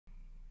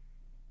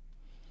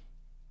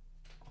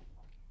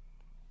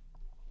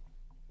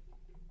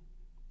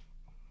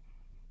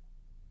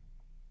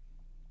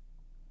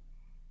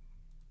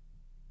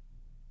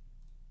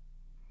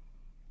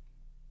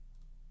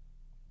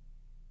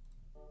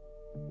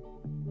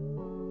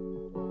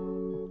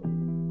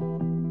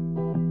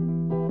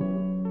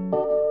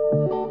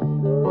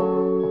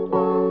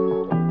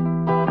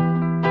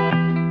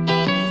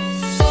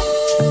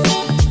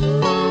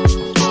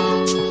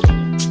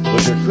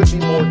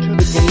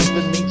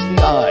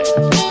the eye.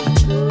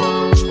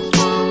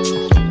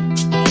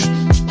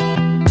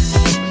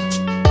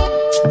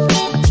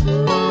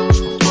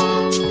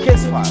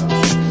 Case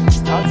Files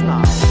starts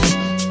now.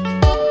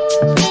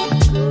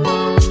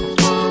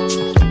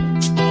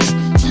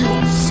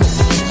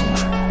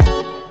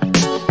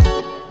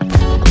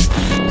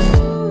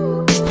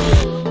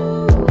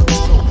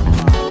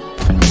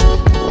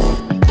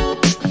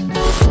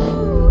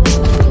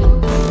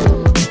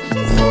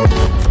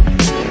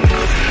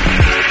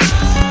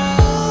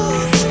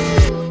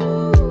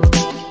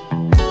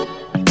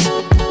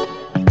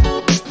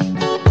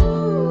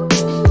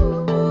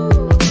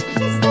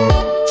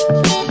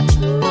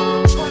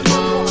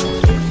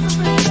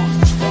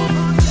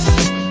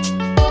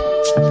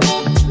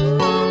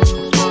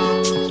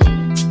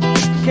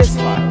 Case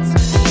Files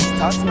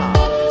starts now.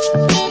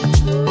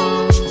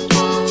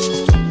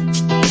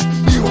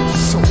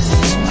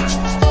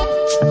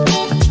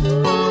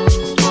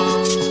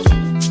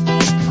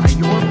 By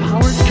your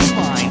powers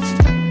combined.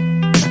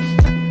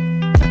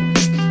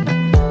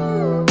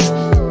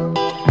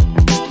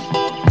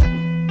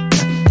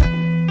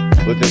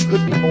 But there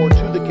could be more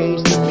to the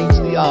case than meets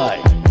the eye.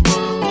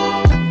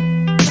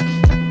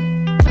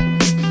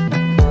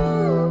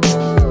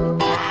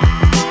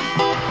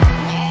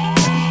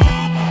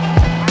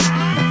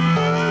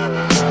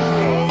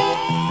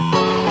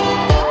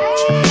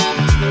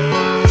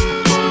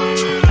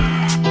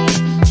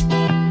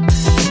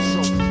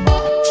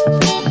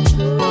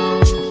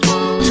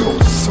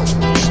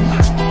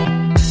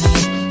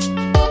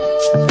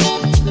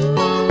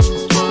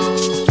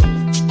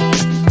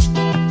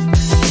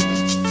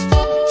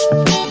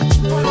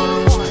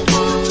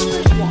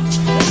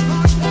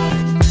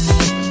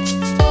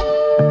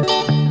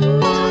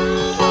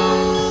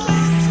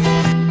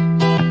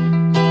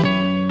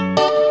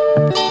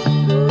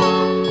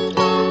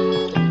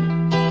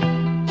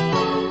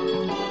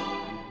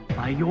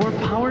 By your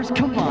powers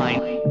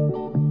combined.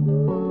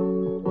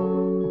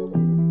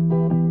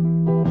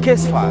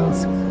 Case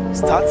Files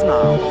starts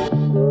now.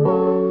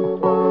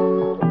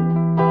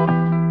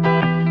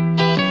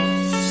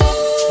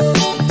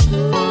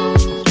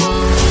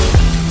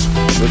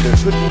 But there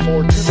could be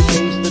more to the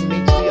case than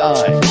meets the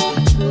eye.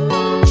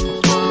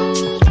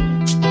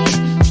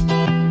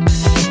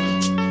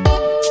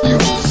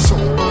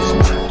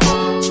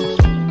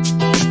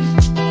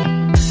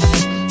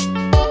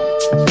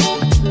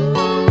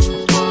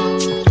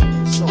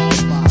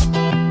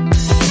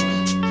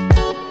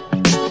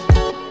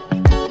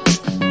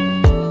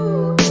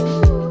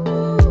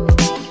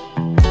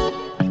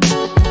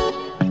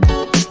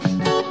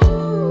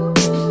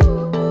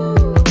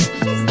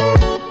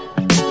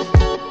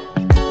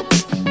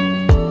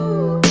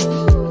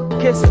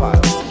 Case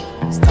Files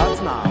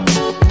starts now.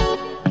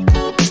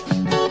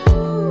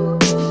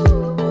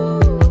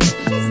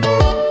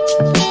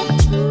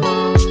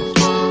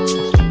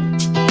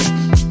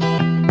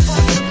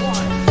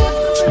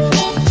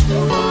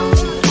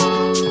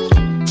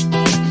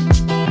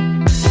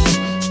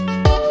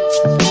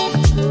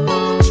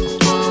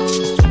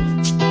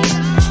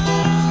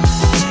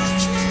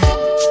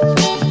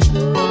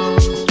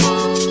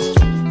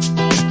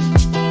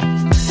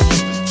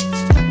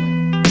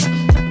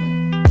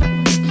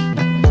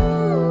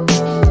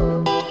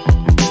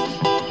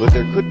 But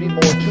there could be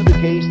more to the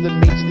case than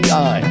meets the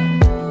eye.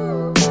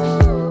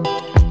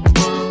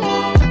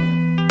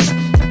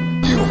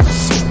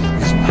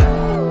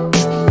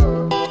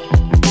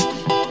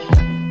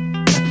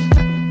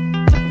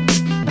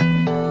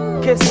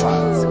 Case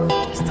Files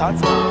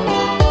starts now.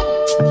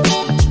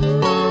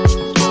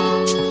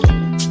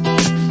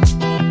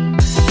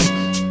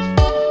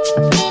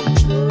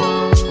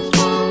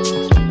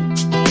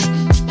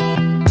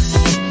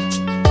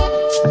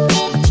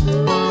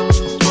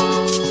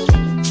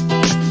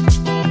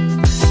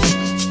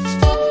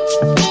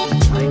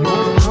 By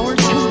your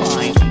powers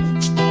combined.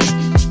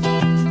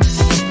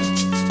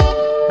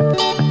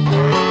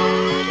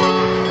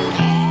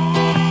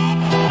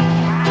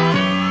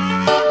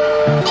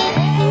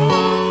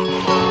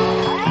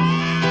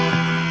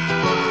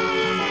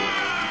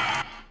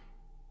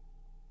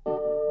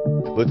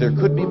 But there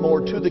could be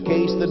more to the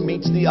case than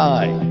meets the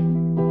eye.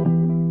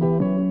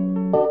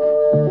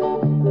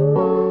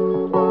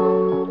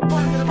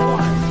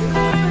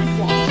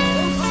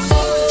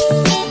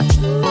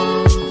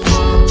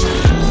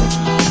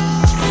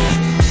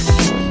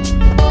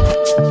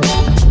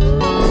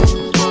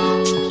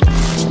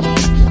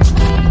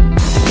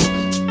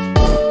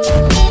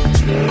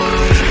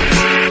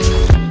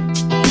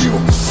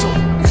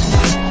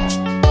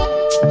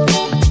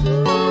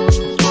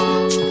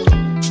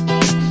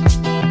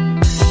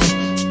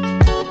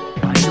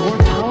 By your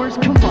powers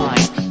combined.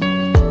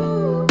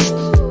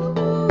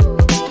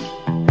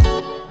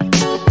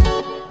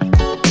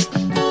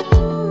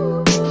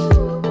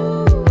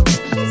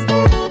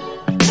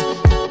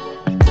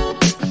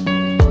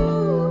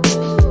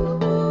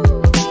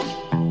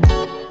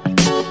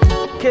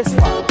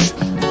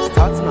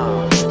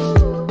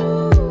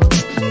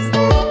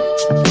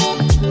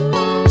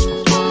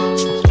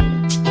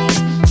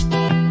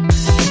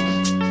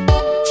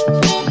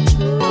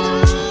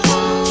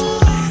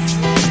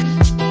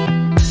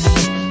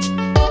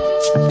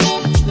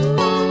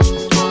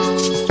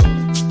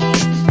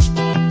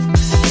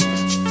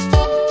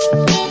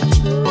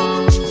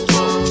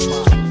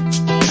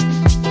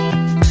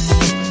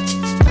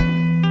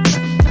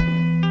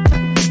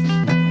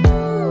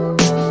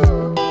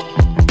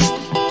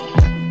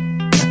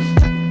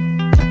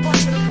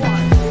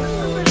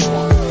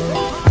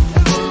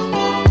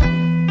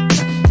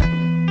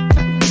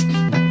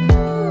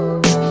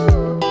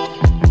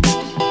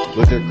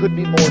 but there could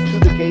be more to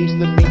the case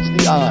than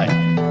meets the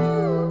eye.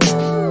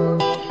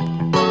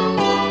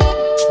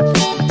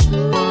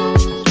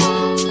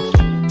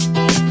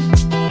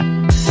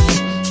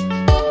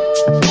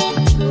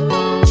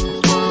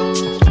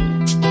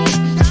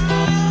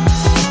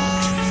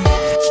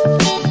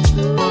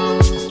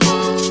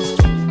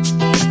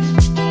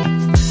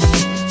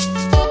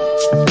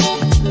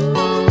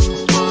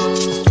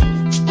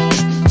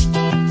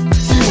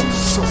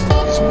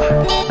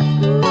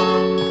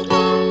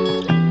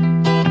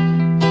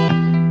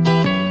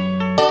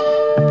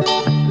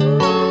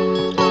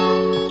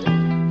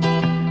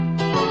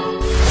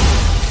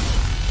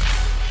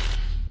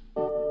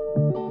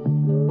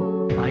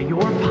 By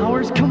your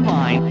powers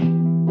combined,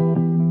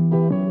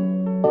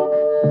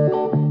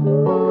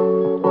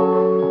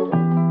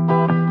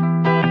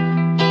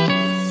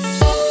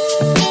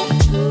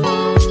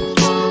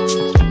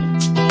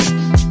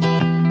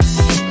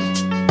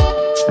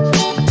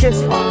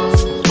 Kiss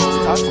Files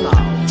starts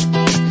now.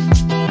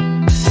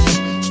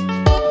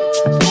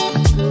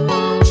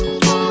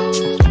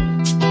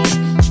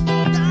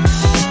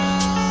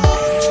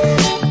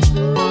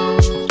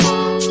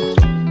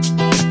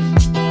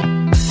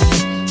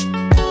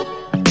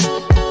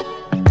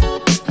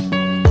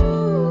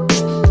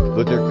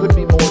 But there could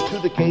be more to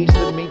the case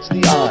than meets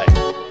the eye.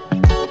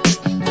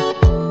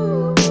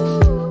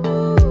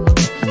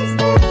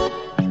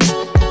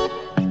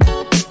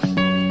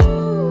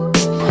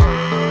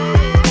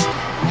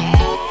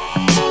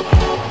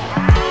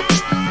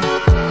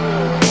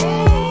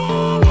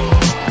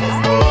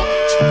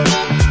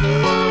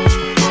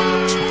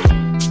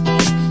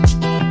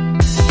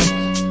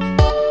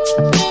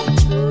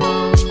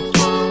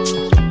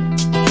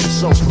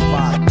 So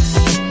provide.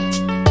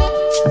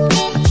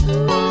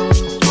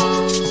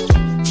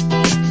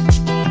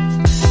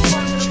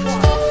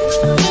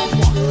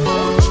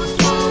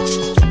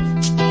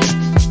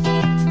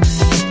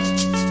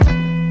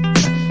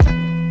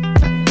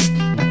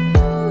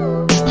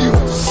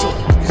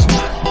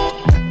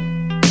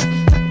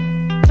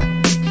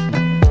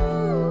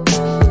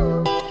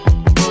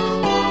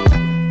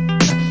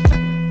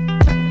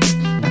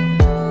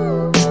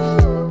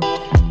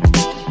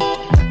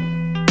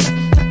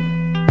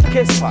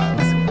 Kiss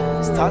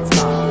Files starts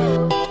now.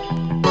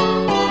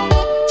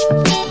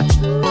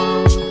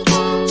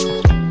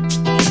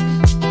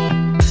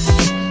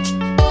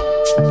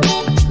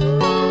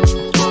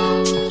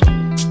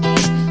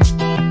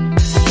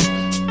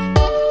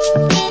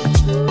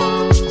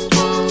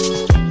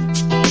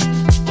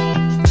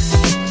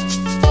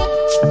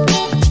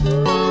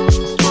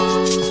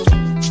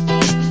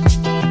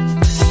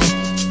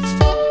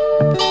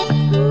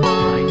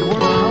 By your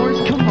powers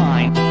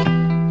combined,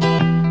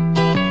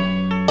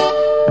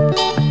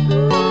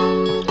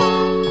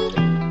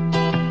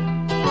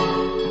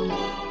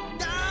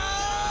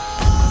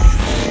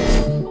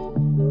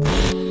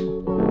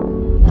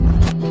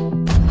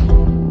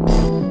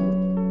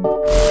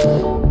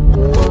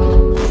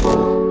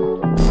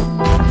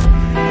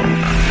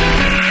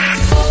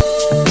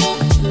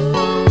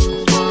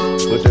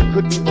 But there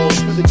could be more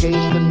to the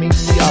case than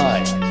meets the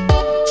eye.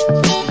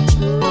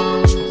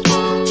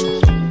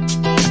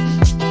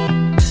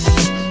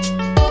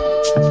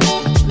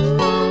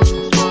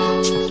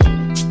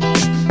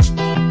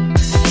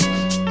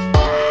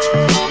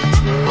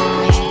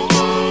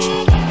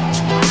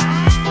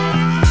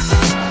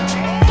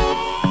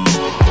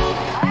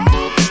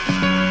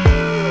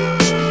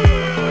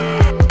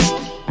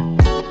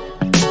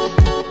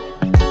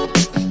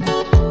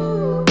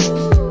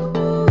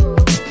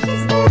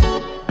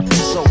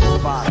 so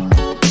provide.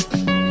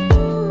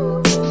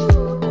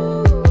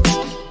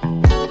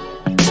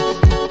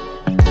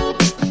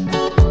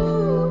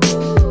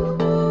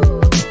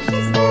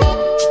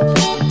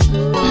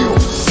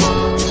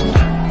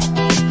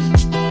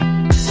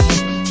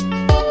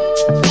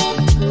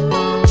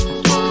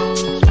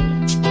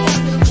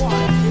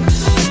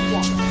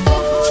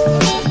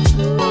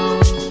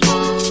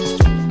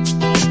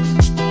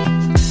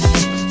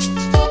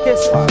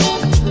 Kiss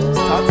Files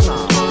starts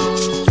now.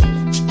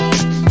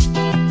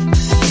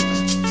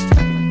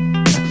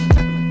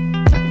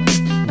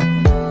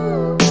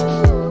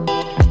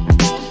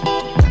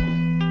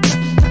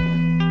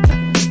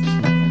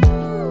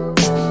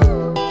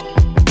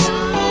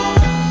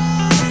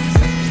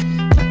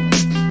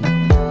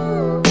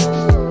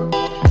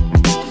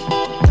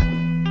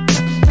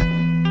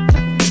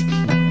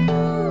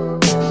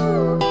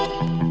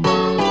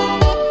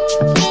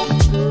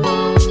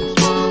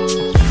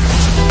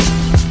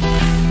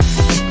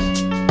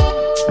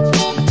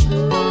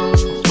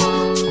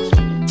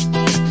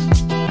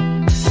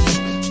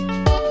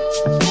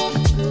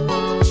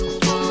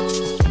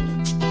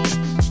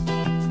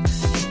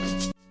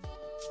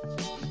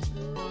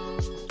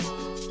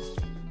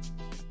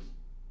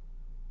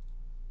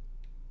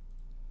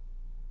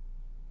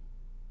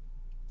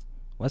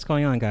 What's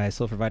going on, guys?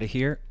 Soul Provider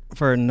here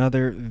for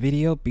another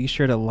video. Be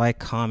sure to like,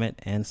 comment,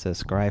 and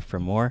subscribe for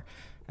more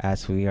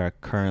as we are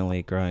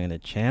currently growing the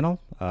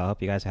channel. I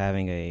hope you guys are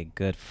having a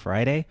good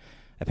Friday.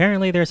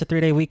 apparently there's a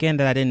 3-day weekend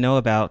that I didn't know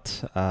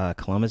about,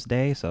 Columbus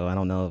Day. So I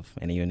don't know if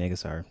any of you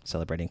niggas are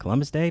celebrating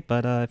Columbus Day,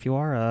 but if you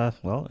are,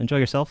 well, enjoy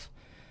yourself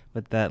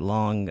with that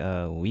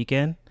long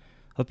weekend.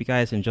 Hope you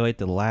guys enjoyed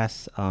the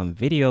last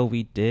video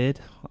we did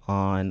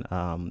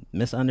on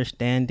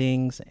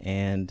misunderstandings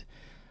and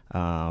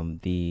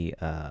the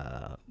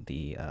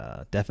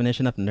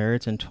definition of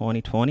nerds in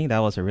 2020. That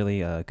was a really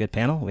good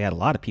panel. We had a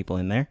lot of people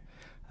in there.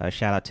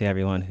 Shout out to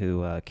everyone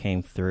who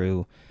came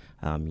through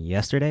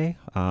yesterday.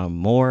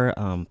 More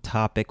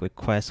topic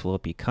requests will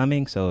be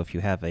coming. So if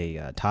you have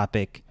a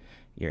topic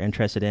you're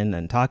interested in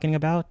and talking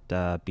about,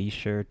 be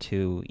sure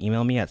to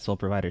email me at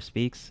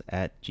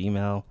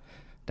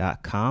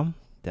soulproviderspeaks@gmail.com.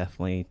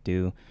 Definitely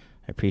do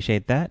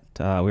appreciate that.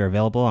 We're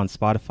available on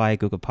Spotify,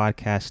 Google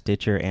Podcasts,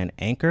 Stitcher, and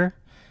Anchor.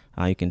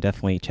 You can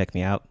definitely check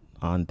me out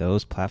on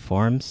those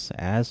platforms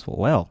as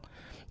well.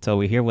 So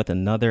we're here with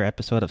another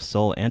episode of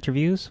Soul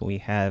Interviews. We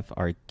have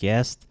our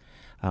guest,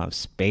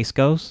 Space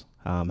Ghost.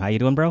 How you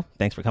doing, bro?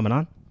 Thanks for coming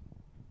on.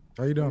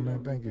 How you doing,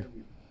 man? Thank you.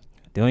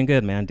 Doing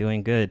good, man.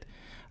 Doing good.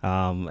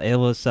 It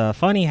was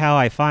funny how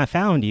I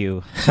found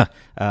you.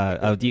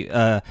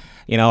 I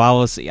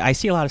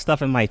see a lot of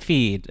stuff in my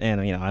feed,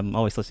 and I'm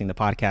always listening to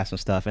podcasts and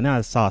stuff. And then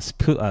I saw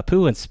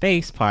Pooh in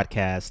Space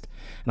podcast,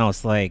 and I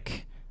was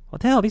like,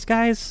 "What the hell? These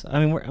guys? I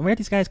mean, where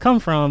these guys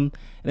come from?"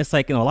 And it's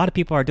like, a lot of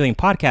people are doing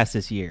podcasts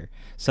this year.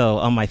 So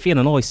on my feed,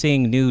 I'm always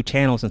seeing new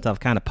channels and stuff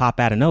kind of pop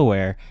out of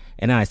nowhere.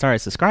 And then I started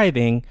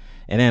subscribing.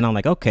 And then I'm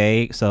like,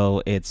 okay,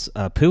 so it's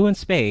Pooh in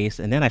Space.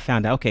 And then I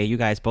found out, okay, you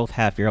guys both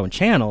have your own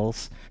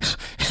channels.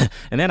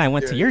 And then I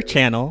went to your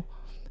channel,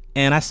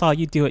 and I saw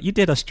you do it. You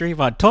did a stream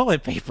on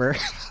toilet paper.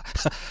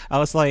 I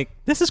was like,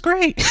 this is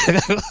great.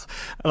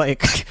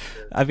 Like,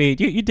 I mean,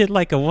 you did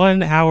like a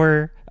 1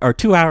 hour or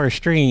 2 hour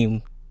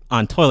stream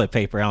on toilet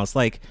paper. I was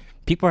like,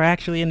 people are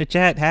actually in the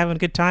chat having a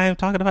good time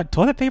talking about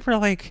toilet paper.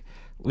 Like,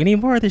 we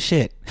need more of this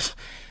shit.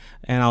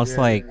 And I was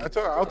like,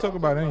 I'll talk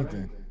about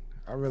anything.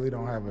 I really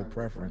don't have a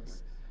preference.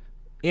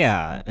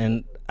 Yeah,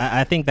 and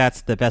I think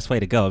that's the best way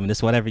to go. I mean,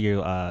 it's whatever you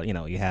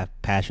you have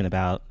passion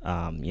about,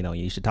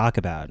 you should talk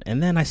about.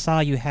 And then I saw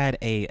you had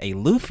a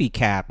Luffy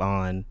cap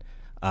on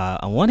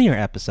one of your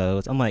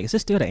episodes. I'm like, is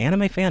this dude an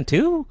anime fan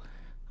too?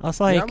 I was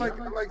like, I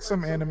like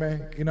some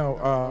anime.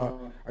 I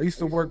used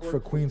to work for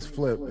Queen's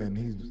Flip, and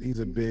he's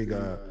a big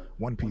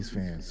One Piece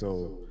fan.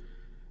 So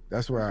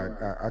that's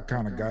where I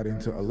kind of got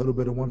into a little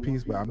bit of One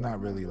Piece, but I'm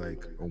not really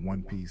like a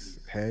One Piece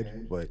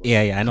head. But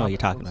yeah, I know what you're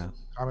talking about.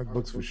 Comic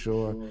books for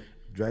sure,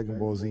 Dragon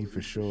Ball Z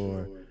for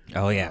sure.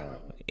 Oh yeah,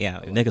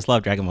 niggas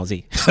love Dragon Ball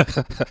Z.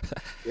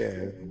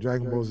 Yeah,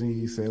 Dragon Ball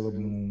Z, Sailor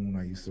Moon.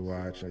 I used to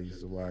watch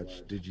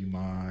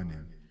Digimon,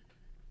 and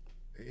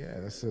yeah,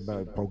 that's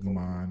about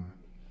Pokemon.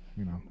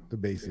 The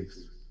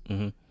basics.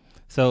 Mm-hmm.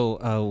 So,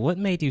 what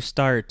made you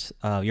start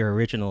your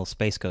original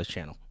Space Ghost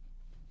channel?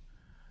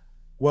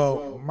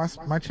 Well,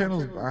 my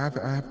channels,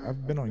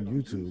 I've been on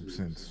YouTube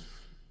since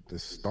the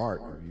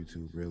start of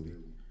YouTube, really.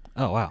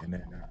 Oh wow!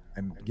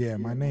 And yeah,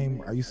 my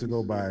name, I used to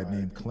go by a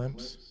name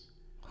Klimps.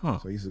 Huh.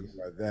 So I used to go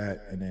by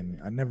that, and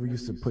then I never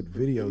used to put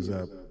videos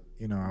up.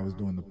 I was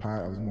doing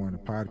I was more in the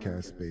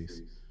podcast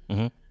space.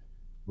 Mm-hmm.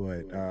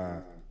 But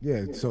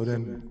yeah, so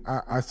then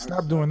I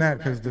stopped doing that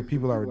because the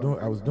people I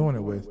was doing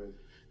it with,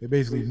 they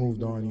basically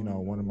moved on.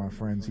 One of my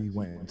friends, he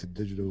went into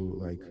digital,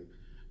 like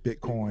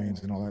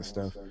Bitcoins and all that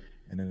stuff.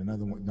 And then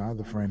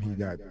another friend, he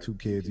got 2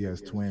 kids, he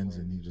has twins,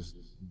 and he just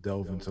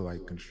delved into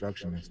like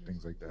construction and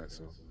things like that.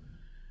 So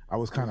I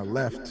was kind of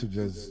left to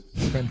just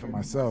fend for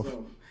myself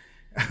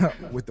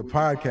with the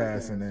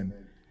podcast. And then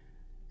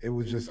it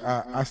was just,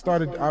 I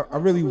started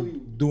really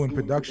doing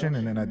production,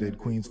 and then I did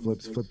Queen's Flip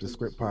the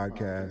Script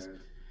podcast.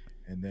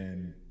 And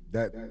then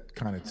that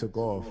kind of took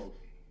off.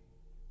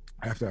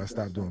 After I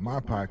stopped doing my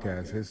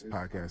podcast, his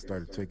podcast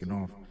started taking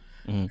off.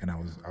 Mm-hmm. And I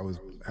was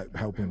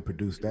helping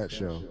produce that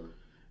show.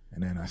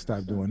 And then I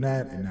stopped doing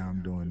that, and now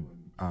I'm doing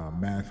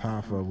Math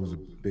Hoffa, who's a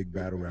big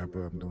battle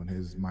rapper. I'm doing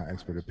My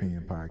Expert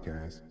Opinion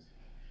podcast.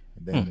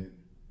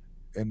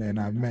 And then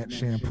I met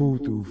Shampoo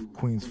through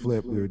Queen's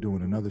Flip. We were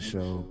doing another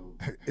show.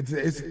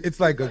 It's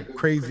like a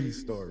crazy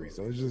story.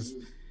 So it's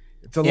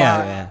a lot.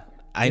 Yeah.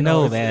 I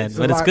know, man,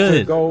 but it's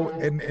good.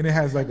 And it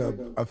has like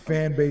a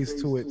fan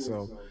base to it.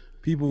 So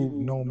people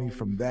know me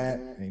from that.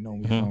 And they know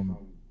me from,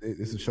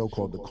 it's a show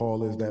called The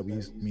Callers that me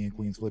and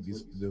Queen's Flip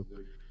used to do.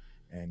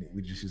 And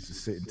we just used to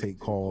sit and take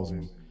calls,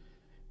 and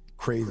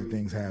crazy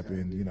things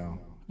happened,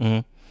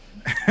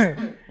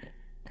 Mm-hmm.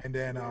 And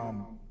then,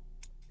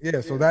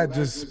 so that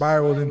just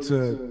spiraled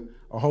into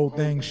a whole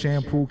thing.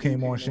 Shampoo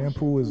came on.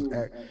 Shampoo is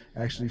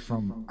actually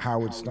from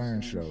Howard Stern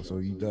show. So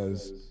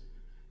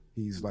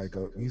he's like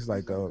a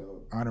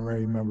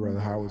honorary member of the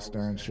Howard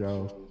Stern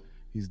show.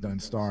 He's done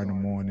Star in the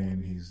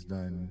Morning. He's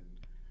done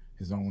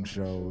his own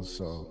shows.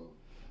 So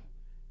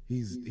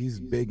he's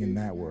big in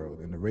that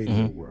world, in the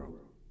radio world.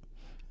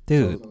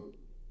 Dude.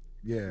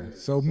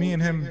 So me and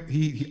him,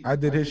 I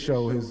did his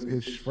show,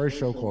 his first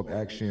show called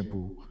Act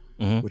Shampoo,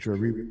 which we're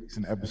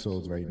re-releasing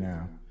episodes right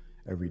now,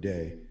 every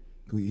day.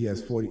 He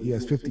has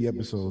 50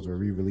 episodes. We're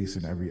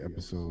re-releasing every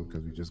episode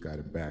because we just got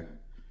it back.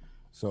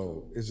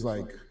 So it's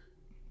like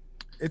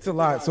it's a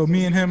lot. So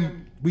me and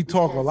him, we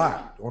talk a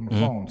lot on the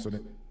phone. So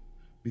that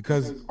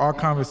because our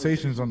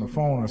conversations on the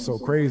phone are so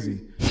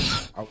crazy,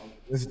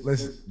 let's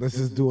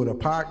just do a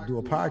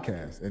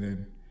podcast, and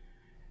then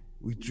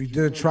we did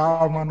a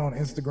trial run on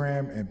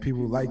Instagram, and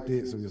people liked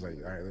it. So we was like,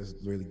 all right, let's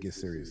really get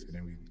serious, and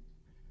then we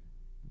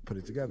put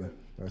it together.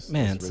 That's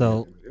really, it's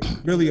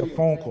really a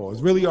phone call.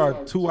 It's really our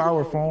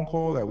 2-hour phone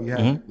call that we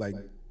have like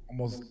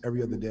almost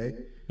every other day,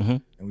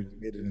 and we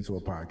made it into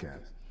a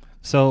podcast.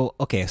 So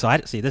okay, so I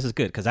see this is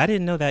good because I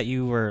didn't know that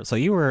you were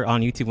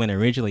on YouTube when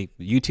originally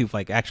YouTube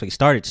like actually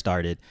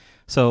started.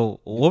 So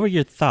what were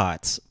your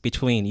thoughts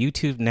between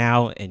YouTube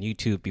now and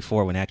YouTube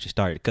before when it actually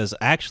started? Because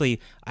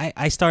actually I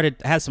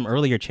had some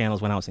earlier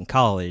channels when I was in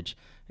college,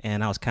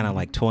 and I was kind of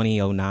like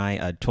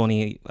 2009,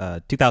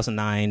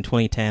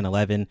 2010,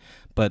 11.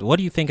 But what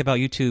do you think about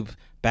YouTube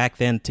back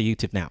then to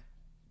YouTube now?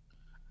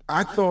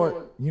 I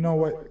thought, you know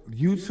what,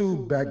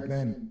 YouTube back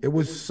then, it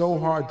was so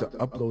hard to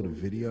upload a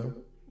video.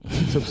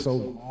 It took so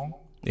long.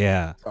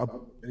 Yeah. To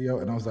upload a video,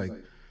 and I was like,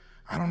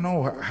 I don't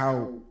know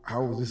how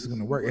this is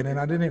gonna work. And then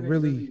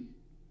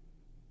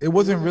it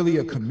wasn't really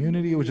a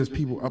community. It was just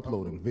people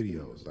uploading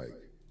videos, like,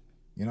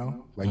 you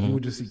know, like you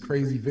would just see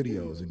crazy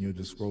videos, and you'll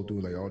just scroll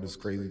through like, oh, this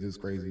crazy.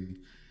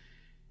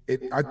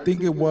 I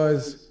think it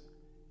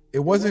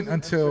wasn't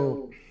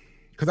until,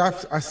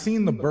 because I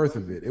seen the birth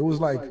of it. It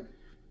was like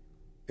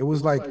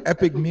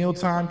Epic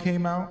Mealtime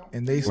came out,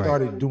 and they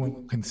started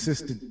doing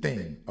consistent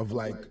thing of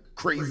like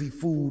crazy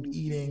food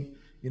eating,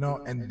 you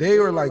know, and they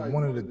were like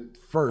one of the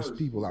first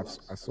people I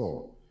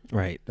saw.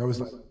 Right. That was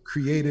like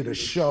created a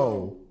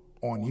show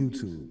on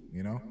YouTube,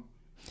 you know?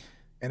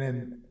 And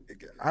then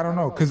I don't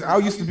know, because I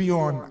used to be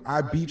on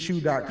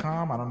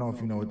ibeatyou.com. I don't know if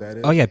you know what that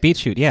is. Oh yeah,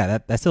 BitChute. Yeah,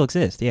 that still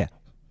exists. Yeah.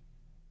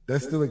 That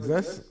still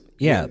exists?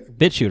 Yeah,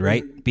 BitChute,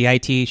 right?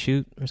 BIT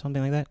shoot or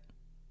something like that?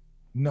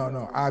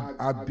 No,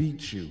 I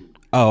beat you.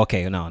 Oh,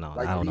 okay. No,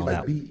 Like, I don't know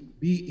that.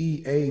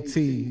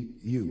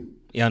 BEATU.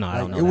 Yeah, no, I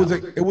don't know. It was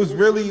it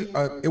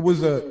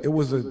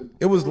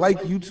was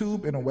like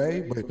YouTube in a way,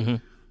 but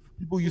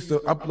people used to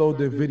upload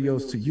their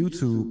videos to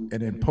YouTube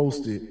and then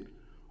post it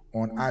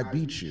on I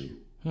Beat You,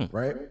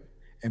 right?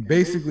 And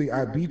basically,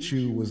 I Beat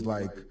You was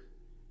like,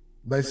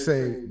 let's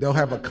say they'll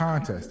have a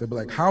contest. They'll be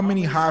like, how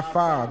many high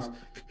fives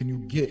can you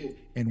get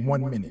in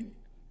 1 minute?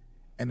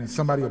 And then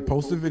somebody will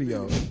post a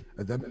video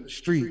of them in the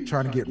street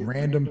trying to get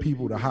random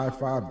people to high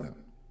five them.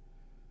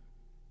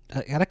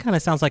 That kind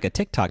of sounds like a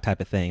TikTok type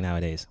of thing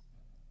nowadays.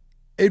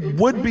 It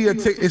would be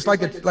it's like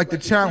the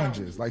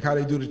challenges, like how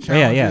they do the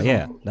challenges.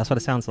 Yeah. That's what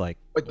it sounds like.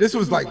 But this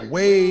was like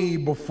way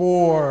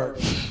before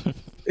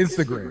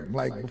Instagram,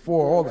 like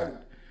before all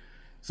that.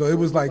 So it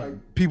was like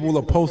people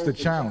will post a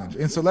challenge,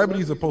 and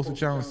celebrities will post a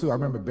challenge too. I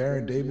remember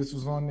Baron Davis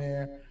was on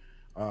there.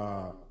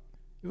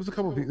 There was a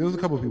couple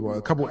people,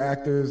 a couple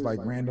actors, like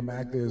random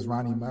actors,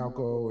 Ronnie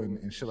Malco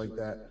and shit like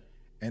that.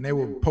 And they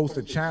would post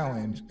a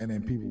challenge, and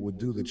then people would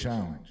do the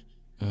challenge.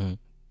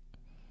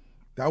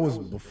 That was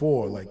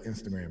before like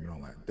Instagram and all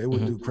that. They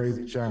would do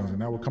crazy challenges,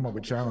 and I would come up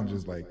with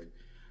challenges like,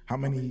 how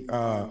many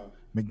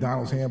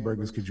McDonald's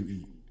hamburgers could you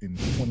eat in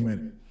 20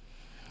 minutes?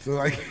 So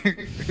like,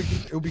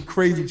 it would be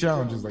crazy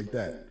challenges like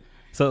that.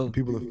 So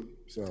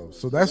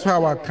so that's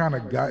how I kind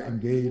of got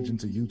engaged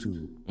into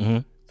YouTube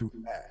through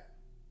that.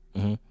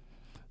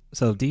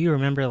 So do you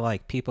remember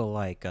like people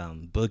like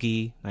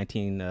Boogie,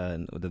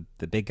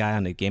 the big guy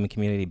on the gaming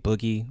community,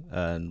 Boogie,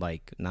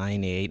 like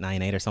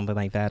 9898 or something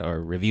like that,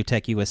 or Review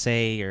Tech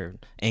USA or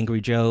Angry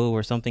Joe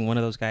or something? One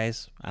of those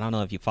guys. I don't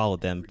know if you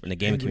followed them in the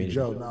gaming community.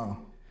 Joe, no.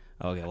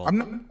 Okay, well,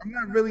 I'm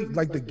not really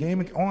like the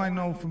gaming. All I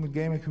know from the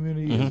gaming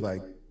community is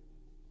like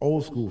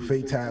old school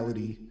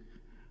Fatality.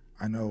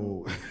 I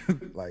know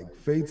like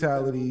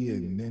Fatality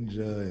and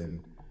Ninja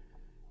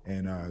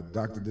and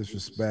Dr.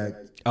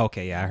 Disrespect.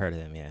 Okay, yeah, I heard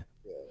of him. Yeah.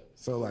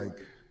 So like,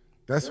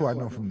 that's what I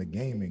know from the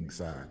gaming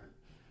side.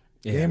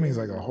 Yeah. Gaming is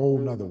like a whole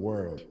nother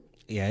world.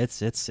 Yeah,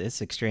 it's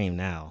extreme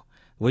now.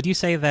 Would you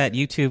say that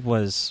is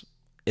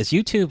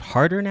YouTube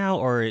harder now,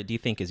 or do you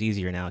think it's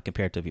easier now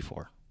compared to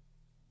before?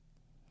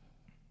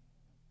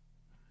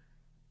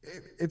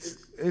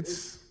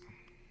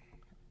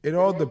 It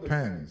all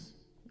depends.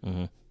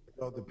 It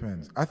all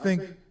depends. I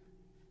think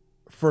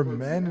for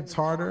men it's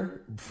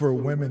harder. For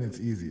women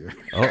it's easier.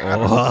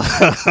 Uh-oh.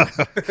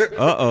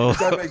 If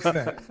that makes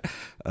sense.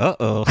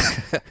 Uh-oh.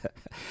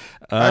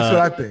 That's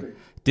what I think.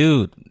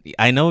 Dude,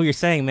 I know what you're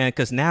saying, man,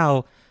 because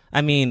now,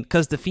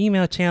 because the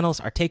female channels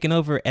are taking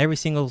over every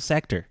single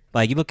sector.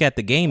 Like, you look at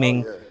the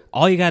gaming,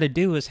 all you got to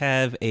do is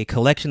have a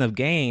collection of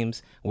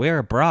games, wear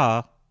a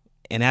bra,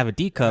 and have a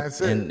D cup,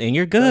 and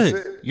you're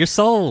good. You're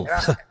sold.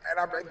 And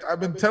I've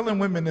been telling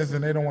women this,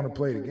 and they don't want to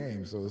play the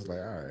game, so it's like,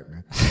 all right,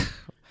 man.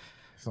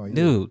 So,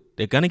 dude,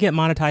 they're going to get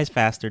monetized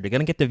faster. They're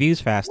going to get the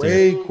views faster.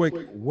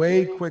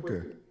 Way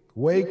quicker.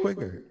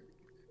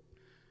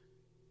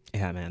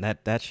 Yeah, man,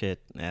 that shit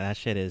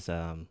is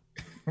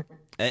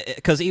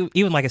because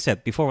even like I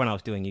said before, when I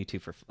was doing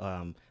YouTube for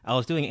I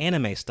was doing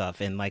anime stuff,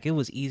 and like it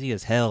was easy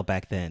as hell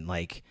back then.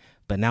 Like,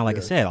 But now, like I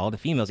Yeah. said, all the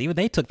females, even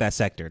they took that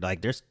sector.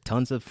 Like, there's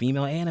tons of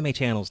female anime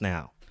channels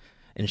now,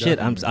 and shit.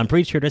 I'm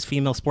pretty sure there's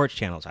female sports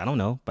channels. I don't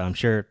know, but I'm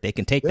sure they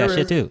can take that There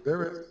shit is, too.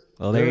 There is.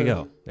 Well, there you There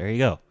go. is. There you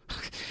go.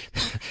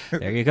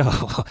 There you go.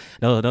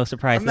 No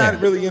surprise I'm there.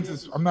 not really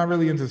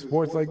into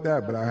sports like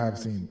that, but I have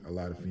seen a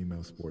lot of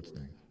female sports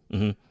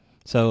things.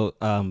 So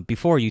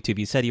before YouTube,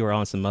 you said you were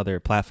on some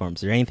other platforms.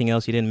 Is there anything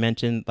else you didn't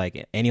mention,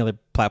 like any other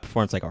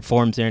platforms, like our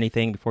forums or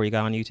anything, before you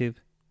got on YouTube?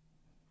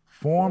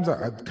 Forums,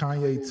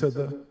 Kanye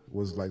Tither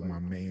was like my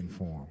main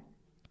forum.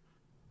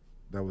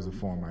 That was a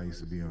forum I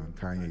used to be on,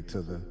 Kanye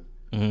Tither.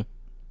 And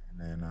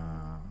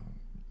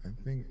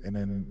then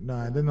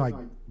and then like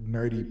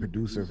nerdy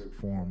producer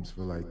forums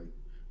for like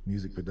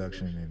music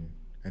production and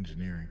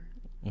engineering.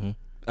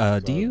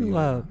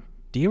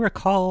 Do you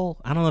recall?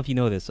 I don't know if you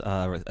know this.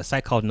 A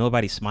site called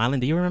Nobody's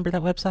Smiling. Do you remember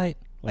that website?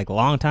 Like a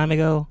long time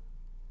ago.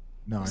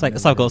 No, It's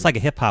like a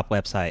hip hop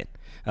website.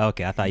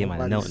 Okay, I thought you might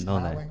have known that.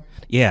 Smiling?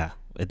 Yeah,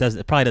 it does.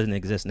 It probably doesn't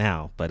exist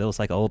now, but it was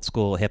like an old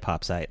school hip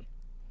hop site,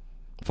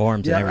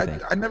 forums and Yeah,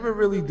 everything. I never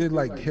really did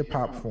like hip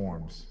hop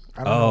forums.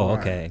 I don't know Oh, why.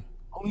 okay.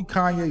 Only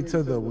Kanye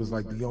Tither was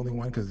like the only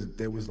one because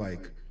there was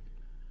like,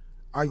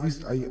 I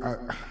was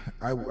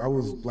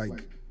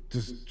like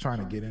just trying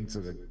to get into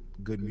the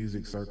good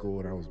music circle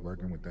and I was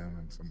working with them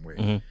in some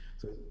way.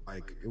 So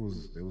like it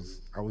was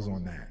I was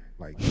on that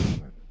like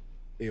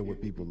hear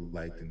what people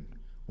liked and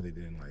what they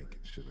didn't like and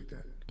shit like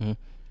that.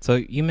 So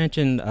you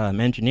mentioned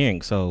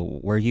engineering. So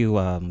were you?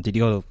 Did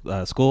you go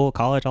to school,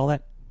 college, all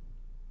that?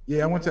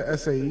 Yeah, I went to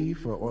SAE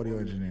for audio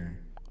engineering.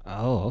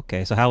 Oh,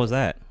 okay. So how was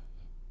that?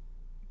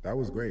 That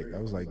was great.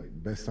 That was like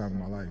best time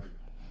of my life.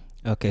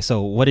 Okay,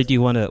 so what did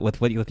you want to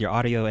with your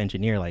audio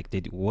engineer? Like,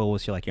 what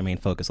was your main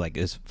focus? Like,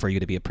 is for you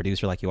to be a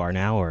producer like you are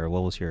now, or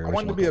what was your? I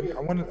wanted to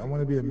original be I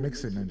want to be a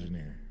mixing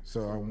engineer.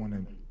 So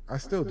I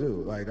still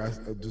do. Like I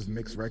just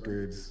mix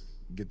records,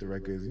 get the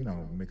records,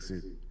 mix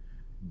it,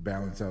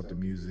 balance out the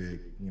music,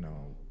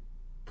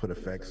 put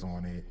effects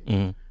on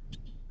it,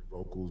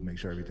 vocals, make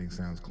sure everything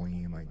sounds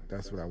clean. Like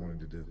that's what I wanted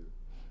to do.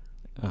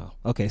 Oh,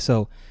 okay.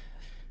 So,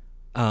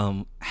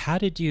 how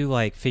did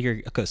you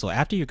figure? Okay, so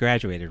after you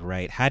graduated,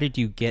 right? How did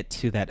you get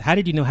to that? How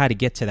did you know how to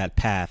get to that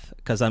path?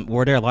 Because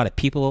were there a lot of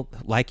people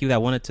like you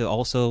that wanted to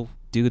also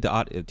do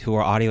who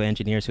are audio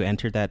engineers who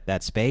entered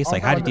that space?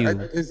 Like, how did you?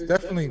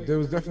 There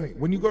was definitely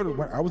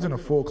when I was in a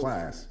full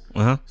class.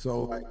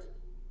 So like,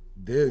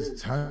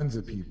 there's tons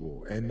of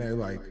people, and they're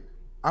like,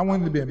 I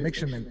wanted to be a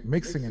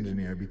mixing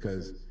engineer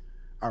because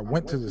I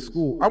went to the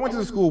school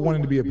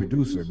wanting to be a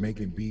producer,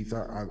 making beats.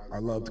 I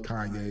loved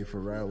Kanye,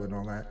 Pharrell, and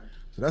all that.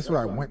 So that's what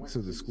I went to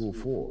the school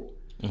for.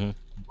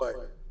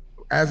 But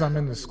as I'm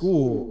in the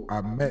school, I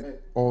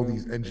met all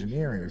these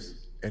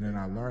engineers, and then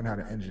I learned how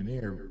to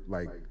engineer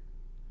like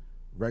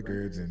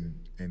records and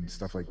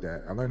stuff like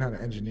that. I learned how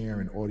to engineer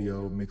and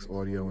audio, mix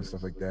audio and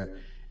stuff like that.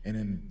 And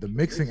then the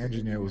mixing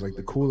engineer was like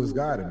the coolest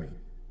guy to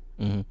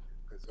me.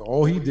 So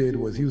all he did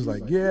was he was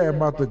like, yeah, I'm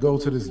about to go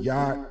to this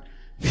yacht.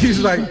 He's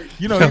like,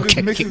 he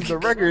just mixes the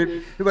record.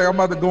 He's like, I'm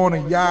about to go on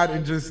a yacht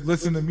and just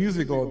listen to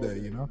music all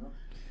day,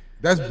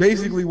 That's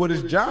basically what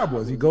his job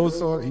was. He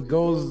goes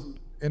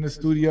in the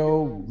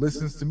studio,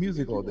 listens to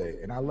music all day,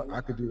 and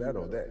I could do that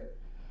all day.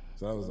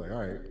 So I was like, all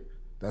right,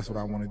 that's what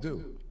I want to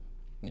do.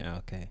 Yeah.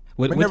 Okay.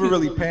 But it never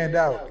really panned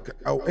out.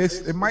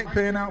 It might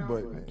pan out,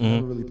 but it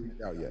never really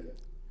panned out yet.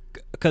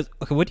 Because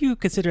would you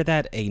consider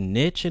that a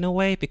niche in a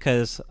way?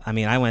 Because I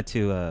mean, I went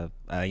to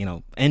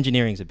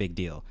engineering is a big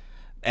deal,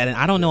 and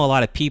I don't know a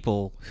lot of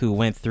people who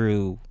went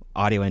through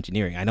audio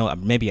engineering. I know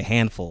maybe a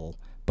handful,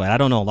 but I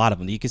don't know a lot of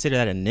them. Do you consider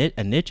that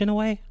a niche in a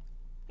way,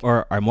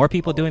 or are more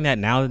people doing that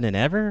now than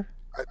ever?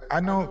 I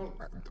know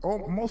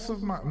most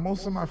of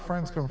my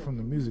friends come from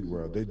the music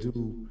world. They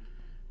do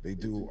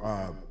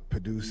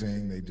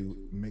producing, they do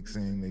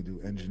mixing, they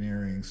do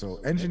engineering. So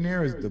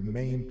engineer is the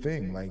main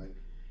thing. Like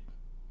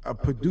a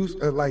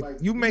producer, like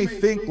you may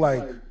think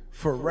like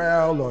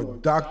Pharrell or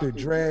Dr.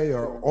 Dre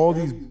or all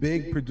these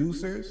big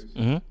producers,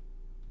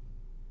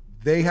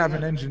 they have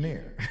an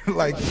engineer.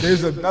 Like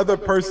there's another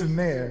person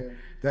there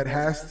that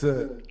has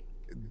to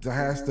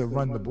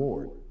run the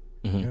board.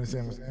 You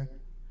understand what I'm saying?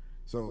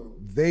 So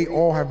they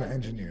all have an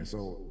engineer.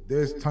 So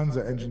there's tons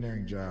of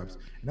engineering jobs,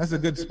 and that's a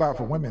good spot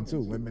for women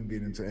too. Women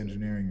get into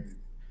engineering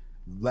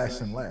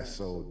less and less.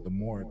 So the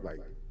more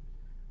like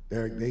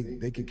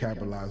they could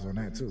capitalize on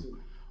that too.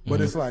 But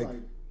it's like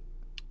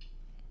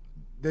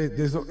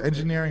there's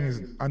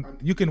engineering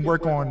you can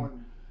work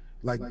on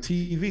like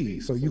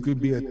TV. So you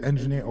could be an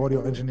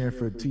audio engineer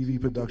for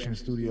TV production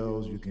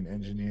studios. You can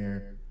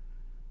engineer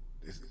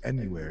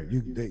anywhere.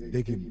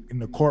 They can in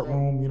the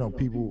courtroom.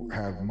 People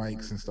have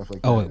mics and stuff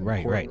like that. Oh,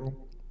 right.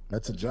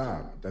 That's a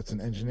job. That's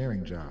an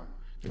engineering job.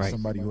 There's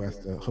somebody who has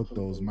to hook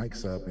those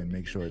mics up and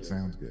make sure it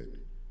sounds good.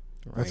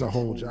 That's a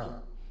whole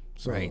job.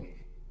 So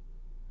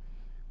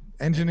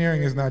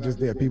engineering is not just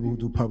there. People who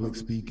do public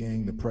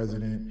speaking, the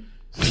president.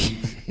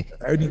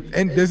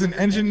 And there's an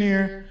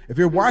engineer. If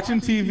you're watching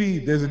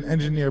TV, there's an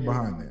engineer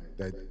behind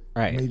that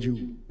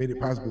made it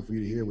possible for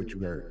you to hear what you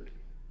heard.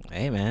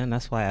 Hey man,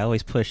 that's why I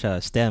always push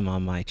STEM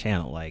on my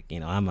channel. Like,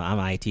 I'm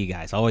an IT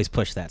guy, so I always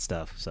push that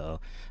stuff. So,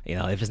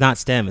 if it's not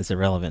STEM, it's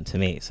irrelevant to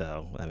me.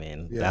 So, I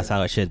mean, that's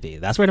how it should be.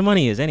 That's where the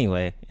money is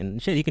anyway.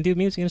 And shit, you can do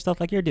music and stuff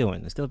like you're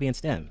doing and still be in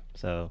STEM.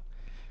 So,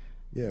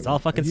 Yeah, it's all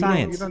fucking you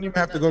science. don't even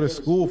have to go to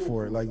school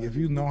for it. Like if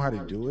you know how to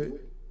do it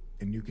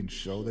and you can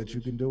show that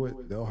you can do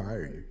it, they'll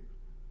hire you.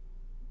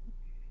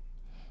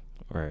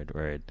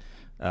 Word.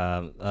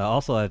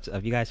 Also,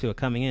 if you guys who are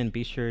coming in,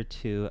 be sure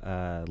to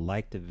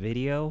like the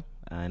video,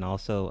 and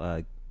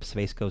also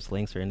Space Ghost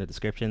links are in the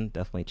description.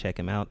 Definitely check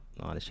him out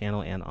on his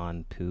channel and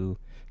on Pooh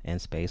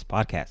and Space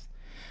podcast.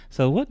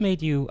 So, what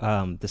made you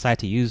decide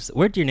to use?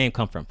 Where did your name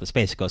come from for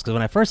Space Ghost? Because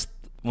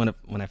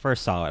when I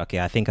first saw it, okay,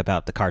 I think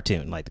about the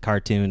cartoon, like the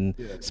cartoon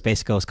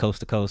Space Ghost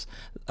Coast to Coast.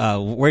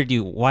 Why did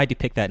you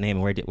pick that name,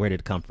 and where did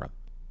it come from?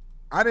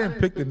 I didn't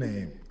pick the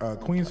name.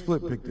 Queen's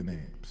Flip picked the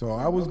name. So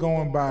I was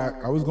going by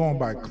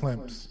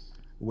Klimps,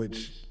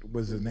 which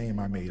was the name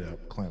I made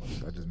up.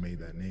 Klimps. I just made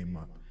that name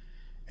up.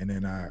 And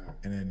then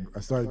I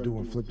started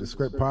doing Flip the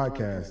Script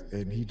podcast,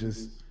 and he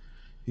just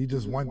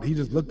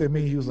looked at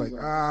me. He was like,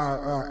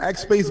 act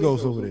Space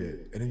Ghost over there,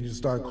 and then he just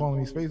started calling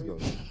me Space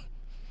Ghost.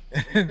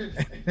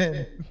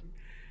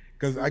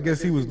 Because I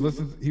guess he was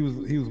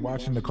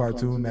watching the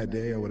cartoon that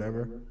day or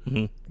whatever,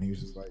 and he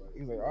was like,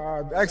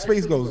 act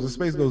Space Ghost, the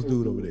Space Ghost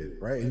dude over there,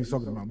 right? And he was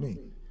talking about me,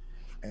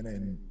 and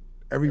then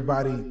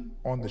everybody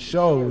on the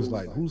show was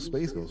like, who's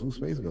Space Ghost? Who's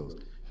Space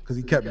Ghost? Because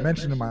he kept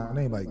mentioning my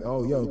name, like,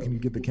 oh, yo, can you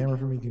get the camera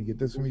for me? Can you get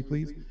this for me,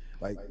 please?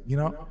 Like,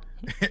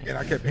 and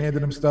I kept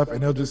handing him stuff,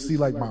 and they'll just see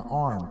like my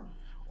arm,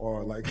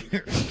 or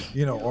like,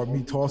 or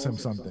me toss him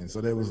something.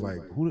 So they was like,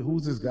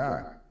 who's this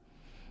guy?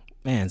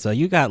 Man, so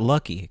you got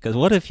lucky. Because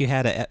what if you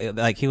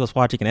had he was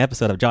watching an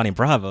episode of Johnny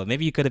Bravo?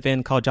 Maybe you could have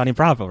been called Johnny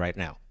Bravo right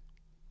now.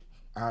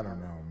 I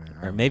don't know, man.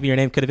 Or maybe your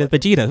name could have been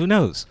Vegeta. Who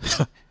knows?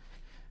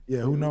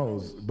 Yeah, who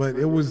knows? But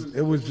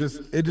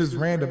it just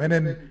random.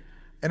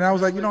 And I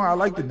was like, I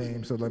like the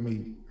name, so let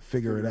me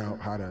figure it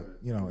out how to,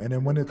 And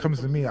then when it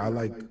comes to me,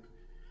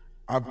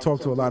 I've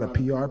talked to a lot of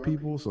PR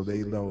people, so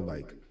they know,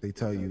 like, they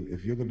tell you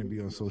if you're going to be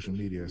on social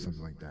media or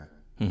something like that,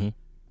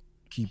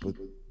 keep it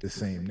the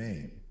same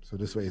name. So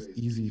this way, it's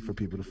easy for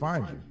people to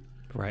find you.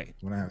 Right.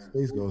 When I have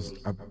Space Ghost,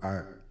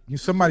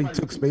 somebody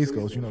took Space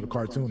Ghost. The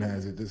cartoon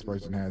has it. This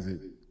person has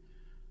it.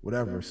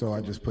 Whatever. So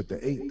I just put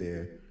the 8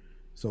 there,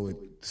 so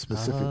it's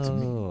specific to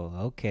me. Oh,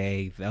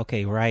 okay.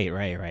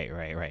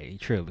 Right.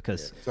 True,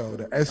 because so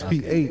the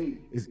SP8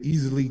 is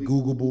easily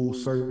Googleable,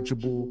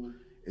 searchable.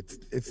 It's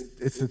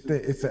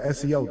a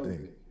SEO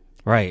thing.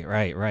 Right.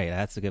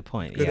 That's a good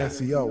point. Good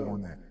SEO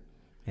on that.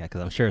 Yeah, because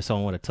I'm sure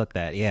someone would have took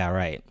that. Yeah,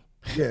 right.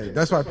 Yeah,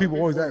 that's why people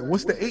always ask,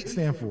 what's the 8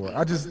 stand for?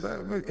 I just,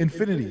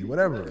 infinity,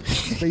 whatever.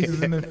 Space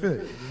is in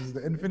infinity. This is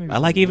the infinity. I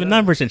like even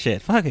numbers and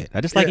shit. Fuck it.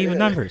 I just like even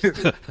numbers.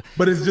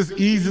 But it's just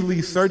easily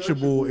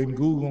searchable in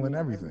Google and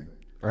everything.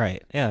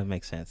 Right. Yeah, it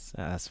makes sense.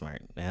 That's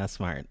smart. Yeah, that's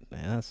smart.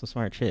 Yeah, that's some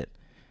smart shit.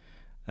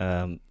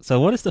 So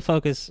what is the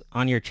focus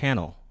on your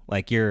channel?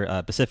 Like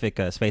your Pacific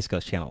Space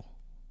Ghost channel?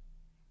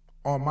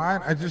 On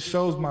mine, it just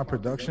shows my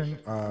production.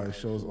 It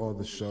shows all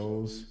the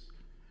shows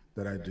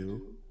that I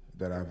do,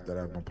 that I've been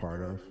a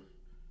part of,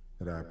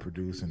 that I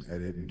produce and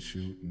edit and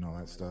shoot and all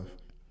that stuff.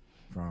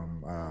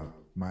 From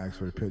My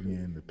Expert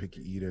Opinion, The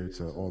Picky Eater,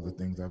 to all the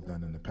things I've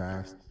done in the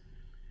past.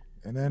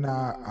 And then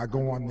I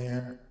go on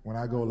there, when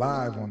I go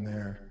live on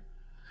there,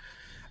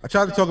 I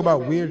try to talk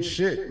about weird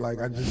shit.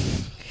 Like I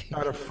just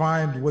try to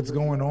find what's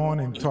going on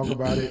and talk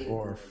about it,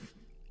 or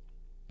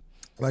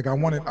like I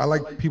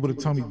like people to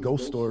tell me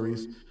ghost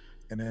stories,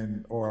 and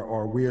then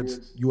or weird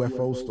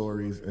UFO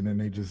stories, and then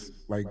they just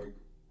like,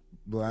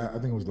 I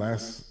think it was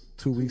last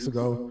 2 weeks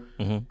ago,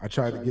 I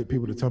tried to get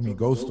people to tell me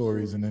ghost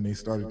stories, and then they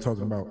started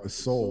talking about a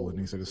soul, and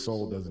they said a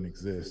soul doesn't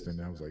exist, and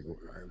I was like, well,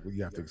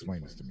 you have to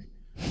explain this to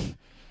me.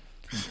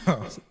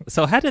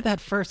 So how did that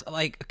first,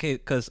 okay,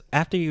 because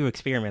after you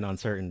experiment on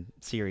certain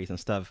series and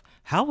stuff,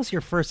 how was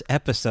your first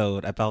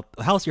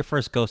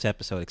ghost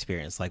episode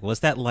experience? Like,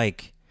 was that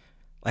like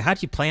how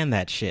did you plan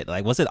that shit?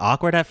 Like, was it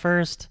awkward at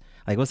first?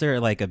 Like, was there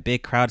like a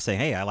big crowd saying,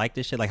 hey, I like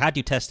this shit? Like, how'd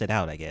you test it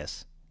out, I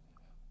guess?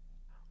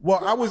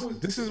 Well,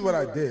 this is what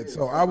I did.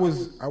 So I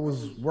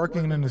was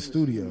working in the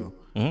studio,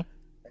 and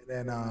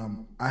then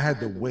I had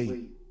to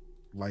wait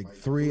like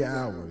 3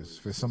 hours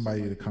for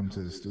somebody to come to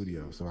the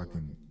studio so I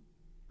can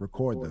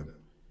record them.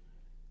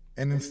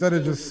 And instead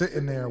of just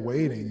sitting there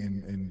waiting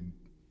and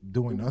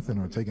doing nothing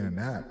or taking a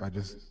nap, I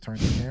just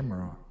turned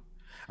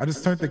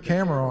the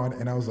camera on.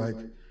 And I was like,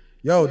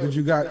 yo, did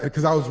you guys,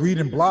 because I was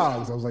reading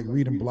blogs. I was like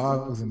reading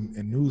blogs and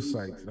news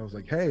sites. And I was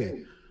like,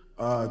 hey,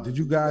 did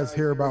you guys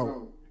hear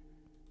about,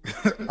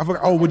 I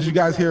forgot, did you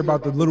guys hear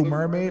about The Little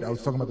Mermaid? I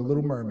was talking about The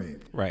Little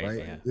Mermaid. Right?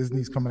 Yeah.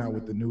 Disney's coming out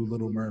with the new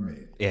Little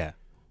Mermaid. Yeah.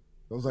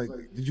 I was like,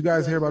 did you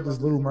guys hear about this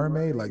Little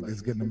Mermaid? Like,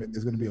 it's gonna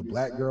be a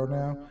black girl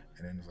now.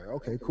 And then it's like,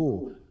 okay,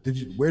 cool.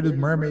 Where did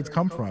mermaids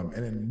come from?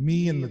 And then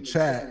me in the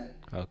chat,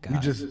 we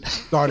just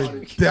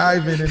started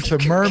diving into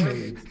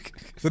mermaids.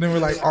 So then we're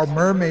like, are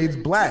mermaids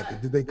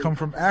black? Did they come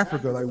from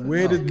Africa? Like,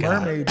 where did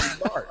mermaids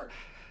start?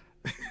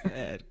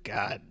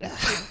 God.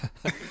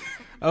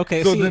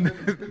 Okay, So see,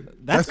 then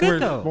that's where good it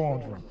though.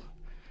 spawned from.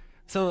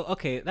 So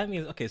okay, that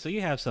means okay. So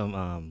you have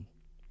some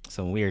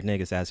weird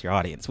niggas as your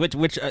audience,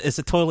 which is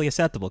totally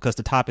acceptable because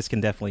the topics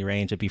can definitely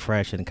range and be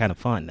fresh and kind of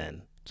fun.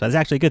 Then, so that's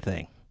actually a good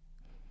thing.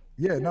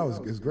 Yeah, no,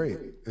 it's great.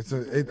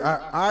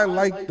 I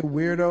like the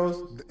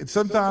weirdos. It's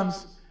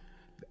sometimes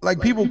like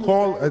people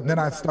call, and then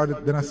I set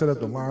up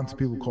the line to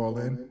people call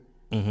in.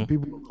 Mm-hmm.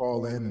 People will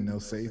call in and they'll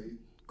say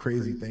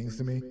crazy things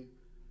to me.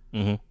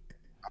 Mm-hmm.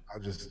 I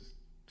just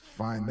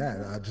find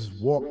that I just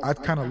walk. I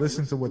kind of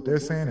listen to what they're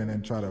saying and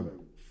then try to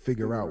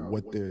figure out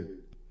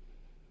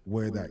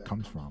where that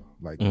comes from,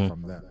 like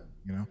from them.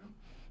 You know,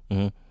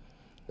 Mm-hmm.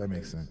 that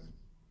makes sense.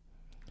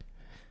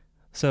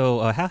 So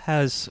how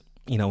has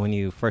when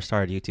you first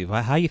started YouTube,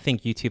 how you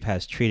think YouTube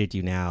has treated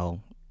you now,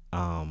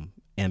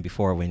 and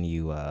before when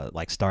you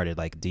like started?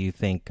 Like, do you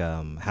think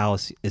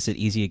is it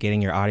easier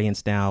getting your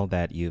audience now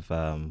that you've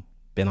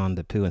been on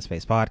the Pooh and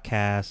Space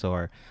podcast,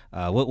 or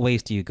what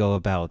ways do you go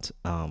about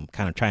kind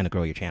of trying to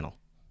grow your channel?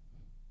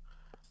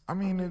 I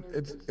mean,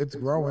 it's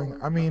growing.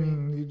 I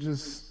mean,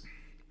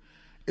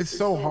 it's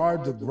so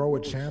hard to grow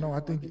a channel. I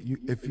think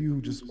if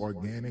you just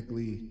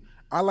organically,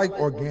 I like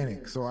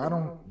organic, so I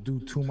don't do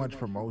too much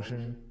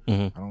promotion.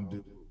 Mm-hmm.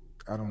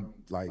 I don't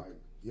like.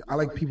 I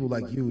like people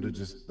like you to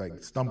just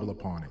like stumble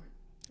upon it.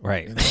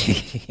 Right. You know?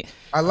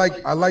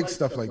 I like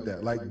stuff like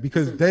that, like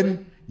because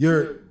then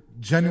you're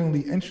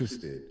genuinely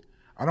interested.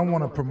 I don't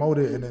want to promote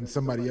it and then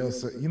somebody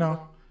else,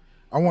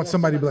 I want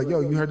somebody to be like,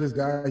 yo, you heard this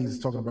guy? He's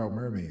talking about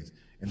mermaids.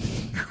 And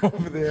then you go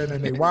over there and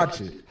then they watch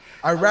it.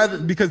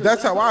 Because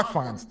that's how I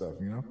find stuff,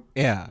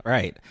 Yeah,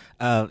 right.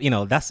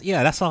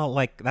 That's all.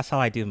 Like that's how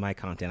I do my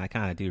content. I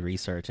kind of do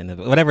research, and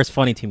whatever's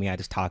funny to me, I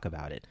just talk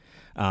about it.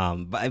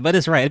 But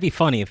it's right. It'd be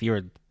funny if you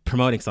were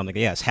promoting something.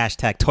 Yes,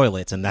 hashtag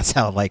toilets, and that's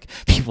how like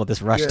people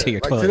just rush to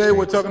your like toilet. Today screen.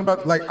 we're talking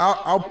about like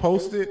I'll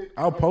post it.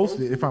 I'll post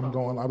it if I'm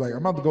going. I'm like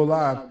I'm about to go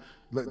live.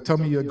 Tell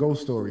me your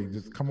ghost story.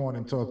 Just come on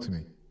and talk to me.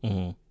 Mm-hmm.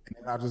 And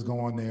then I'll just go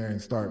on there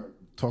and start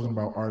talking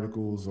about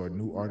articles or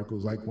new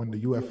articles, like when the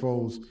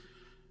UFOs,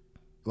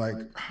 like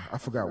I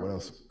forgot what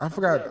else. I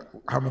forgot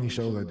how many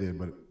shows I did,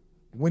 but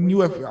when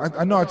UFO,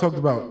 I know I talked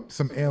about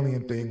some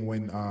alien thing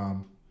when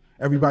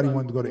everybody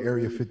wanted to go to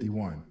Area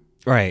 51.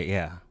 Right.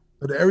 Yeah.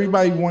 But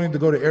everybody wanted to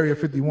go to Area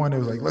 51. It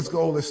was like,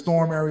 let's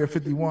storm Area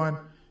 51. So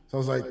I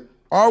was like,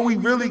 are we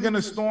really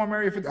gonna storm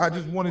Area 51? I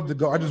just wanted to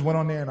go. I just went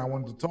on there and I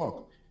wanted to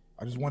talk.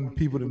 I just wanted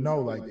people to know,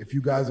 like, if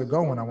you guys are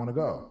going, I want to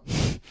go.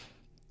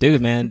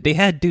 Dude, man, they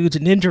had dudes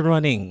ninja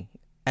running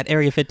at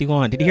Area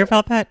 51. Did you hear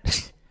about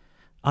that?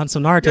 On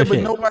some Naruto Yeah,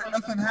 but shit.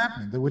 nothing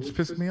happened, which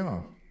pissed me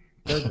off.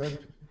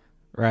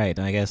 Right.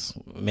 I guess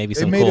maybe They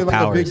some made cool it like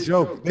powers. a big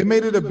joke. They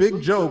made it a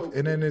big joke,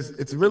 and then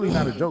it's really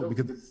not a joke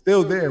because it's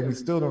still there, and we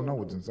still don't know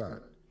what's inside.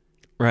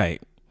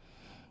 Right.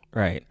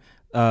 Right.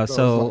 So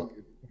So,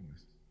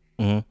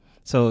 it's like,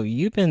 so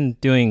you've been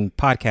doing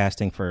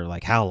podcasting for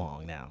like how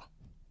long now?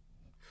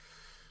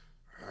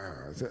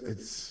 was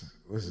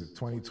it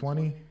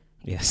 2020?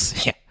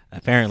 Yes. Yeah.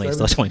 Apparently, it's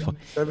still 2020.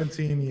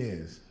 17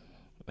 years.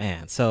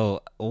 Man,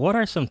 so what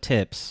are some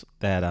tips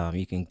that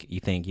you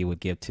think you would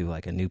give to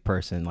like a new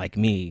person like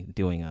me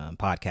doing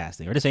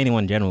podcasting, or just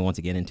anyone generally wants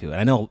to get into it?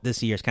 I know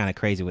this year is kind of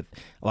crazy with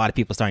a lot of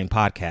people starting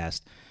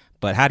podcasts,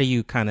 but how do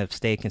you kind of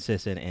stay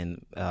consistent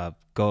and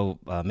go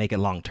make it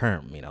long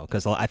term?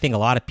 Because I think a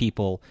lot of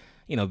people,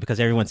 because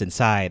everyone's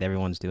inside,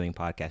 everyone's doing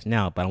podcasts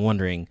now. But I'm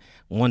wondering,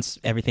 once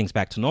everything's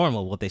back to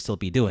normal, will they still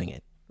be doing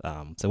it?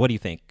 So what do you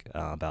think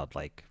about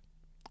like?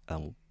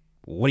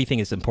 What do you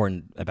think is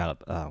important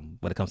about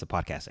when it comes to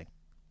podcasting?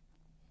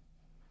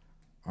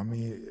 I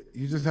mean,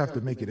 you just have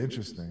to make it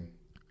interesting.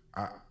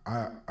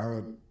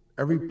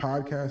 Every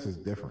podcast is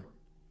different.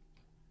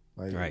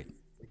 Like, Right.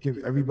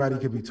 Everybody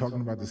could be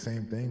talking about the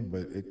same thing,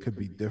 but it could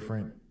be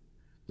different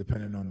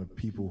depending on the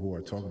people who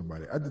are talking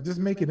about it. Just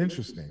make it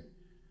interesting.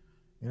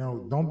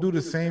 Don't do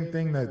the same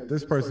thing that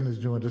this person is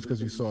doing just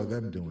because you saw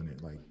them doing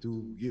it. Like,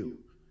 do you.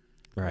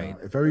 Right.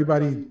 If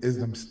everybody is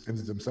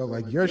themselves,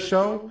 like your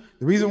show,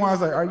 the reason why I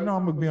was like, I'm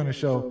gonna be on the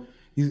show.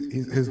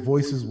 His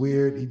voice is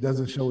weird. He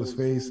doesn't show his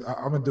face.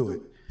 I'm gonna do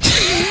it.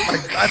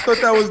 Like, I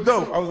thought that was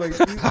dope. I was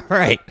like, All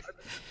right.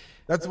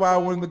 That's why I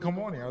wanted to come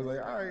on here. I was like,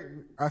 all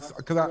right,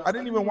 because I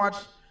didn't even watch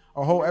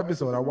a whole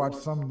episode. I watched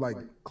some like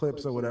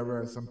clips or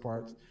whatever, some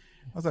parts.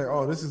 I was like,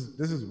 oh, this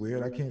is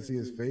weird. I can't see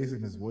his face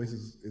and his voice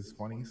is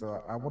funny,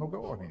 so I want to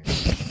go on here.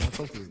 I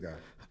talk to this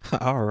guy.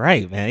 All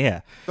right, man.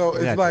 Yeah. So it's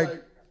Exactly.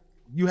 like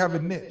you have a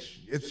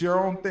niche. It's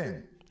your own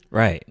thing,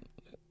 Right.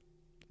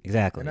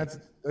 Exactly. and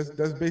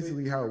that's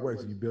basically how it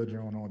works. You build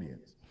your own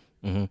audience.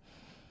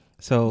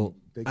 So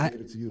They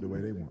cater to you the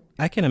way they want.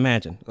 I can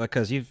imagine,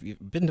 because you've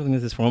been doing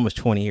this for almost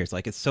 20 years.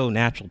 Like, it's so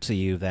natural to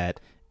you that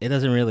it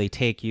doesn't really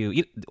take you.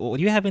 Do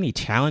you have any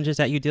challenges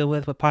that you deal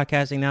with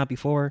podcasting now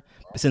before?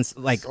 Since,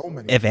 like, So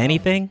many if challenges.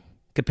 anything,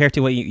 compared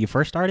to what you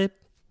first started?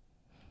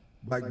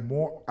 Like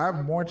I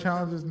have more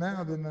challenges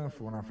now than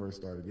when I first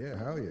started. Yeah,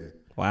 hell yeah.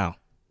 Wow.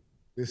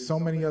 There's so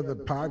many other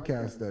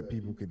podcasts that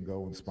people can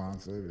go and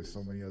sponsor. There's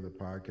so many other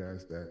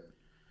podcasts that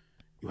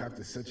you have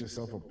to set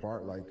yourself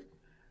apart. Like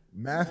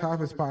Math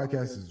Hafiz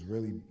podcast is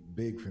really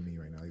big for me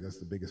right now. Like that's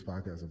the biggest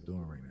podcast I'm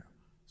doing right now.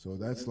 So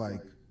that's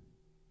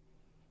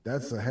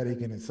a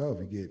headache in itself.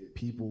 You get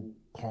people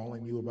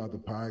calling you about the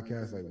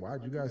podcast, like,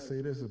 why'd you guys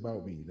say this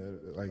about me?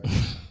 Like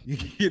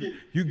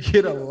you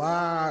get a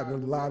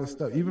lot of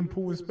stuff. Even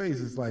Pool and Space,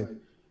 it's like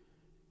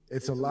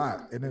it's a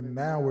lot. And then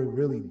now we're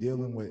really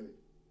dealing with,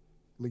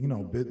 you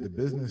know, the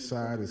business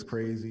side is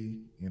crazy.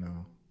 You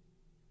know,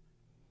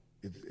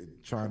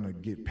 trying to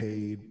get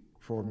paid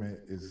from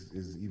it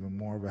is even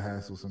more of a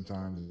hassle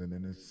sometimes. And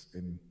then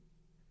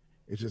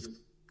it's just.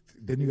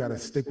 Then you got to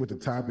stick with the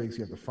topics.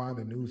 You have to find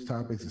the news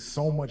topics. There's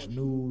so much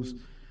news.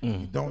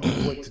 You don't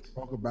know what to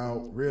talk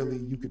about. Really,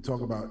 you could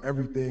talk about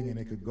everything, and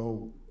it could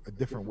go a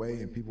different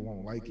way, and people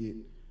won't like it.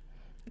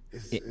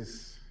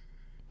 It's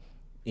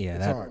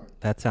hard.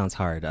 That sounds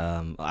hard.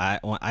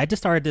 I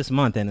just started this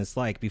month, and it's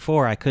like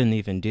before I couldn't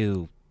even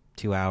do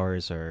 2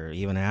 hours or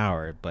even an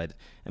hour. But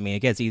I mean, it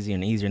gets easier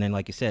and easier. And then,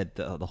 like you said,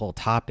 the whole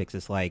topics.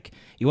 It's like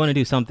you want to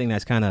do something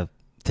that's kind of.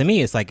 To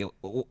me, it's like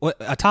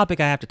a topic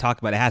I have to talk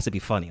about. It has to be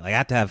funny. Like I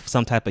have to have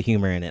some type of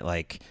humor in it,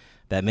 like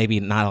that maybe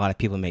not a lot of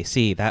people may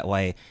see. That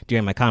way,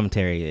 during my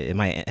commentary, it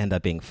might end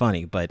up being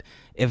funny. But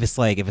if it's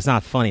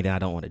not funny, then I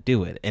don't want to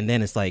do it. And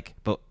then it's like,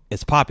 but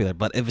it's popular.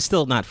 But if it's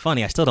still not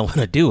funny, I still don't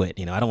want to do it.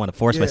 You know, I don't want to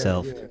force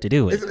myself to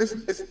do it.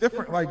 It's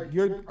different. Like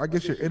I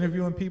guess you're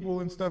interviewing people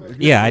and stuff.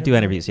 Yeah, I do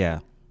interviews. Yeah.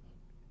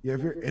 Yeah,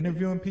 if you're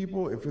interviewing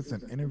people, if it's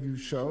an interview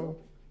show,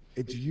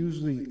 it's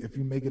usually if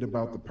you make it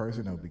about the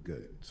person, it'll be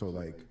good. So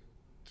like.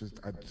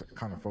 I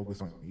kind of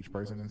focus on each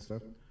person and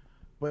stuff,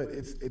 but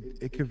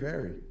it could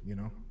vary, you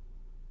know.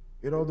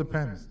 It all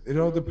depends. It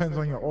all depends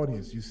on your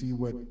audience. You see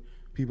what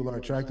people are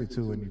attracted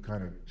to, and you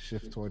kind of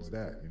shift towards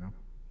that, you know.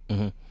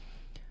 Mm-hmm.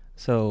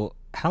 So,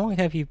 how long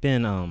have you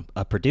been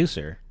a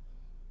producer?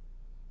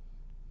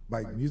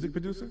 Like music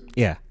producer?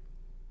 Yeah.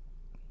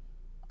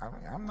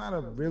 I'm not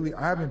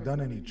I haven't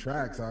done any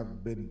tracks. I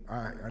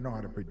know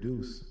how to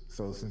produce.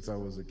 So since I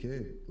was a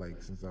kid, like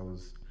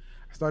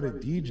I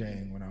started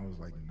DJing when I was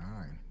like 9.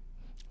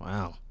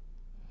 Wow.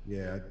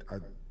 Yeah,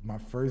 my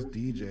first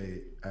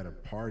DJ at a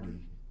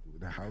party,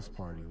 the house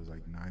party, was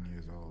like 9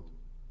 years old.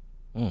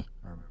 I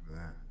remember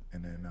that.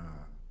 And then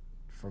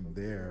from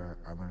there,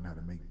 I learned how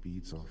to make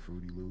beats on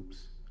Fruity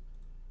Loops.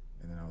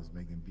 And then I was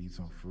making beats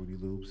on Fruity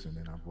Loops, and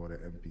then I bought an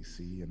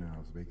MPC, and then I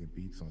was making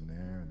beats on there,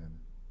 and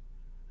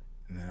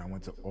then I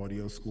went to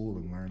audio school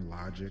and learned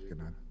Logic,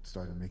 and I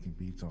started making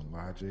beats on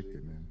Logic,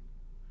 and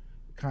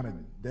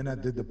then I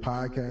did the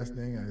podcast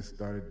thing, and it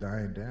started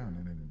dying down,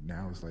 and then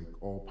now it's like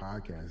all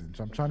podcasting.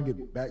 So I'm trying to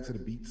get back to the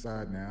beat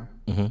side now.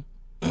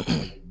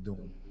 Like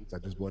doing beats. I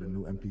just bought the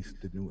new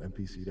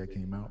MPC that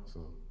came out,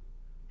 so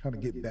trying to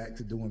get back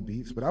to doing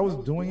beats. But I was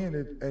doing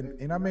it,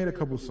 and I made a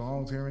couple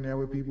songs here and there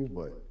with people,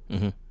 but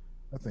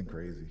nothing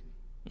crazy.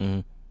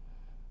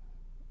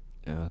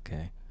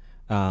 Okay.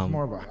 It's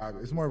more of a hobby.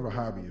 It's more of a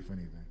hobby, if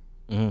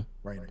anything,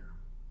 right now,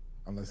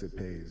 unless it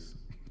pays.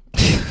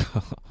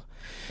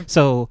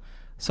 So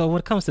when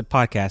it comes to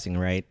podcasting,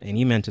 right, and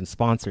you mentioned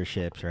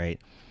sponsorships, right,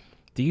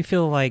 do you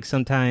feel like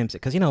sometimes,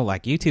 because, you know,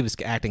 like YouTube is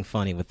acting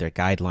funny with their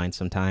guidelines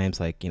sometimes,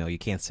 like, you know, you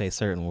can't say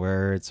certain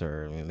words,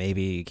 or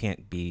maybe you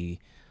can't be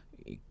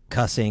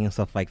cussing and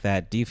stuff like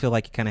that. Do you feel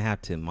like you kind of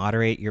have to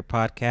moderate your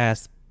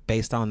podcast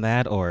based on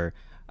that, or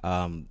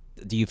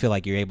do you feel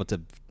like you're able to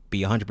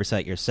be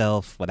 100%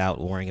 yourself without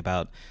worrying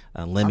about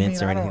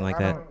limits or anything like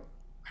that?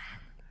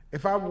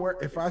 If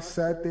I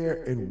sat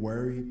there and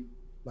worried,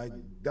 like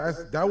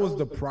that was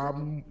the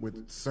problem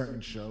with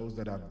certain shows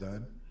that I've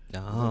done.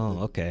 Oh,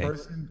 okay. The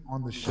person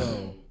on the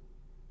show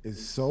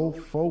is so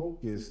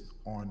focused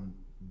on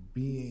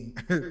being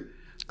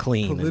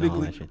clean,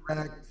 politically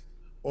correct,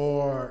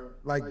 or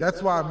like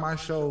that's why my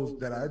shows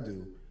that I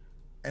do,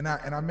 and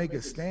I make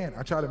a stand.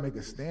 I try to make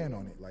a stand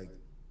on it, like.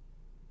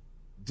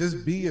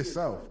 Just be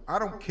yourself. I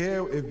don't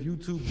care if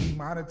YouTube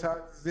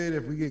demonetizes it,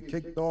 if we get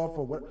kicked off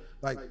or what.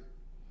 Like,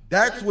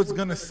 that's what's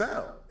gonna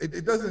sell.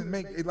 It doesn't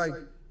make it like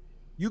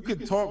you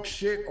could talk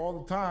shit all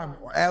the time.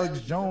 Or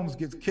Alex Jones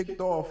gets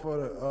kicked off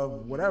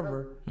of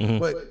whatever,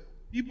 but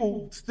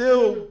people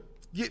still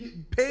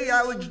pay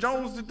Alex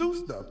Jones to do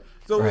stuff.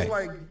 So It's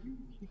like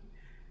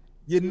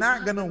you're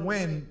not gonna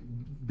win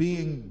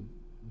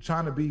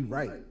trying to be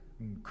right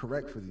and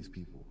correct for these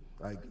people.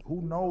 Like,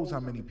 who knows how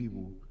many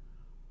people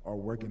are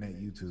working at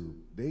YouTube.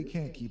 They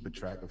can't keep a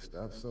track of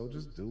stuff, so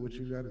just do what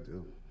you got to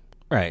do.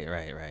 Right.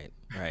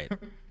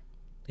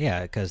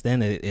 Yeah, because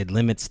then it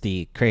limits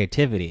the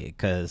creativity,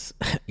 because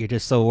you're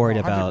just so worried 100%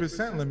 about.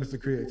 100% limits the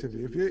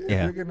creativity.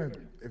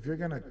 If you're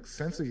gonna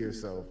censor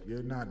yourself,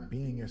 you're not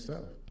being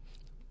yourself.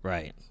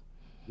 Right.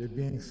 You're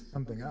being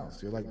something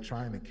else. You're like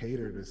trying to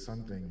cater to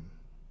something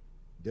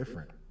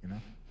different, you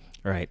know?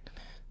 Right.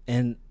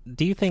 And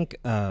do you think,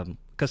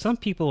 because some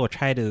people will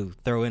try to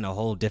throw in a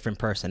whole different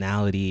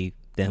personality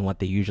than what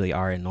they usually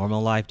are in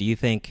normal life, do you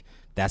think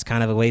that's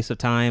kind of a waste of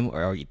time,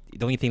 or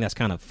don't you think that's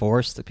kind of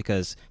forced?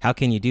 Because how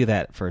can you do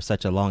that for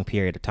such a long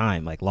period of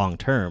time, like long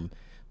term,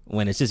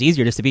 when it's just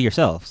easier just to be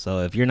yourself?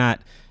 So if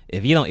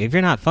if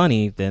you're not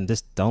funny, then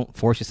just don't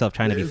force yourself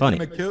trying to be funny.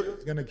 It's gonna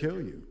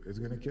kill you. It's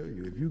gonna kill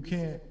you.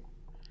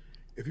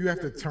 If you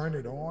have to turn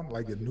it on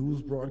like a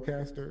news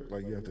broadcaster,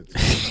 like you have to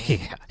turn it on,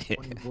 Yeah.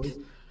 on your voice,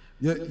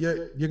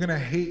 you're gonna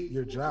hate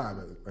your job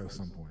at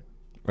some point.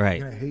 Right.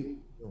 You're gonna hate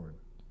doing it.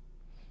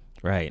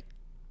 Right.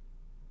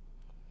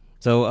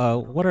 So,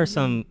 what are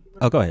some?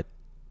 Oh, go ahead.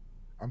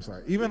 I'm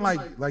sorry. Even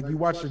like you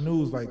watch the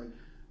news, like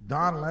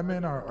Don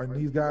Lemon or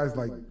these guys,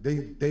 like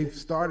they've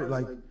started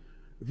like.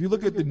 If you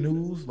look at the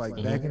news, like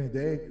back in the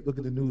day, look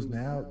at the news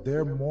now,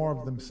 they're more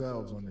of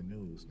themselves on the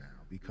news now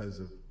because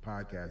of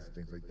podcasts and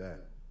things like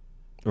that.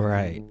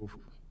 Right.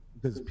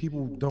 Because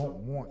people don't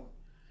want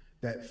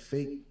the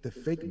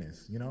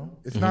fakeness, you know?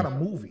 It's not a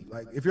movie.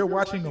 Like if you're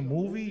watching a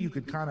movie, you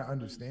could kind of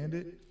understand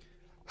it,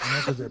 you know,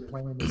 because they're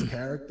playing this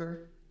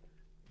character.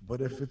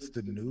 But if it's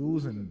the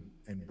news and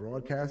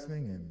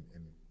broadcasting and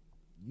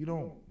you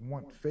don't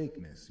want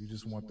fakeness, you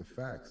just want the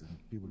facts and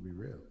people to be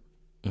real.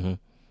 Mm-hmm.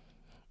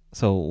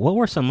 So, what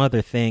were some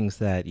other things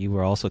that you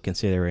were also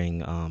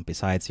considering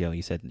besides,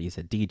 you said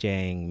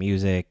DJing,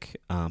 music,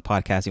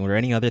 podcasting? Were there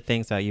any other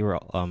things that you were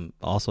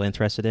also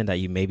interested in that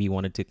you maybe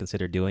wanted to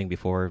consider doing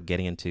before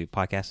getting into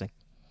podcasting?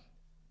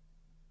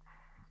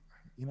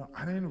 You know,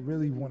 I didn't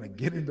really want to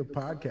get into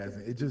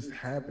podcasting. It just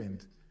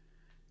happened.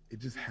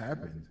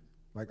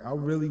 Like I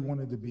really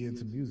wanted to be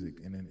into music,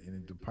 and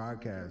the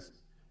podcast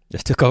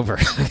Just took over.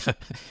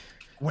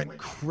 went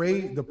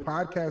crazy. The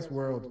podcast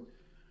world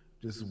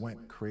just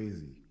went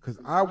crazy. Because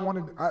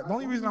the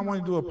only reason I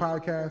wanted to do a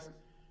podcast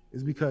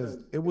is because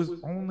it was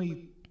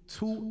only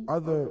 2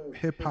 other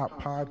hip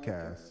hop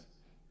podcasts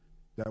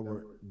that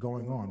were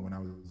going on when I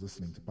was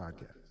listening to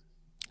podcasts.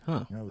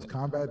 Huh. You know, it was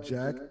Combat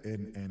Jack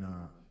and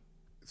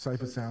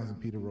Cypher Sounds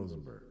and Peter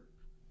Rosenberg.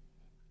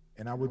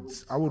 And I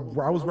was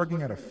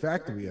working at a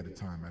factory at the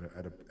time,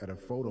 at a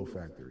photo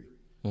factory.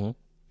 Mm-hmm.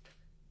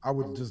 I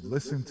would just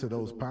listen to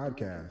those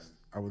podcasts.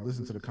 I would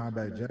listen to the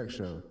Combat Jack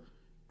show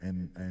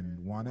and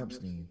Juan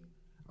Epstein.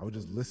 I would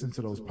just listen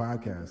to those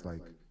podcasts like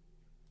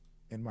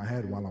in my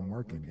head while I'm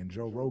working. And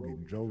Joe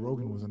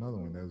Rogan was another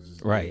one that was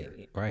just Right.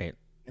 weird. Right.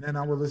 And then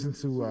I would listen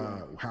to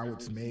How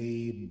It's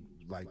Made.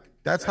 Like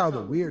that's how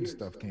the weird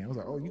stuff came. I was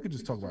like, oh, you could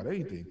just talk about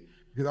anything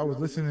because I was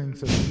listening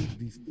to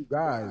these 2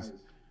 guys.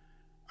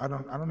 I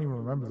don't even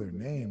remember their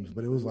names,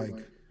 but it was like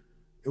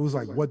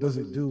What Does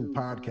It Do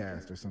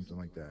podcast or something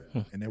like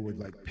that. And they would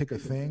like pick a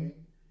thing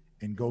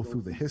and go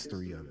through the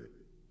history of it.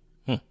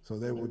 So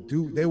they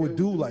would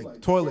do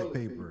like toilet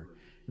paper.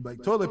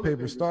 Like toilet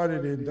paper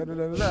started in da da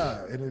da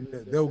da, and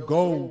then they'll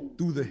go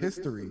through the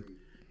history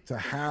to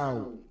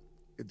how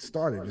it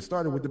started. It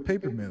started with the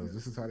paper mills.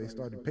 This is how they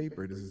started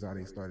paper. This is how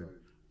they started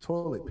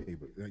toilet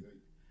paper. Like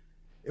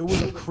it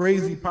was a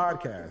crazy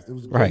podcast. It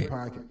was a great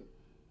podcast.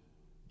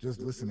 Just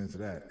listening to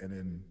that, and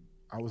then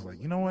I was like,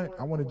 you know what?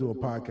 I want to do a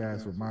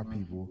podcast with my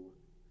people,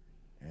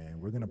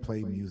 and we're gonna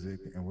play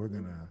music, and we're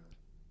gonna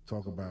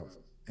talk about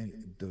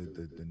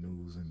the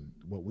news and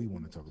what we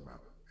want to talk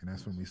about. And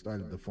that's when we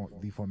started The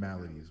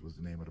Formalities was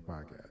the name of the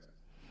podcast.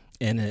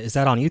 And is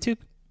that on YouTube?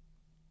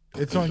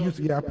 It's on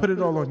YouTube. Yeah, I put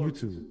it all on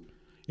YouTube.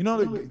 You know,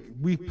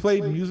 we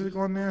played music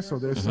on there, so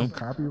there's some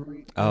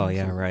copyright. Oh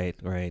yeah, right.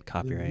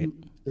 Copyright.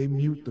 They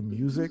mute the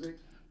music.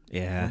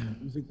 Yeah. When the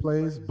music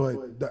plays,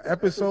 but the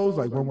episodes,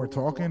 like when we're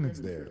talking,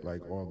 it's there,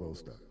 like all those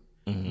stuff.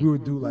 We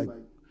would do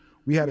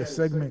we had a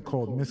segment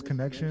called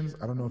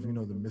Misconnections. I don't know if you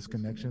know the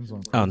Misconnections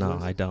on Craigslist. Oh no,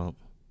 I don't.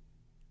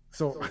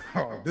 So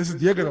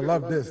you're gonna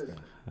love this then.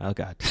 Oh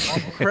God.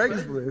 On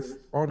Craigslist.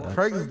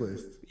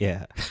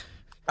 Yeah.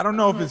 I don't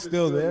know if it's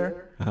still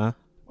there. Uh-huh.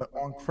 But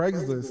on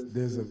Craigslist,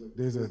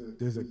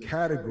 there's a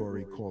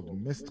category called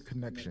Missed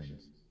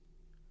Connections,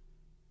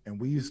 and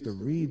we used to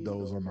read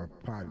those on our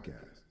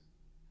podcast.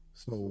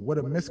 So what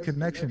a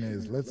misconnection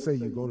is, let's say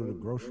you go to the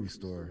grocery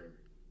store.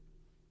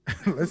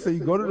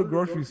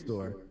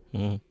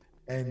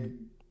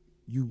 And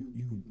you're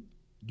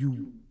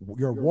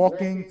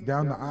walking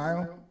down the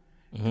aisle,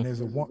 and there's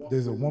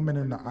a woman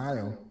in the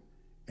aisle,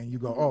 and you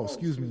go, oh,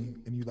 excuse me,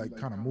 and you like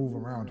kind of move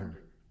around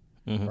her,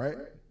 right?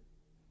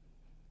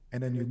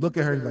 And then you look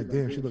at her, you're like,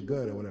 damn, she look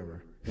good or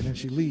whatever, and then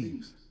she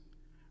leaves,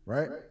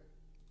 right?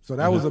 So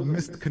that was a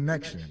missed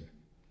connection.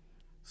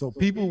 So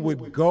people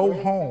would go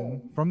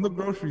home from the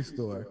grocery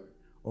store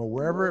or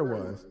wherever it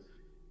was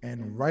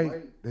and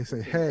they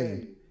say,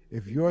 hey,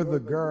 if you're the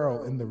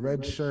girl in the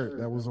red shirt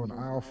that was on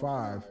aisle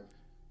 5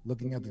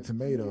 looking at the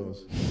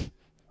tomatoes,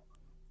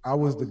 I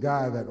was the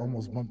guy that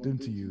almost bumped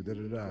into you,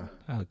 da-da-da.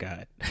 Oh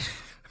God.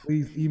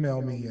 Please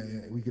email me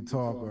and we could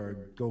talk or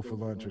go for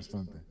lunch or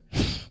something.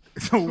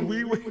 So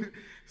we would,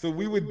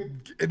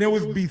 and there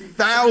would be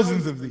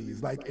thousands of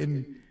these, like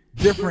in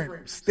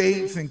different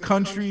states and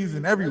countries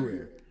and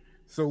everywhere.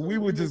 So we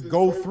would just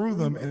go through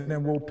them, and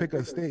then we'll pick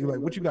a state. Like,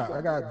 what you got?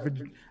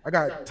 I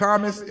got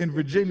Thomas in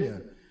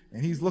Virginia,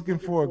 and he's looking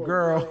for a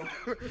girl.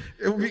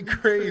 It would be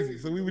crazy.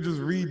 So we would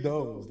just read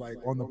those, like,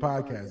 on the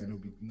podcast, and it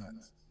would be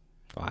nuts.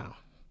 Wow.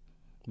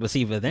 But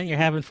then you're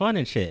having fun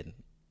and shit.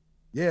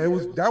 Yeah,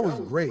 that was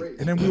great.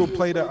 And then we would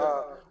play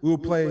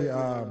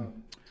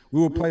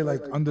We would play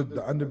like under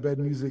the underbed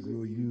music. We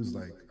would use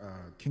like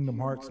Kingdom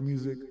Hearts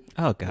music.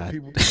 Oh God.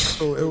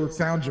 So it would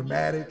sound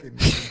dramatic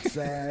and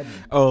sad.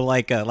 Oh,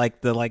 like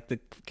the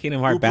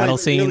Kingdom Hearts battle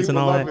scenes and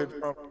all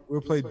that.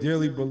 We'll play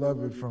Dearly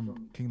Beloved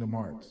from Kingdom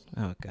Hearts.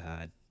 Oh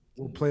God.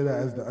 We'll play that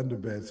as the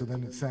underbed, so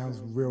then it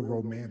sounds real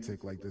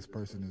romantic, like this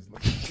person is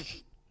like.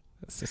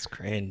 This is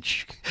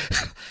cringe.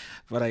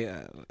 But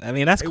I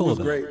mean, that's cool. It was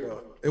though. great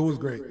though. It was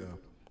great though.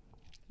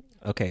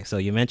 Okay, so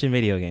you mentioned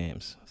video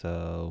games.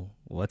 So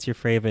what's your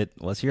favorite?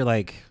 What's your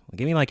Give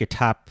me like your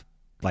top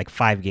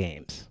 5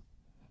 games,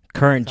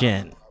 current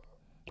gen,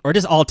 or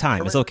just all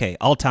time. It's okay,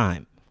 all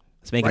time.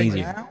 Let's make it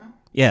easier. Now?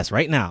 Yes,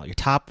 right now, your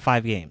top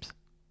 5 games.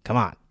 Come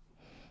on.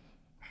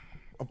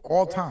 Of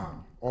all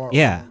time, or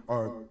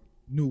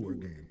newer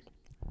games.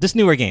 Just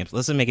newer games.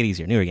 Let's make it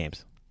easier. Newer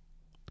games.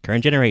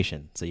 Current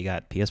generation. So you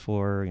got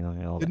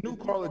PS4. All The that. new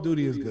Call of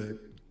Duty is good.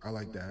 I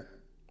like that.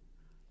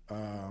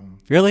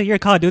 Really, you're a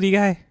Call of Duty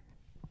guy?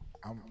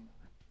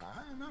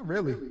 Not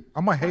really.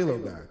 I'm a Halo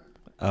guy.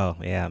 Oh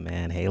yeah,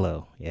 man,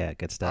 Halo. Yeah,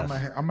 good stuff.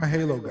 I'm a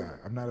Halo guy.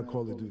 I'm not a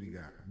Call of Duty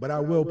guy, but I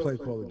will play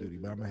Call of Duty.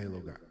 But I'm a Halo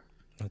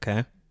guy.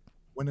 Okay.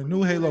 When the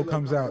new Halo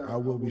comes out, I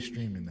will be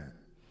streaming that.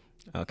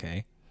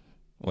 Okay.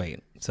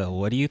 Wait. So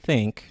what do you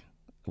think?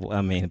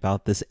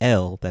 About this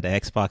L that the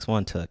Xbox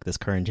One took this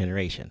current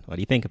generation. What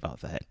do you think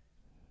about that?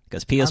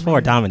 Because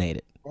PS4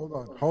 dominated. Hold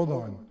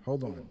on.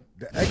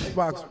 The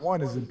Xbox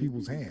One is in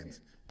people's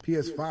hands.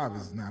 PS5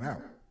 is not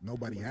out.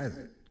 Nobody has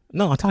it.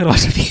 No, I'm talking about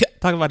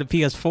the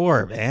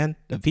PS4, man.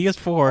 The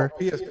PS4,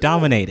 PS4.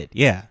 dominated.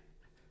 Yeah.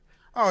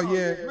 Oh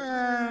yeah,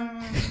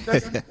 man.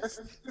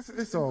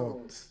 It's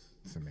all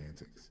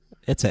semantics.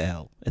 It's a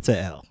L. It's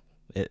a L.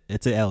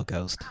 It's an L,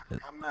 Ghost.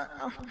 I'm not.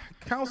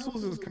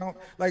 Consoles is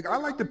like I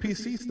like the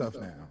PC stuff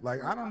now.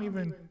 Like I don't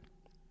even.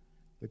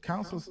 The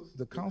console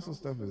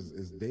stuff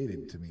is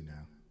dated to me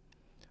now.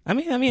 I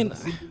mean,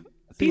 See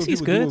what PC's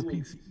people do good. with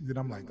PCs, and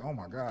I'm like, oh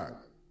my god.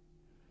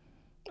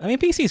 I mean,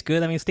 PC's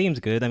good. I mean, Steam's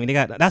good. I mean,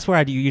 that's where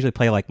I do usually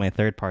play like my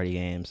third-party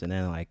games, and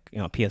then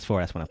PS4.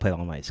 That's when I play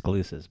all my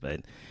exclusives.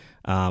 But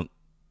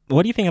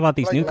what do you think about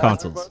these new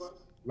consoles?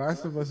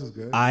 Last of Us is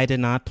good. I did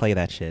not play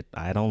that shit.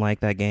 I don't like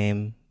that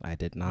game. I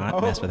did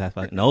not mess with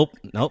that.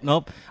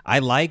 Nope. I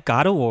like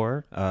God of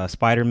War.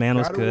 Spider-Man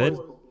was good.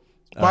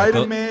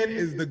 Spider-Man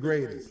is the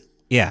greatest.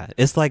 Yeah,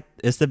 it's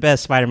the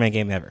best Spider-Man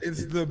game ever.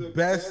 It's the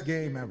best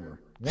game ever.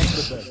 One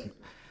of the best.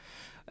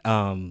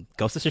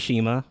 Ghost of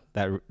Tsushima,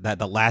 that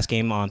the last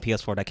game on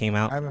PS4 that came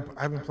out.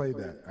 I haven't played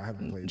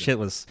that. Shit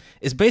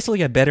it's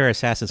basically a better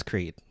Assassin's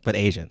Creed, but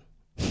Asian.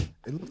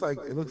 It looks like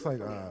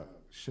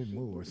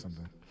Shenmue or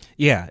something.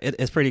 Yeah,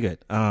 it's pretty good.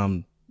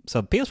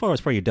 So PS4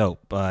 was pretty dope,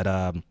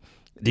 but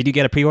did you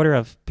get a pre-order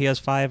of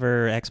PS5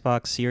 or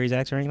Xbox Series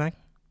X or anything?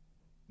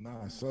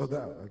 Nah, sold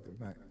out.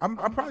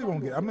 I probably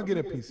won't get. I'm gonna get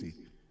a PC.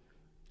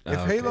 If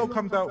okay. Halo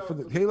comes out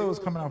Halo is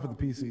coming out for the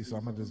PC, so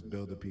I'm gonna just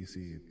build a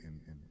PC and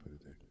put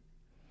it there.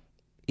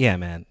 Yeah,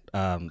 man.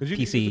 Because you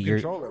PC, can use the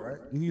controller, right?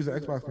 You can use the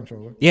Xbox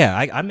controller. Yeah,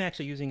 I'm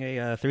actually using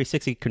a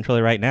 360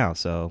 controller right now.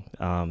 So,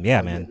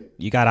 yeah, man,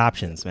 you got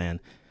options,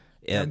 man.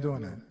 Yeah, I'm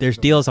doing that. There's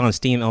deals on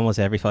Steam almost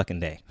every fucking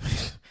day.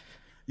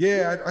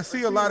 Yeah, I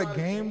see a lot of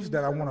games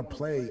that I want to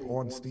play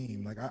on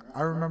Steam. Like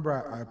I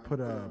remember I put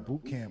a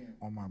boot camp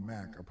on my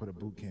Mac. I put a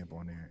boot camp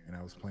on there, and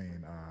I was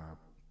playing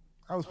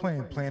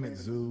Planet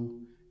Zoo,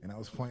 and I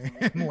was playing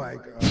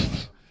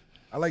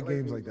I like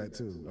games like that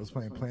too. I was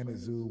playing Planet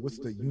Zoo. What's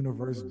the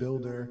Universe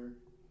Builder?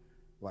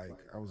 Like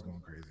I was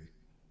going crazy.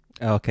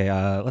 Okay,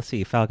 let's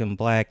see. Falcon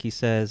Black, he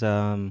says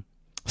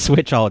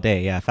Switch all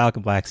day. Yeah,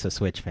 Falcon Black's a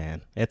Switch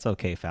fan. It's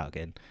okay,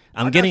 Falcon.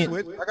 I got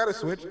a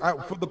Switch.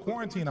 For the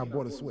quarantine, I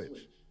bought a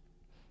Switch.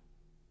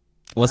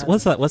 Was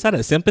that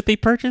a sympathy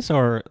purchase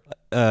or?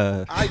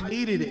 I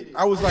needed it.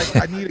 I was like,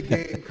 I need a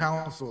game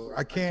console.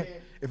 I can't.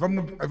 If I'm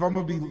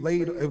gonna be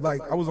late,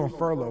 I was on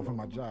furlough from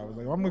my job. I was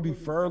like, I'm gonna be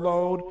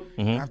furloughed.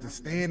 I have to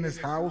stay in this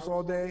house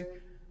all day.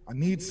 I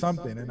need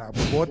something, and I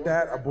bought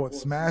that. I bought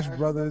Smash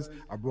Brothers.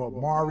 I bought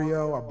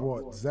Mario. I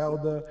bought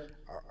Zelda.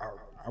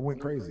 I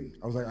went crazy.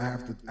 I was like, I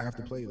have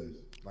to play this.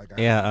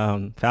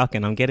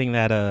 Falcon, I'm getting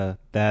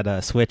that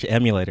Switch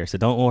emulator, so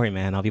don't worry,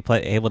 man. I'll be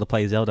able to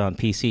play Zelda on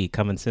PC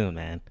coming soon,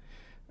 man.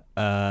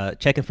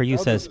 Checking for you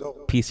says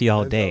PC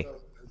all day.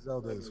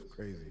 Zelda is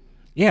crazy.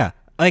 Yeah,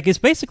 it's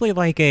basically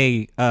like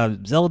a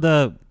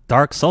Zelda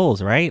Dark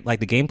Souls, right? Like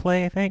the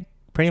gameplay, I think,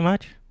 pretty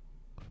much.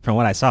 From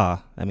what I saw,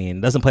 I mean,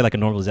 it doesn't play like a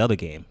normal Zelda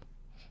game.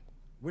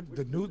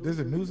 There's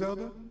a new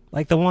Zelda?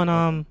 Like the one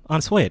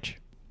on Switch.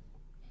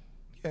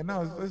 Yeah,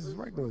 no, this is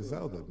regular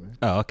Zelda, man.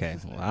 Oh, okay.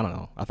 Well, I don't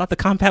know. I thought the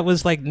combat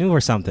was like new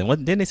or something.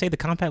 Didn't they say the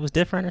combat was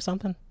different or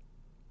something?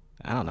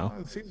 I don't know.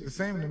 It seems the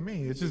same to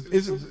me. It's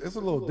a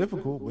little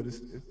difficult, but it's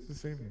the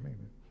same to me, man.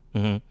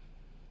 Mm-hmm.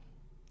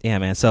 Yeah,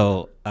 man.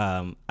 So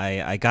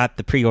I got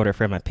the pre-order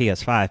for my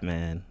PS5,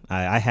 man.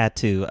 I had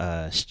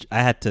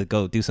to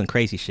go do some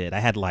crazy shit. I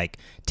had like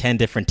 10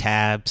 different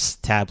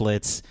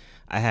tablets.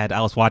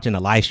 I was watching a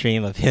live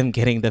stream of him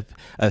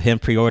him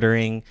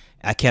pre-ordering.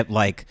 I kept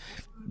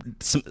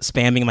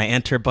spamming my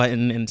enter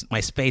button in my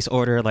space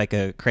order like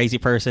a crazy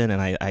person,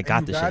 and I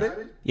got you the got shit.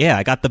 it? Yeah,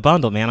 I got the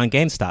bundle, man, on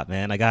GameStop,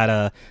 man. I got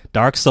a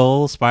Dark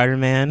Souls,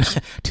 Spider-Man,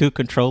 2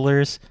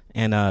 controllers,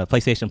 and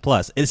PlayStation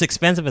Plus. It's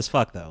expensive as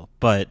fuck though,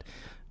 but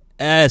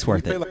it's You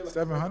worth pay it. like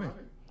 700.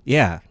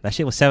 Yeah, that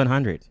shit was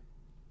 700.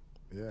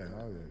 Yeah,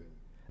 hell yeah.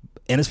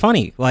 And it's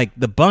funny, like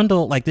the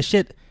bundle, like the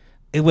shit,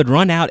 it would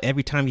run out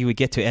every time you would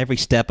get to every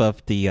step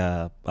of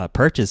the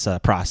purchase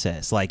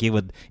process. Like it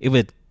would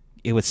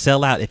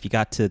sell out if you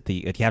got to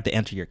if you have to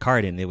enter your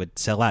card in, it would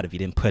sell out if you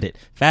didn't put it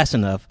fast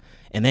enough.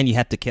 And then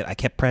I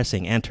kept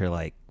pressing enter,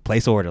 like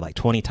place order, like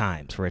 20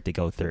 times for it to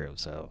go through.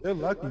 So They're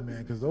lucky,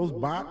 man, because those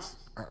bots,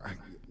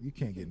 you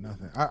can't get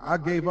nothing. I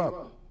gave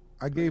up.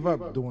 I gave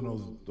up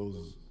doing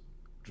those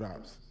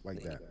drops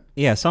like that.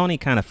 yeah, Sony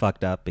kind of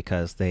fucked up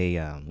because they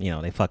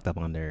they fucked up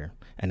on their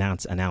I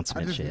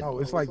announcement just shit. know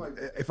it's like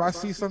if I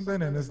see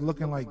something and it's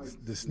looking like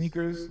the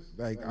sneakers,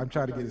 like I'm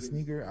trying to get a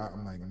sneaker,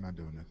 I'm like, I'm not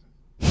doing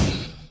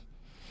this.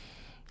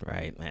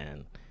 Right,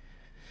 man.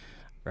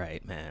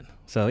 Right, man.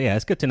 So yeah,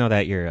 it's good to know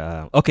that you're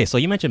okay. So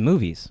you mentioned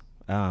movies.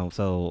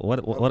 So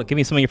what? Give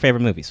me some of your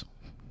favorite movies.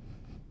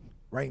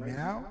 Right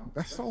now,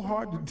 that's so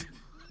hard to do.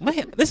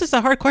 Man, this is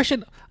a hard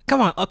question.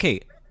 Come on,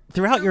 okay.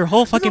 Throughout your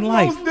whole fucking It's the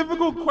life, most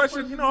difficult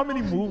question. You know how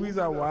many movies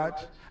I watch?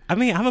 I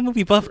mean, I'm a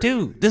movie buff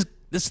too. This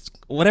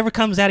whatever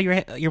comes out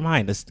of your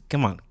mind.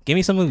 Come on, give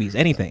me some movies,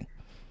 anything.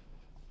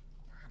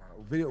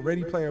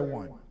 Ready Player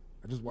One.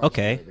 I just watched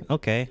Okay, it.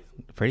 okay,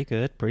 pretty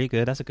good.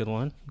 That's a good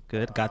one.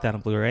 Good, got that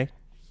on Blu-ray.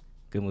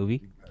 Good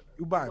movie.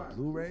 You buy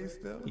Blu-ray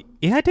still?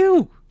 Yeah, I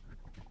do.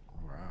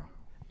 Wow.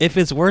 If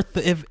it's worth,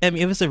 if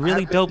it's a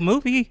really dope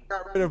movie.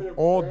 Got rid of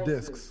all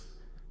discs.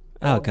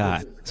 Oh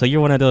God, so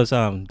you're one of those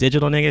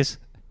digital niggas.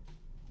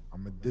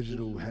 I'm a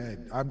digital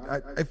head.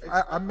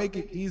 I make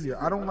it easier.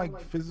 I don't like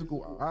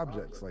physical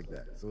objects like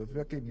that. So if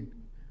I can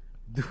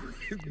do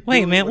it, Wait,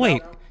 do it man, wait.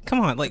 without- Come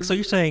on. Like, so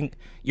you're saying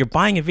you're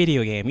buying a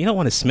video game. You don't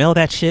want to smell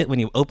that shit when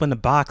you open the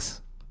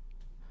box?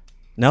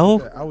 No?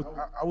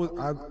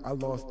 I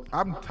lost.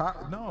 I'm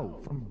tired.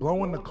 No, from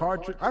blowing the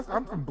cartridge.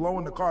 I'm from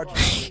blowing the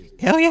cartridge.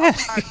 Hell yeah.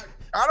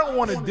 I don't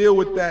want to deal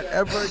with that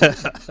ever again.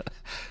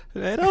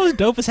 Man, that was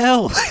dope as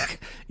hell.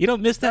 You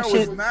don't miss that, That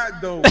shit? was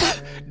not dope,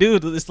 man.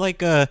 Dude, it's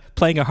like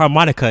playing a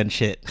harmonica and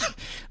shit.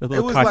 The It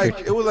little was cartridge.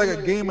 like it was like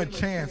a game of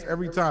chance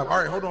every time. All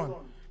right, hold on.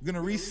 We're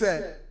gonna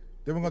reset.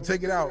 Then we're gonna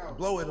take it out,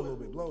 blow it a little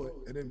bit, blow it,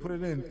 and then put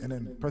it in, and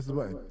then press the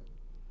button.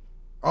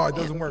 Oh, it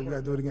doesn't work. We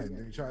gotta do it again.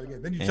 Then you try it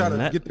again. Then you try And to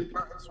that- get the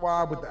cotton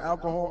swab with the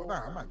alcohol.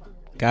 Nah, I'm not doing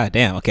that. God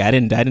damn. Okay, I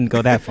didn't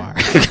go that far.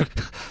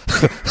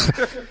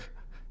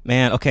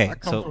 Man, okay. I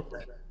come So from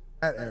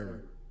that era.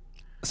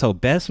 so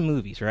best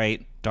movies,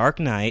 right? Dark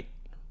Knight,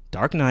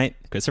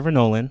 Christopher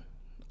Nolan,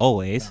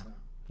 always.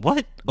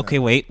 What? Okay,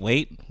 wait.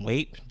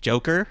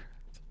 Joker,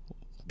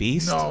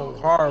 Beast. No,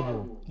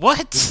 horrible.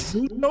 What?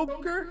 New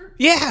Joker?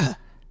 Yeah.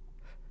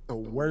 The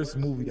worst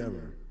movie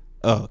ever.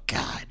 Oh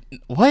God.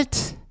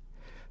 What?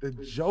 The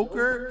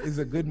Joker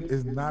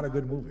is not a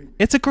good movie.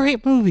 It's a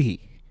great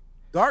movie.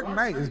 Dark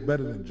Knight is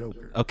better than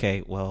Joker.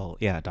 Okay, well,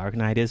 yeah, Dark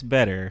Knight is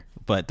better,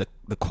 but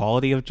the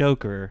quality of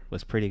Joker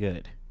was pretty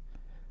good.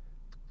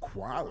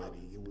 Quality.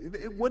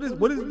 What is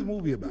the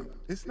movie about?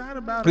 It's not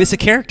about. It's a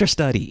character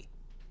study.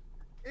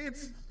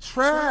 It's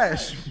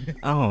trash.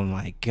 Oh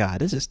my God,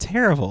 this is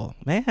terrible,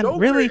 man. Joker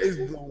Really? is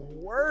the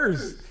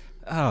worst.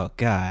 Oh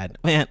God,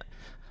 man.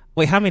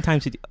 Wait, how many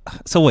times did you?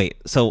 So wait,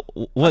 so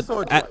what?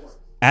 saw it Out, twice.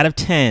 out of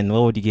 10,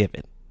 what would you give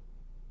it?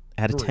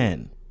 Out of 3.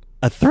 10,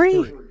 a 3?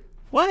 Three.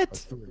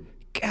 What? 3.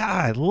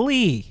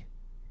 Golly,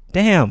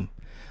 damn.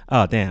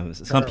 Oh damn.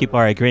 Some people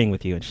are agreeing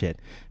with you and shit.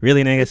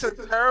 Really, It's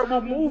niggas? a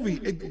terrible movie.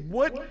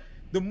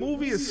 The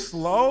movie is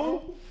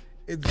slow.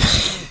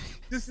 It's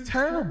just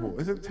terrible.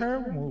 It's a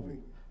terrible movie.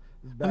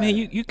 It's I bad.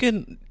 mean, you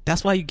can.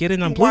 That's why you get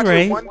it on You watch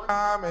Blu-ray. it one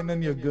time and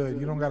then you're good.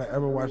 You don't gotta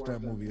ever watch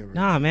that movie ever.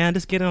 Nah, man,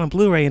 just get it on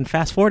Blu-ray and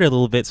fast forward it a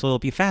little bit so it'll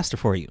be faster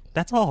for you.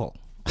 That's all.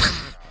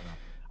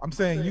 I'm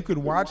saying you could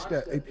watch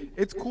that.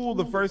 It's cool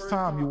the first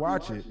time you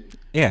watch it.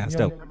 Yeah, it's You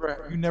dope.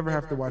 you never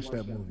have to watch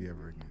that movie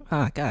ever again.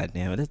 Ah, God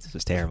damn it, this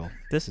is terrible.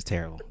 This is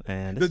terrible,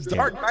 man. The This is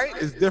Dark terrible.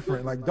 Knight is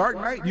different. Like Dark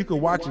Knight, you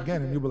could watch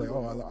again and you'll be like,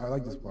 oh, I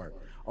like this part.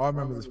 Oh, I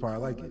remember this part. I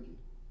like it.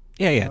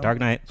 Yeah, Dark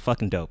Knight,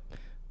 fucking dope.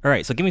 All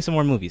right, so give me some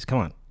more movies. Come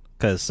on,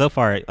 because so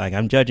far, like,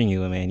 I'm judging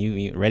you, man.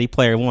 You Ready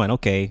Player One,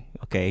 okay,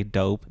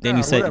 dope. Then Nah,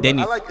 you said, whatever. then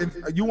you, I like.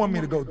 You want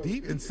me to go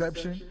deep?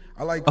 Inception.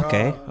 I like.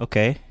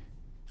 okay.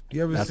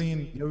 You ever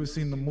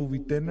seen the movie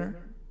Thinner?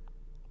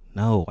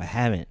 No, I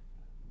haven't.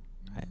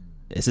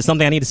 Is this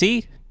something I need to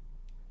see?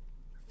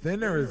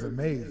 Thinner is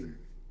amazing.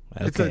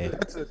 Okay,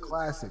 That's a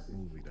classic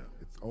movie though.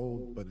 It's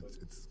old, but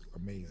it's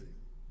amazing.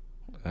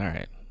 all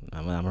right.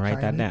 I'm gonna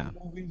write that Chinese down.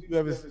 Movies, you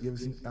ever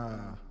seen?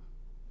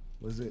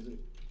 What is it?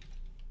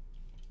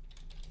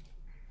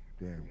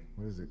 Damn,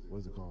 what is it?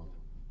 What's it called?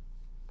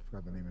 I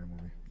forgot the name of the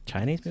movie.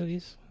 Chinese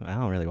movies? I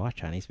don't really watch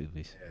Chinese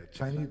movies. Yeah,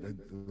 Chinese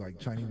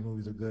Chinese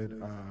movies are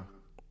good.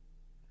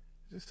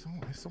 There's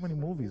so many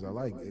movies I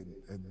like.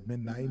 In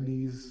mid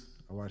 '90s,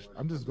 I watched.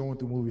 I'm just going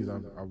through movies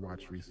I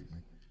watched recently.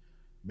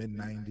 mid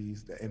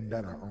 '90s, and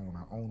that I own.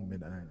 I own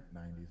mid '90s. I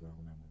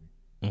own that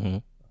movie.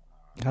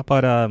 Mm-hmm.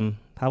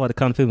 How about the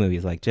kung fu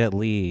movies like Jet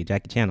Li,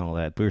 Jackie Chan, all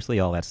that, Bruce Lee,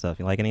 all that stuff?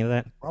 You like any of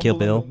that? Kill Rumble in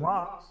the Bill.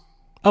 Bronx.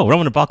 Oh,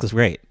 Roman the Bronx is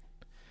great,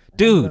 Rumble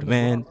dude. in the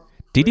Man, Bronx.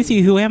 did you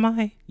see Who Am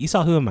I? You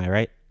saw Who Am I,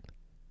 right?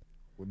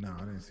 Well, no, I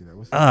didn't see that.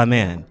 What's Ah, that?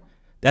 man,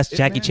 that's It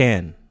Jackie Man?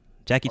 Chan.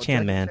 Jackie Oh, Chan,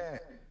 Jackie man. Chan.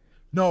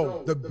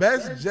 No, the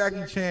best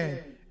Jackie Chan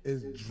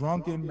is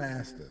Drunken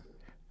Master.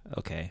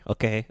 Okay.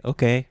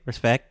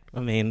 Respect. I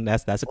mean,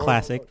 that's a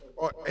classic.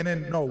 And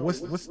then no, what's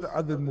the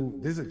other movie?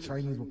 There's a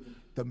Chinese one.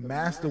 The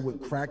Master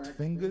with Cracked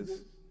Fingers.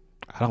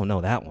 I don't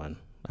know that one.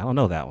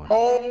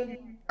 Oh,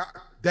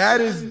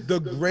 that is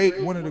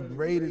one of the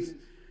greatest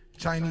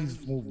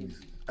Chinese movies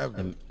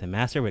ever. The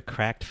Master with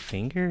Cracked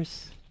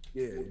Fingers.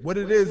 Yeah, what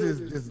it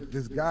is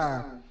this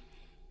guy.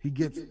 He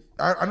gets.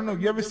 I don't know.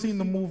 You ever seen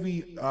the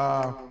movie?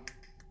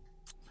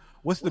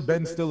 What's the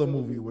Ben Stiller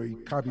movie where he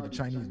copied the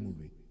Chinese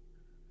movie?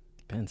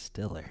 Ben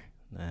Stiller.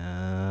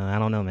 I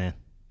don't know, man.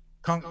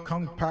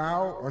 Kung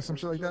Pao or some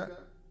shit like that.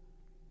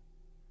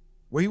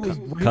 Where he was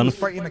Kung-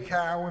 fighting a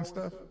cow and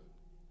stuff.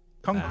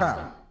 Kung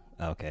Pao.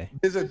 Okay.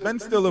 There's a Ben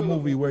Stiller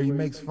movie where he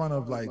makes fun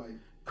of like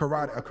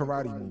a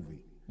karate movie,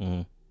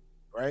 Mhm.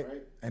 right?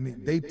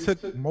 And they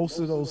took most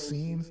of those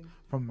scenes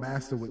from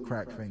Master with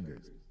Cracked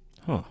Fingers.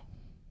 Huh.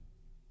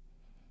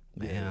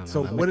 Man,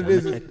 So I'm what gonna it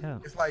is, check it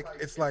out.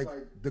 it's like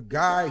the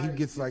guy, he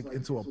gets like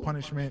into a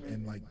punishment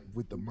and like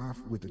with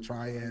the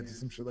triads and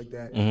some shit like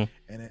that. Mhm.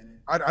 And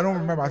I don't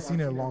remember. I seen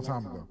it a long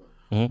time ago.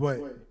 Mhm.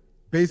 But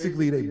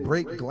basically, they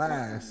break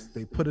glass,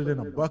 they put it in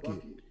a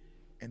bucket,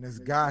 and this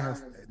guy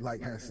has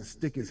to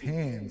stick his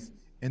hands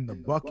in the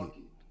bucket.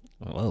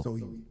 Whoa. So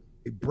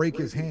he break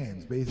his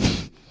hands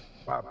basically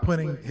by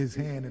putting his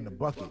hand in the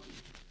bucket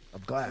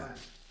of glass.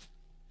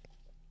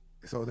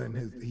 So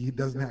then he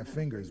doesn't have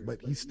fingers,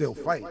 but he still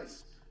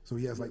fights. So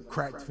he has like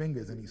cracked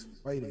fingers and he's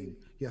fighting.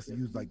 He has to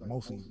use like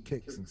mostly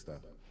kicks and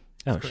stuff.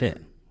 Oh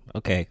shit.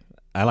 Okay,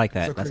 I like It's a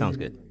that. That sounds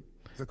crazy good. movie.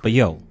 It's a But crazy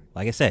yo, movie.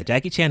 like I said,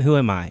 Jackie Chan Who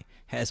Am I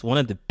has one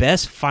of the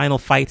best final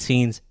fight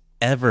scenes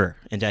ever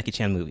in Jackie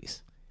Chan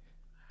movies.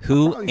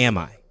 Who probably am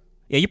I?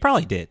 Yeah, you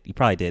probably did.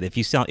 If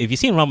you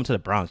seen Rumble to the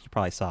Bronx, you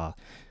probably saw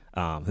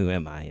Who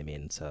Am I? I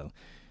mean, so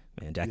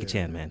man, Jackie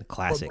Chan, man, But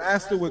classic.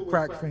 Master with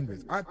cracked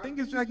fingers. I think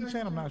it's Jackie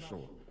Chan. I'm not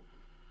sure.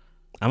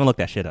 I'm gonna look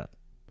that shit up.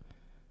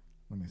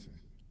 Let me see.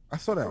 I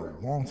saw that a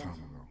long time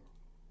ago.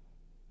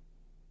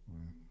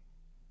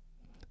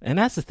 And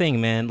that's the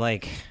thing, man.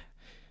 Like,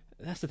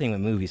 that's the thing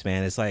with movies,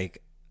 man. It's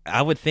like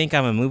I would think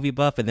I'm a movie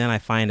buff, and then I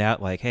find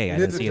out, like, hey, I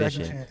didn't see this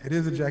shit. It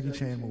is a Jackie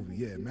Chan movie.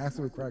 Yeah,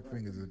 Master with cracked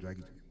fingers is a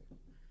Jackie Chan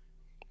movie.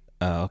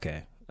 Oh,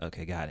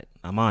 okay, got it.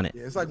 I'm on it.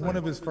 Yeah, it's like one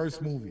of his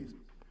first movies.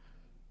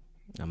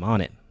 I'm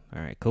on it.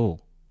 All right,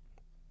 cool.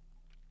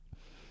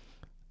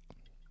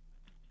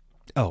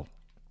 Oh,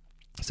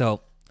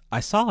 so I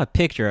saw a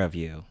picture of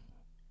you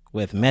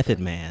with Method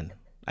Man.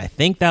 I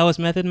think that was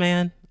Method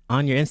Man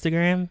on your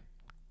Instagram.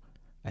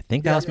 I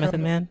think that was Method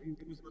Man.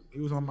 He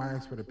was on My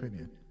Expert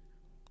Opinion.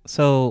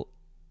 So,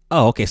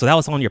 oh, okay. So that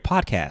was on your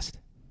podcast.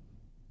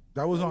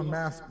 That was on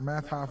Math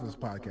Hoffa's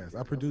podcast.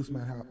 I produced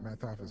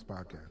Math Hoffa's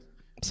podcast.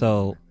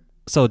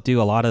 So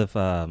do a lot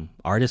of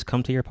artists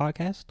come to your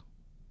podcast?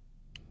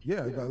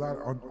 Yeah, a lot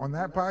on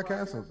that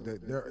podcast.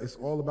 It's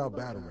all about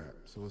battle rap.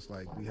 So it's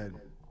like we had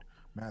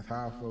Math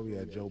Hoffa, we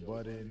had Joe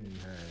Budden, we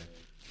had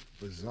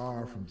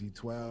Bizarre from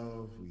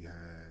D12, we had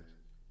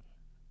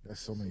there's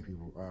so many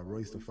people.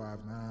 Royce the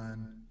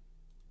 5'9",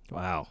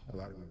 Wow, a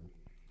lot of people.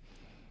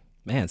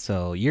 man.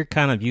 So you're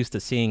kind of used to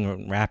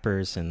seeing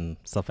rappers and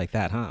stuff like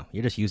that, huh?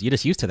 You're just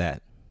used to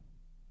that.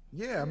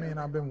 Yeah, I mean,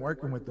 I've been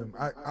working with them.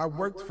 I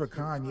worked for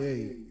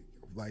Kanye,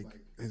 like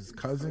his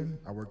cousin.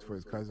 I worked for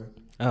his cousin.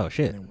 Oh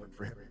shit. And worked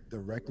for him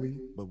directly,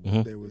 but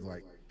they would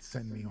like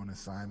send me on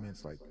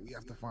assignments. Like we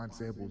have to find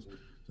samples,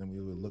 then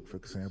we would look for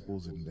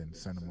samples and then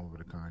send them over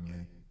to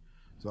Kanye.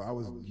 So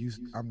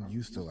I'm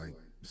used to like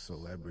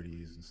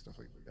celebrities and stuff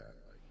like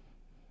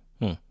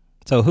that.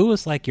 So who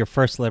was like your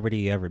first celebrity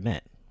you ever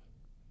met?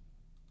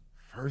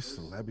 First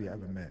celebrity I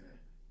ever met.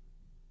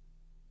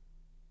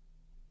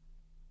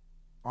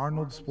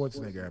 Arnold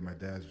Schwarzenegger at my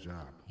dad's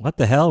job. What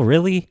the hell?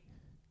 Really?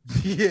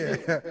 Yeah.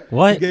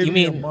 What? He gave You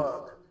me mean- a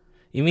mug.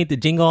 You mean the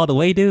Jingle All the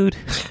Way, dude?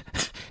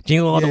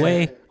 Jingle All the Yeah.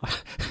 Way?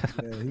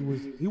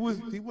 Yeah, he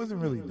wasn't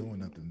really doing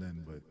nothing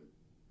then, but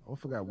I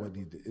forgot what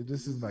he did.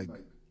 This is like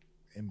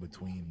in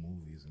between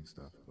movies and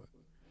stuff, but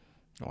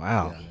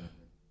Wow. yeah,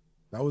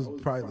 that was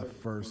probably the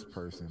first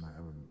person I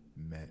ever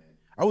met.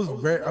 I was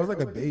like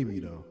a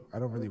baby though. I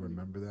don't really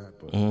remember that,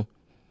 but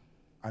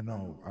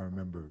I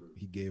remember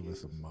he gave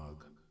us a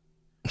mug.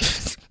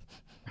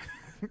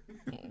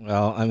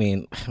 Well, I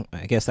mean,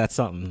 I guess that's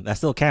something. That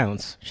still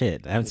counts.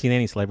 Shit, I haven't seen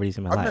any celebrities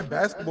in my I've life. met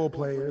basketball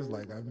players.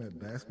 Like I've met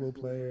basketball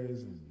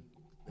players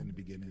in the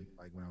beginning,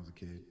 like when I was a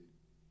kid.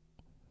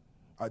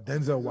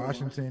 Denzel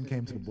Washington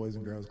came to the Boys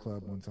and Girls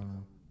Club one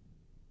time.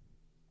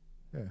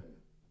 Yeah.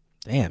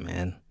 Damn,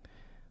 man.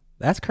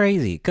 That's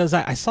crazy. Because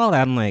I saw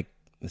that. I'm like,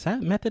 is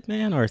that Method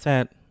Man or is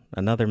that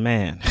another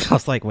man. I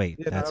was like, wait,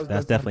 Yeah,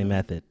 that's definitely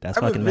Method. That's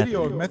I have a fucking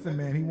video Method. of Method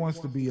Man. He wants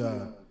to be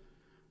what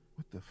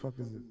the fuck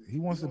is it? He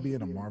wants to be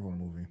in a Marvel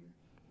movie.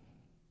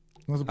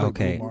 He wants to play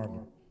Okay. Blue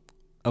Marvel.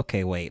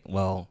 Okay, wait.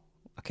 Well,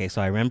 okay,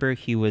 so I remember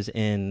he was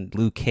in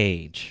Luke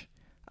Cage.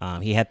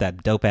 He had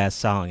that dope ass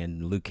song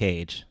in Luke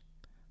Cage.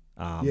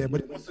 Yeah,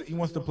 but he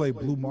wants to play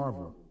Blue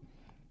Marvel.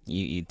 Do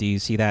you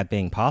see that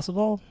being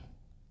possible?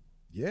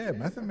 Yeah,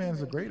 Method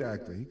Man's a great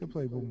actor. He could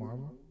play Blue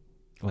Marvel.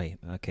 Wait,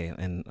 okay,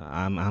 and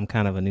I'm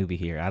kind of a newbie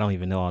here. I don't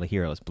even know all the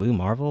heroes. Blue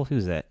Marvel?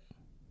 Who's that?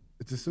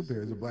 It's a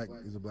superhero.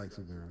 He's a black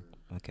superhero.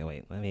 Okay,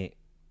 wait, let me You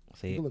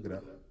see. can look it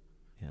up.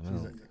 Yeah,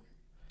 He's like-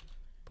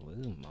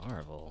 Blue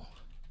Marvel.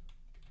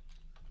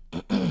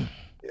 yeah,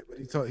 but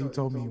he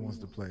told me he wants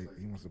to play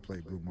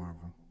Blue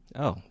Marvel.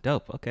 Oh,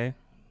 dope. Okay,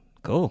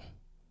 cool.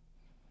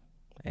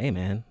 Hey,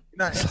 man.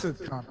 You're not into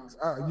comics.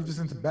 You just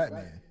into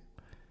Batman.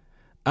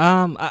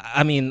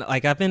 I mean,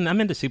 like I'm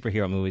into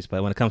superhero movies,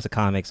 but when it comes to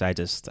comics,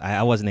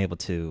 I wasn't able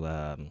to.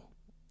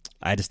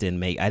 I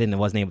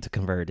wasn't able to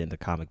convert into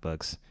comic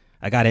books.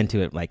 I got into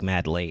it like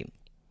mad late,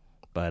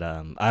 but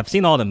I've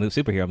seen all the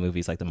superhero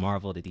movies, like the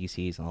Marvel, the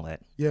DCs, and all that.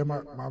 Yeah,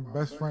 my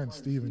best friend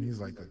Steven, he's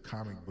like a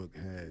comic book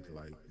head.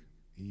 Like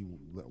he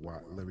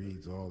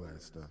reads all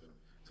that stuff,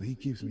 so he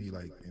keeps me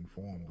like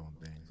informed on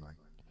things. Like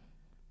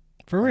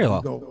For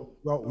real.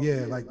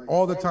 yeah, like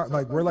all the time.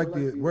 Like we're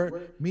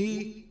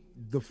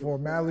the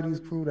Formalities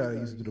crew that I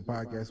used to do the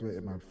podcast with,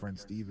 and my friend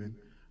Steven,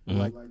 we're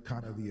like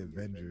kind of the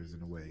Avengers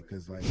in a way,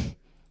 because like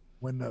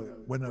when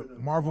a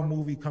Marvel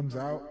movie comes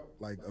out,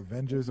 like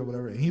Avengers or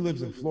whatever, and he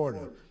lives in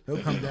Florida, he'll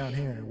come down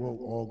here and we'll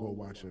all go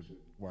watch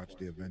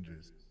the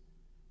Avengers.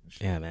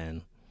 Yeah,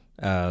 man.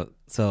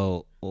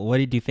 So what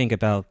did you think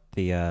about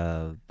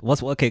the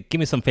okay, give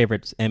me some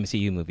favorite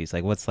MCU movies.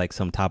 Like what's like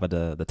some top of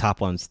the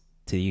top ones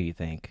to you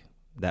think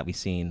that we've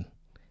seen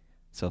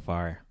so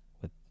far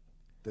with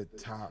The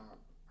top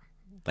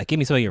like give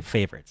me some of your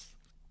favorites.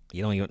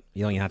 You don't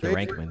even have to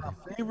rank them.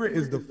 my favorite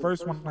is the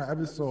first one I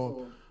ever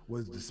saw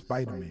was the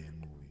Spider-Man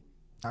movie.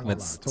 Not gonna With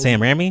lie, Sam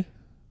Raimi?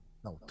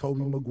 No,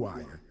 Tobey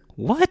Maguire.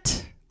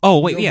 What? Oh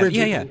wait, The yeah.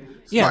 original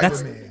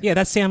Spider-Man.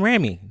 That's Sam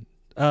Raimi.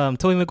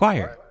 Tobey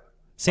Maguire.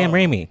 Sam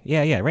Raimi.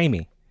 Yeah,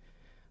 Raimi.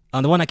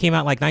 The one that came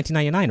out like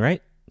 1999,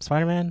 right?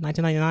 Spider-Man,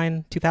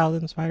 1999,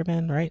 2000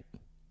 Spider-Man, right?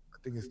 I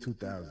think it's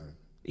 2000.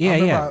 Yeah, I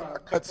remember yeah. I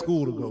cut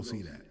school to go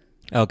see that.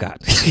 Oh God.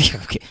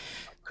 Okay.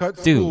 Cut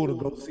Dude. school to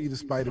go see the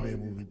Spider-Man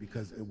movie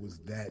because it was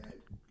that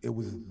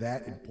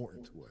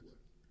important to us.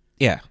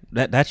 Yeah,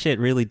 that shit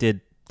really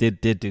did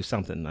do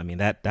something. I mean,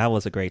 that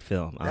was a great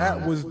film.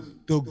 That was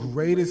the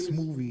greatest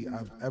movie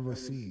I've ever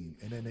seen,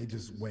 and then they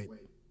just went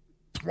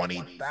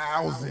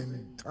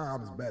 20,000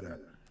 times better.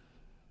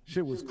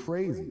 Shit was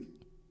crazy.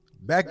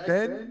 Back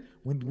then,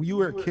 when you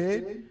were a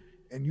kid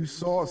and you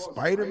saw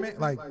Spider-Man,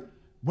 like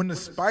when the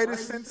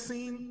Spider-Sense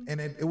scene and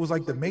it was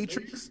like the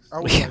Matrix, I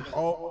was like,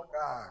 oh my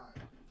God,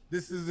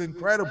 this is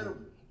incredible.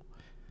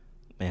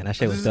 Man, that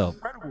shit This was is dope.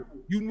 incredible.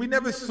 We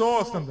never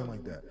saw something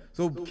like that.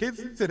 So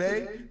kids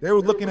today, they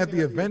were looking at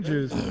the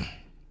Avengers.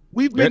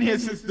 We've been here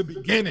since the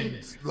beginning.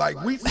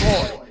 Like we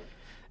saw it.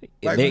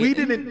 Like we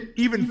didn't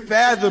even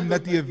fathom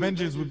that the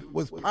Avengers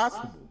was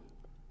possible.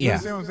 You Yeah.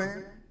 understand what I'm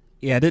saying?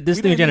 Yeah, this We new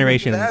didn't even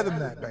generation, fathom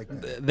that back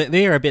then.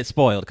 they are a bit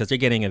spoiled because they're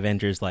getting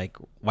Avengers like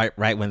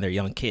right when they're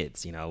young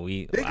kids. You know,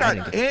 They I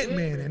got didn't-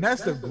 Ant-Man, and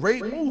that's a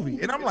great movie.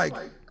 And I'm like,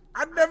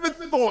 I never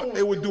thought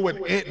they would do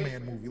an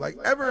Ant-Man movie, like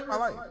ever in my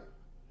life.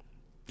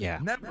 yeah.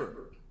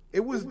 Never.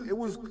 It was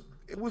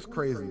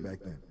crazy back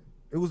then.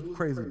 It was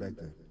crazy back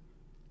then.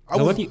 I So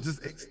was what do you-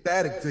 just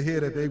ecstatic to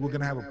hear that they were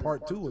gonna have a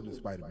part 2 of the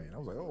Spider-Man. I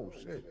was like, oh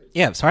shit.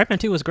 Yeah, Spider-Man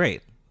 2 was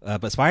great.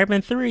 But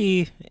Spider-Man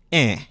 3,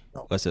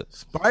 what's it?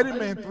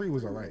 Spider-Man 3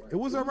 was all right. It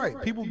was all right.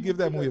 People give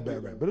that movie a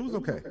bad rap, but it was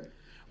okay.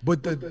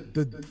 But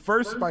the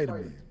first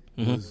Spider-Man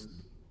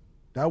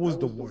that was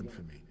the one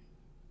for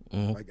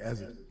me. Like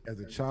as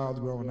a child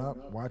growing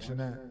up, watching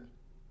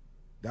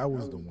that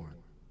was the one.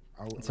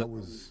 I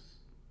was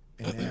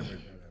enamored by that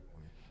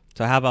one.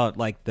 So how about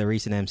like the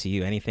recent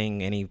MCU?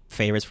 Any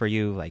favorites for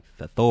you? Like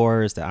the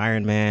Thors, the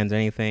Iron Mans,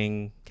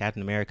 anything?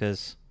 Captain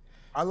America's?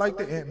 I like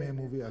the Ant-Man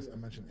movie. I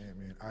mentioned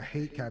Ant-Man. I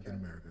hate Captain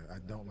America. I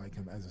don't like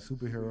him as a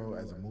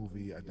superhero, as a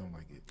movie. I don't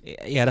like it.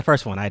 Yeah, the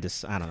first one. I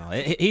don't know.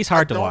 He's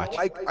hard to watch.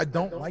 I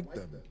don't like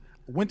them.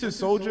 Winter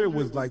Soldier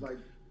was like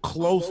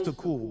close to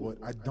cool,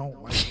 but I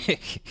don't like it.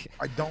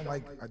 I don't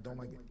like it.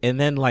 And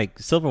then like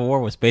Civil War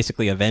was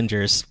basically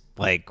Avengers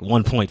like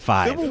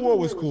 1.5. Civil War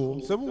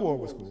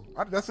was cool.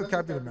 That's a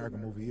Captain America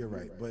movie. You're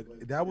right,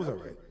 but that was all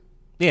right.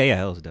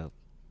 Yeah, it was dope.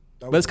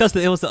 But it's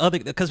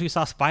because we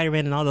saw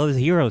Spider-Man and all those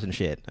heroes and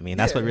shit. I mean,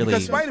 that's what really.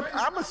 Because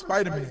I'm a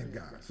Spider-Man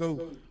guy,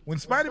 so when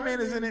Spider-Man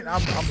is in it,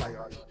 I'm like,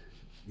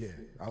 yeah,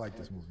 I like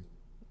this movie.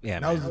 Yeah,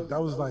 That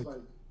was like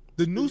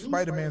the new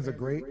Spider-Mans are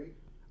great.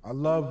 I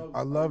love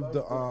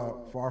the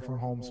Far From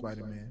Home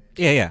Spider-Man.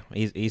 Yeah,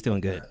 he's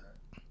doing good.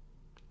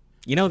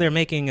 You know they're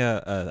making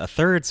a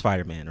third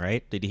Spider-Man,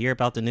 right? Did you hear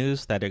about the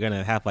news that they're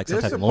gonna have like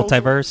some type of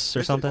multiverse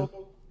or something?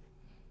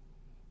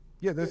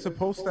 Yeah, they're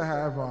supposed to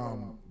have.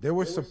 They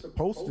were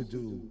supposed to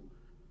do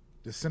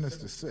the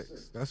Sinister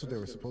Six. That's what they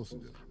were supposed to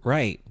do.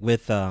 Right,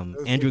 with was Andrew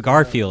supposed to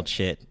Garfield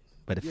shit,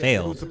 but it Yeah, they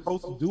were failed.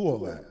 supposed to do all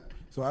that.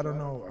 So I don't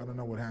know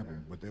what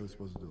happened, but they were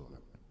supposed to do all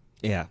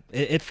that. Yeah,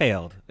 it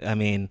failed. I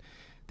mean,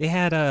 they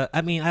had a.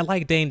 I mean, I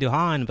like Dane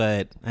DeHaan,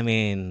 but I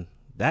mean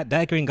that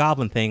Green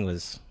Goblin thing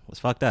was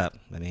fucked up.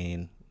 I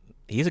mean,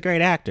 he's a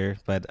great actor,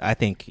 but I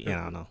think I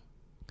don't know.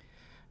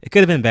 It could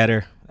have been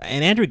better.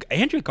 And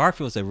Andrew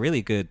Garfield's a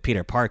really good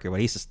Peter Parker, but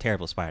he's just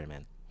terrible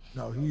Spider-Man.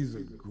 No, he's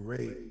a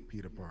great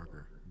Peter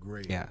Parker.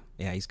 Great. Yeah,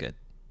 he's good.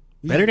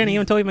 He's- Better than he's-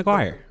 even Tobey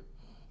Maguire.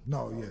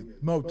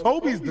 No,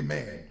 Toby's the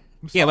man.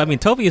 Yeah, but I mean,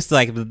 Tobey is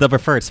like the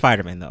preferred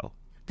Spider-Man, though.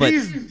 But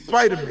He's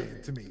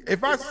Spider-Man to me.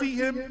 If I see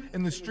him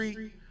in the street,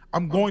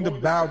 I'm going to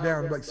bow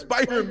down like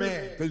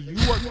Spider-Man because you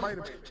are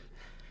Spider-Man.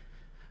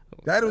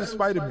 That was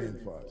Spider-Man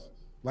for us.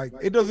 Like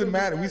it doesn't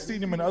matter. We've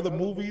seen him in other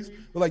movies.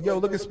 We're like, yo,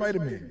 look at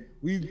Spider-Man.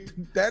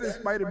 That is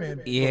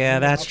Spider-Man. yeah,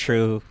 that's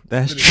true.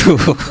 That's true.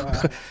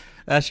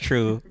 That's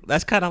true.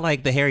 That's kind of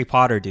like the Harry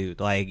Potter dude.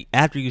 Like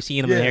after you've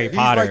seen him in Harry he's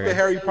Potter, like the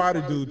Harry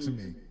Potter dude to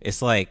me.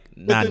 it's like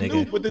nah,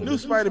 nigga. But the new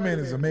Spider-Man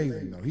is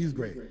amazing though. He's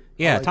great.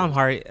 Yeah, I like Tom him.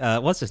 Hardy.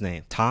 What's his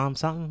name? Tom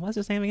something. What's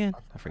his name again?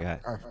 I forgot.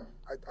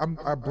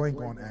 I blank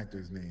on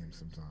actors' names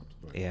sometimes.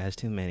 But Yeah, there's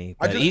too many.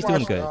 I But just he's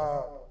doing watched,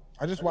 good.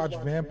 I just watched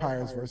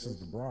Vampires versus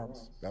the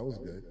Bronx. That was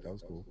good. That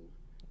was cool.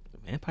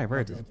 Vampire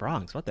versus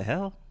Bronx. What the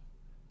hell?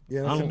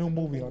 Yeah, that's a Um, new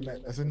movie on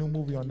that. That's a new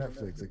movie on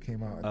Netflix. It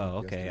came out. I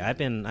Oh, think, okay.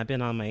 yesterday. I've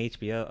been on my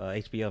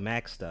HBO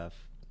Max stuff.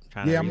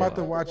 Trying Yeah, to I'm about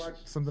to rewatch. watch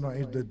something on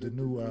the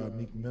new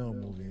Meek Mill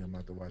movie. I'm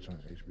about to watch on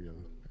HBO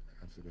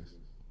after this.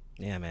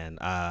 Yeah, man.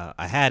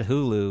 I had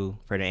Hulu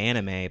for the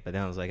anime, but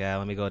then I was like,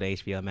 let me go to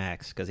HBO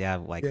Max because they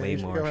have like Yeah, way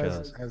HBO more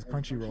shows. has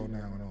Crunchyroll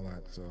now and all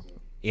that. So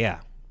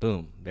Yeah,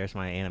 boom. There's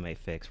my anime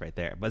fix right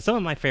there. But some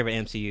of my favorite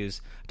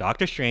MCUs,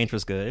 Doctor Strange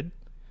was good.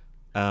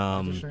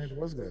 Doctor Strange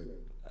was good.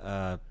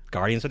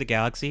 Guardians of the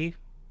Galaxy,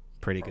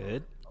 pretty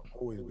good.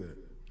 Always good.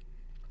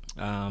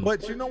 Um,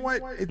 But you know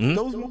what?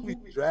 Those movies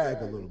drag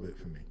a little bit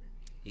for me.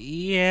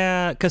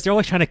 yeah, because they're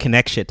always trying to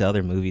connect shit to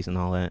other movies and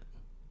all that.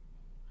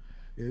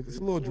 It's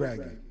a little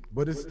draggy,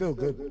 but it's still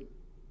good.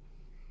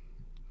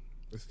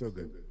 It's still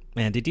good.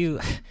 Man, did you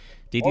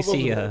All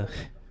see those-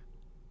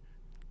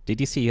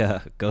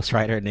 Ghost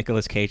Rider,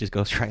 Nicolas Cage's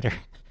Ghost Rider?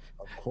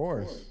 Of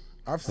course.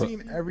 I've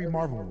seen every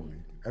Marvel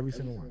movie, every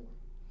single one.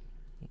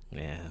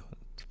 Yeah,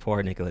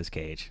 poor Nicolas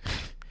Cage.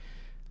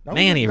 That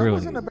Man, wasn't- he that ruined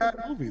wasn't it. a bad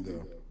movie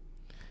though.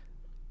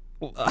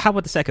 How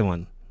about the second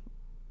one?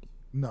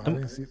 No, I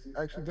didn't see.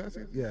 Actually, did I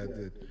see? Yeah, I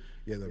did.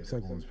 Yeah, the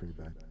second one was pretty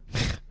bad.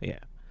 Yeah,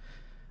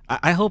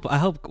 I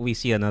hope we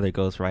see another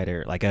Ghost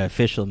Rider, like an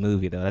official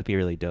movie though. That'd be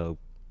really dope.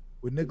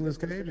 With Nicolas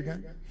Cage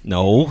again?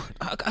 No,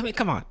 I mean,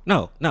 come on,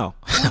 no.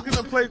 Who's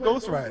gonna play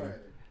Ghost Rider?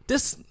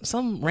 This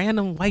some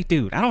random white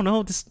dude. I don't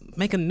know. Just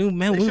make a new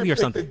They should movie or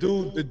pick something.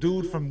 The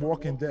dude from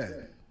Walking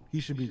Dead. He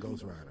should be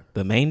Ghost Rider.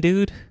 The main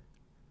dude.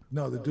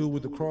 No, the dude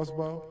with the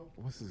crossbow.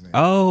 What's his name?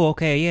 Oh,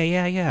 okay,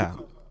 yeah.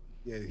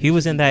 Yeah, He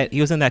was should in that.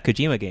 He was in that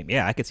Kojima game.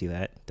 Yeah, I could see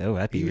that. Oh,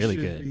 that'd be He really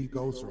should good. be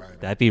Ghost Rider.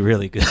 That'd be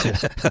really good.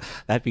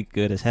 That'd be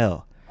good as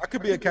hell. I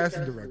could be a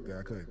casting director.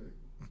 I could.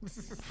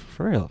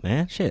 For real,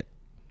 man. Shit.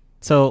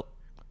 So,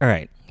 all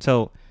right.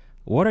 So,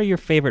 what are your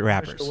favorite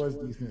rappers? Punisher was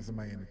decent.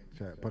 Somebody in the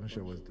chat.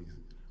 Punisher was decent.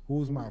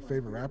 Who's my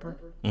favorite rapper?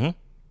 And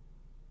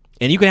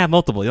you can have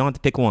multiple. You don't have to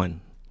pick one.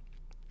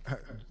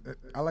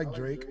 I like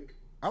Drake.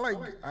 I like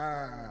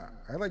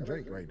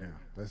Drake right now.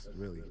 That's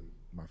really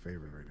my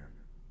favorite right now.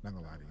 Not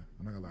gonna lie to you.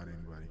 I'm not gonna lie to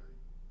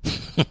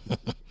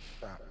anybody.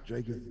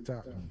 Drake is the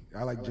top.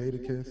 I like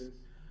Jadakiss,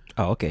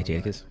 Oh, okay,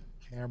 Jadakiss.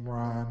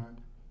 Cameron.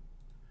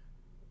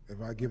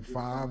 If I give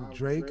 5,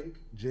 Drake,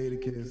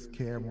 Jadakiss,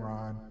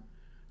 Cameron.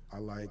 I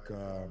like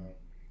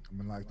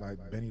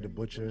like Benny the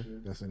Butcher.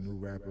 That's a new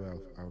rapper.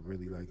 I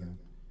really like him.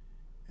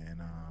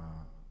 And I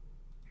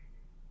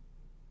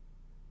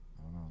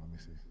don't know. Let me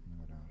see. Let me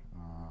go down.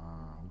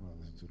 Who do I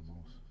listen to the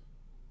most?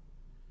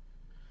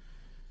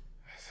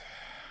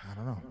 I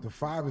don't know. The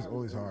 5 is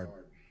always hard.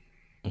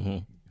 See,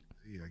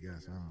 I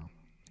guess.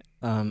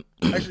 I don't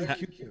know. Actually,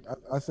 Q-Tip.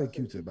 I say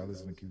Q-Tip. I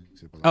listen to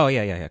Q-Tip a lot. Oh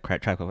yeah.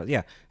 Track.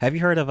 Yeah. Have you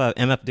heard of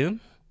MF Doom?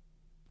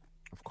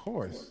 Of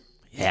course.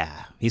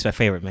 Yeah, he's my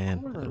favorite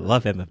man. I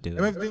love MF Doom.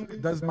 MF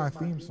Doom does my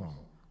theme song.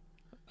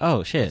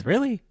 Oh shit,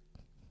 really?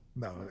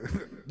 No,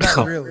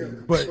 not really.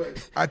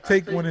 But I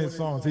take one of his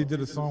songs. He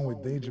did a song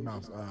with Danger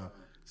Mouse,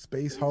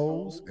 Space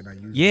Holes, and I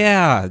use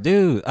Yeah,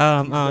 dude.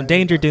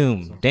 Danger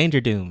Doom.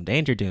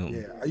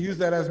 Yeah, I use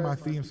that as my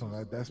theme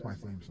song. That's my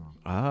theme song.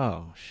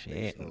 Oh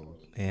shit.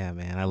 Yeah,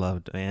 man. I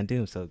love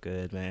Doom's so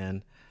good,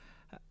 man.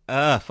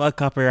 Fuck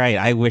copyright.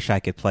 I wish I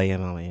could play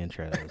him on my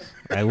intros.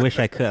 I wish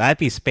I could. I'd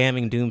be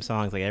spamming Doom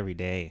songs like every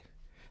day.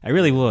 I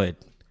really would.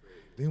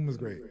 Doom was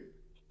great.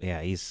 Yeah,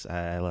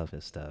 I love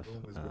his stuff.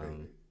 Doom was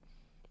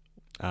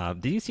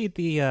great. Did you see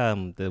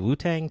the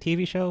Wu-Tang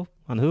TV show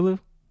on Hulu?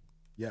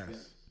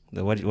 Yes,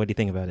 What do you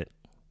think about it?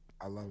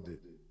 I loved it.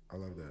 I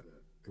loved that.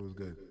 It was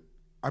good.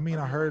 I mean,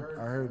 I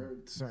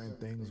heard certain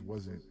things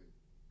wasn't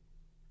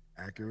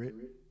accurate,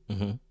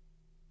 Mm-hmm.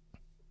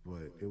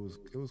 but it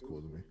was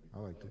cool to me. I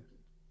liked it.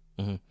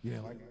 Mm-hmm. You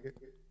didn't like it?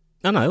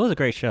 No, it was a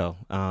great show.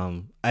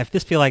 I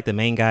just feel like the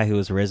main guy who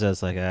was RZA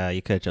is like,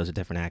 you could have chose a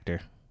different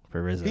actor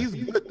for RZA. He's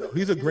good though.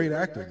 He's a great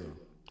actor though.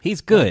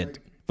 He's good,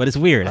 but it's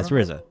weird. That's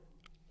RZA.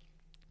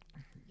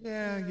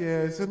 Yeah,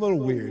 it's a little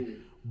weird,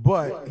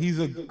 but he's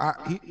a good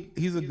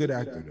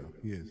actor though.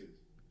 He is.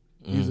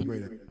 He's a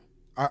great actor.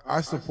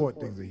 I support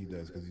things that he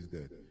does because he's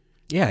good.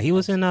 Yeah, he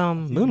was in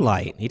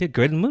Moonlight. He did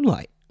good in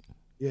Moonlight.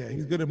 Yeah,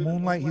 he's good in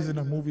Moonlight. He's in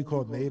a movie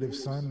called Native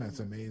Son. That's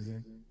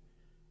amazing.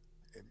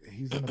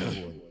 He's in a couple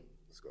of.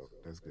 Let's go.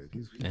 That's good.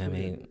 He's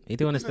he's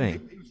doing his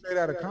thing. He's straight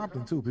out of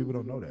Compton too. People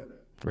don't know that.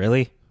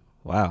 Really?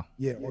 Wow.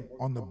 Yeah,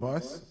 on the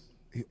bus.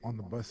 In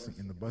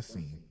the bus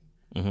scene.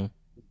 Mm-hmm.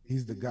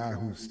 He's the guy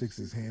who sticks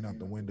his hand out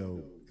the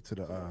window to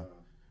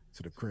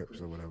the Crips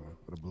or whatever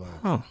for the blood.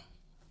 Oh,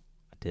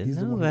 I didn't He's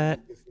the know one that.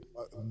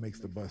 who makes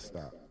the bus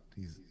stop.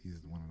 He's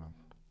one of them.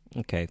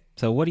 Okay,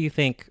 so what do you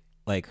think?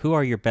 Like, who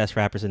are your best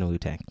rappers in the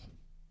Wu-Tang?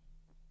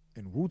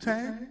 In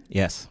Wu-Tang,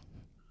 Yes.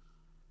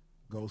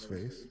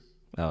 Ghostface.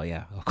 Oh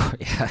yeah, of course.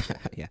 Yeah,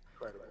 yeah.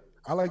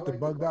 I like the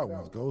bugged out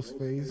ones.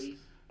 Ghostface,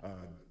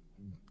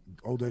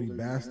 Old Dirty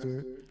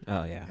Bastard.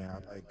 Oh yeah.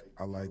 And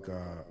I like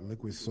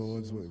Liquid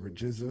Swords with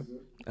Rajizza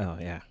Oh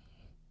yeah.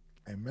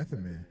 and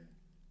Method Man.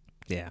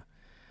 Yeah.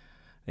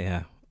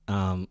 Yeah.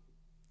 I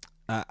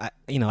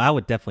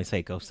would definitely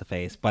say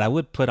Ghostface, but I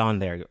would put on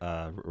there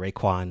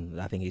Raekwon.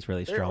 I think he's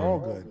really They're strong. all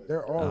good.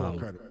 They're all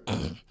incredible.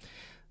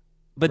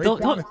 But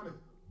don't.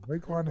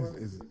 Raekwon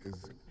is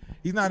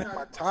he's not in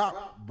my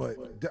top,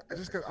 but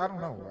just cause I don't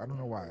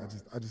know why.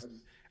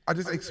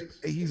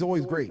 He's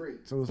always great.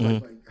 So it's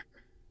like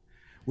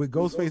with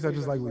Ghostface, I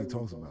just like what he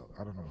talks about.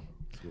 I don't know.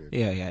 It's weird.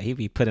 Yeah, he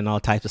be putting all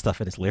types of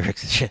stuff in his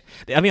lyrics and shit.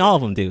 I mean, all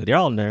of them do. They're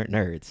all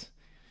nerds.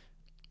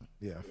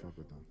 Yeah, I fuck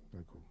with them.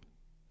 They're cool.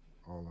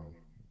 All of them,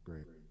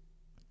 great.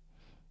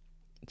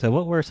 So,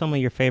 what were some of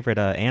your favorite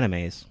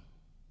animes?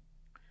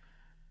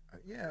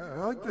 Yeah,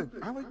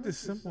 I like the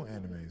simple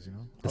animes. You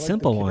know, The I like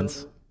simple Kira.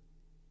 ones.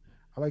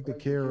 I like the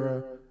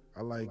Kira.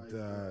 I liked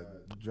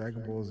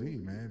Dragon Ball Z,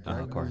 man.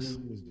 Dragon of Ball course. Z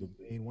was the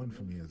main one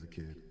for me as a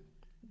kid.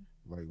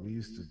 Like we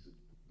used to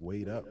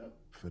wait up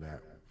for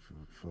that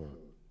for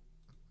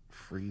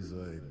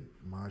Frieza and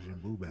Majin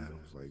Buu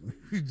battles. Like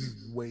we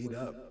just wait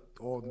up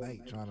all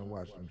night trying to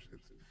watch them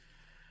shits.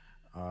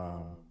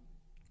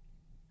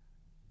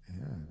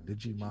 Yeah,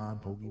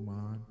 Digimon,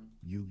 Pokemon,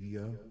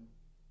 Yu-Gi-Oh.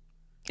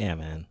 Yeah,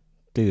 man.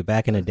 Dude,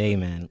 back in the day,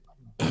 man.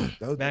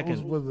 Those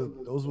were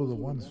the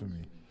ones for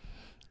me.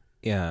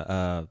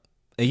 Yeah.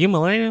 Are you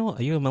millennial?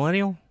 Are you a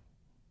millennial?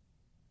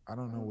 I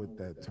don't know what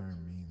that term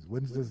means.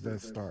 When does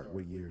that start?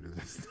 What year does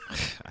it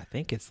start? I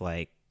think it's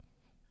like,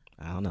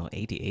 I don't know,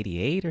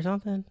 88 or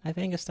something. I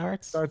think it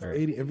starts. Starts Or-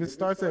 80. If it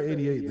starts at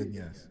 88, then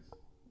yes.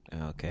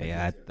 Okay,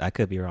 yeah, I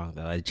could be wrong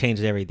though. It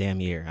changes every damn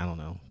year. I don't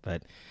know,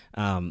 but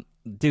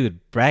dude,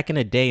 back in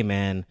the day,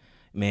 man,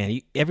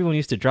 everyone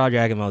used to draw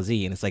Dragon Ball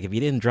Z, and it's like if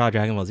you didn't draw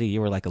Dragon Ball Z, you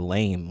were like a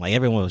lame. Like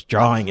everyone was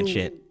drawing and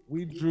shit.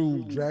 We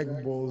drew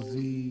Dragon Ball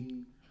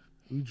Z.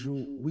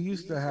 We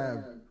used to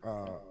have.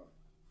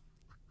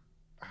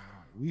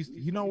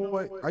 You know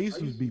what? I used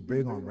to be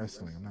big on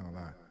wrestling. I'm not gonna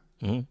lie.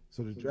 Mhm.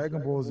 So the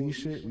Dragon Ball Z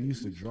shit, we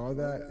used to draw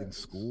that in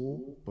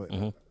school, but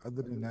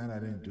other than that, I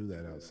didn't do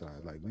that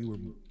outside. Like we were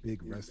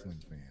big wrestling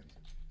fans.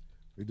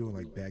 We're doing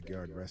like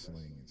backyard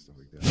wrestling and stuff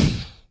like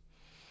that.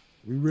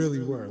 We really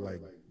were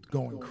like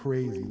going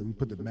crazy. We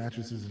put the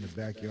mattresses in the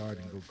backyard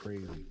and go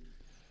crazy.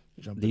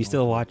 Do you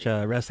still watch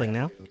wrestling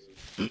now?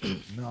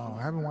 No,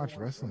 I haven't watched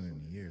wrestling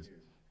in years.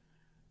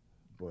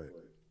 But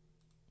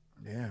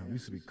yeah, we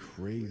used to be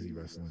crazy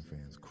wrestling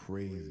fans.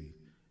 Crazy.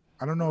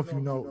 I don't know if you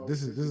know.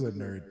 This is a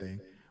nerd thing.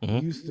 We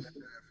used to.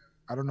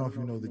 I don't know if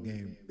you know the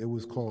game. It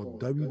was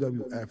called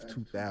WWF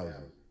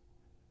 2000.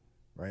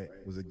 Right?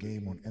 It was a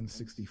game on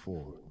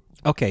N64.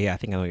 Okay, yeah, I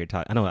think I know what you're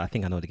talking. I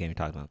think I know the game you're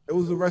talking about. It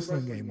was a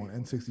wrestling game on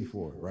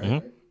N64,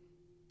 right?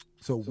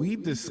 So we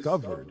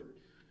discovered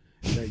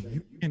that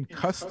you can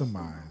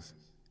customize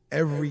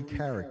every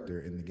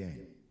character in the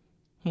game.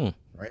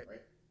 Right?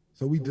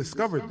 So we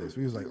discovered this.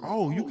 We was like,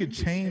 oh, you could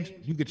change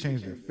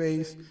their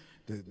face,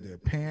 their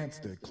pants,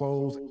 their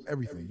clothes,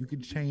 everything. You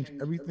could change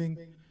everything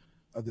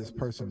of this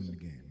person in the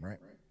game, right?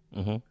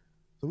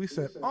 So we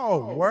said,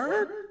 oh,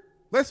 word?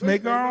 Let's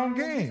make our own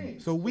game.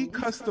 So we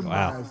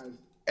customized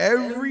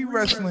every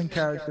wrestling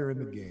character in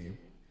the game.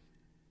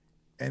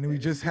 And we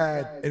used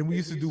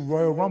to do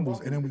Royal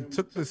Rumbles. And then we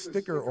took the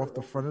sticker off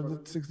the front of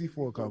the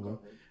 64 cover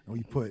and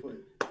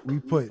we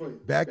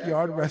put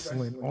backyard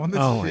wrestling on the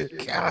shit. Oh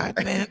my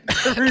god, man!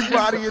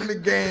 Everybody in the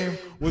game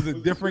was a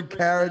different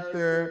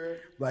character.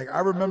 Like I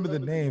remember the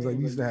names. Like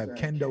we used to have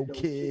Kendo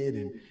Kid,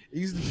 and it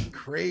used to be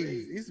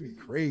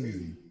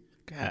crazy.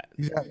 God.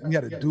 We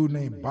had a dude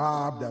named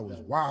Bob that was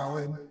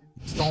wilding.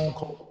 Stone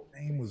Cold's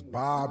name was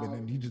Bob, and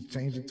then he just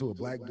changed it to a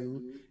black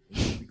dude. And he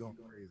used to be going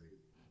crazy.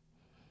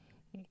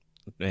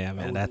 Yeah,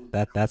 man,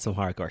 that's some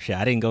hardcore shit.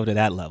 I didn't go to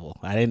that level.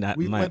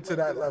 We went to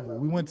that level.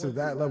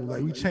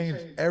 Like we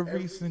changed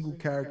every single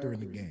character in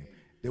the game.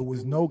 There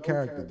was no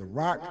character. The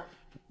Rock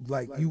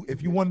like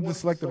if you wanted to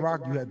select The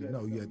Rock, you had to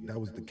know that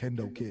was the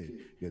Kendo Kid.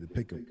 You had to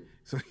pick him.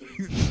 So,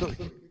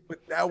 but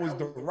that was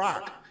The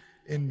Rock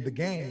in the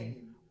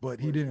game, but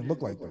he didn't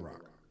look like The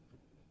Rock.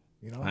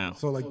 You know, Wow.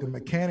 so like the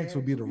mechanics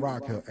would be The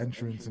Rock, her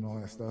entrance and all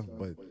that stuff,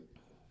 but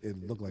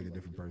it looked like a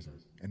different person,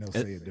 and they'll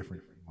say it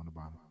different on the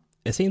bottom.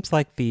 It seems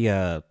like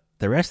the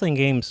wrestling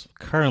games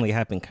currently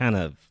have been kind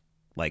of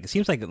like, it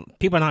seems like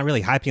people are not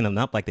really hyping them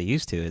up like they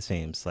used to. It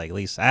seems like, at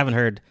least I haven't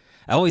heard.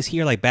 I always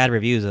hear like bad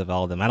reviews of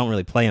all of them. I don't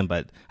really play them,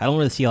 but I don't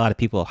really see a lot of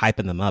people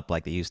hyping them up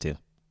like they used to.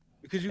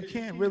 Because you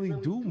can't really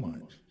do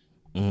much.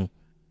 Mm-hmm.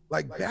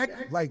 Like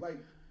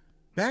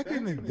back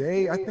in the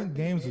day, I think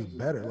games was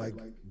better. Like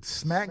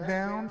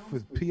SmackDown for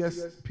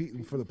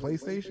for the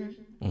PlayStation.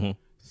 Mm-hmm.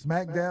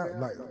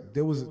 SmackDown, like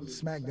there was a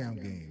SmackDown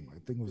game. I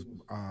think it was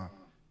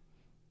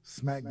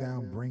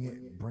SmackDown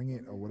Bring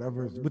It or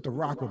whatever, with The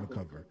Rock on the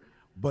cover.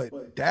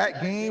 But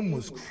that game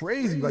was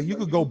crazy. Like you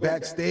could go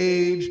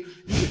backstage, you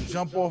could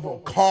jump off a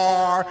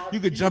car, you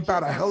could jump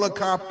out a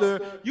helicopter.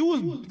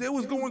 They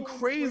was going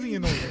crazy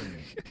in those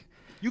games.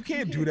 You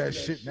can't do that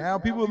shit now.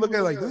 People look at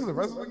it like, this is a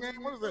wrestling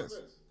game. What is this?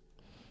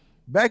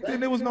 Back then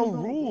there was no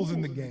rules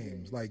in the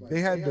games. Like they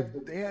had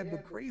the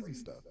crazy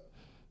stuff.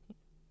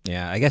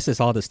 Yeah, I guess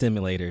it's all the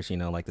stimulators, you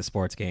know, like the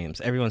sports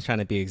games. Everyone's trying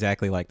to be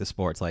exactly like the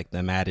sports, like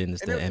the Maddens,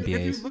 the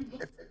NBAs.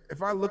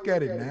 If I look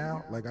at it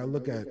now, like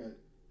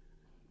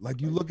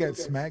you look at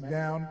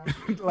SmackDown,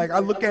 like I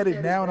look at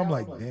it now and I'm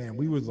like, damn,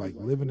 we was like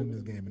living in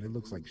this game and it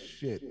looks like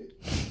shit.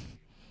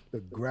 The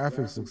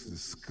graphics looks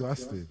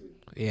disgusting.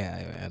 Yeah,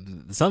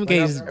 man. Some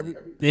games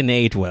didn't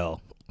age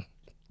well.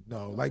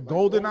 No, like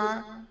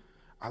GoldenEye,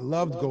 I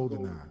loved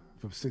GoldenEye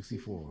from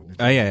 64.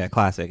 Oh yeah,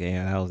 classic.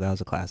 Yeah, that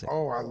was a classic.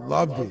 Oh, I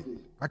loved it.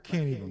 I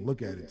can't even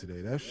look at it today.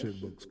 That shit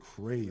looks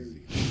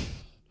crazy.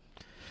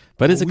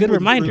 But it's a good We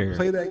reminder. would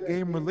play that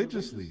game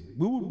religiously.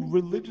 We would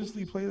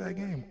religiously play that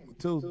game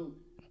until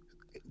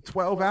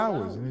 12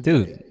 hours. In a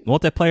Dude, day.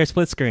 multiplayer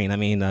split screen. I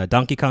mean,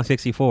 Donkey Kong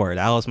 64.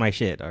 That was my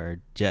shit. Or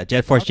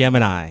Jet Force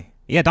Gemini.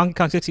 Yeah, Donkey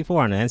Kong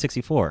 64 on the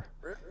N64.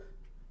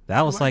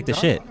 That was like the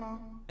shit.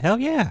 Hell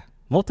yeah.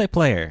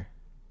 Multiplayer.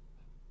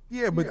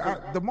 Yeah, but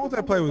the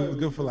multiplayer was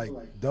good for like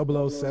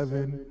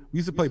 007. We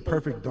used to play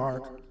Perfect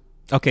Dark,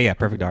 Okay, yeah,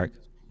 Perfect Dark.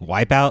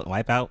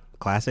 Wipeout,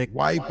 classic.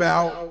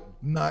 Wipeout,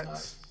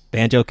 Nuts.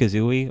 Banjo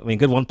Kazooie. I mean,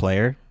 good one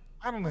player.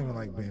 I don't even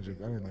like Banjo.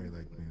 I didn't really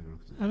like Banjo.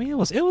 I mean, it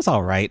was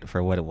all right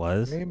for what it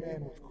was.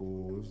 Rayman was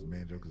cool. It was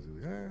Banjo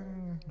Kazooie.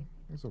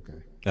 It's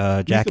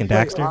okay. Jack and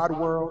Daxter.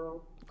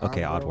 Oddworld.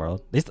 Okay,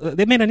 Oddworld.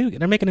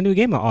 They're making a new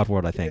game of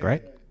Oddworld, I think,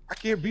 right?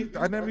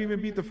 I never even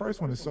beat the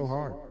first one. It's so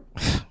hard.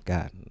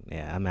 God,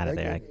 yeah, I'm out of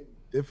That there. game is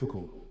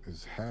difficult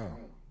as hell.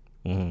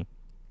 Mhm.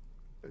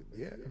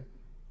 Yeah,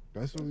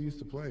 that's what we used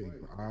to play.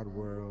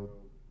 Oddworld.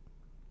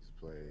 Used to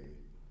play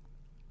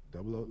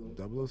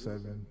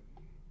 007.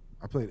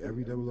 I played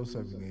every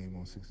 007 game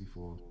on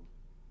 64.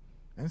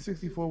 And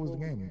 64 was the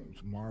game. It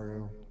was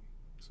Mario,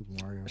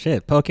 Super Mario.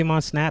 Shit,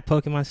 Pokemon Snap,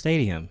 Pokemon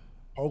Stadium.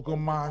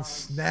 Pokemon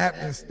Snap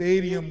and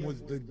Stadium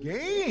was the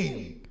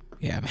game.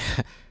 Yeah,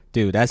 man.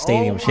 Dude, that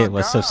stadium Oh my shit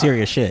was some God.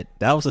 serious shit.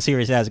 That was a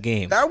serious ass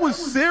game. That was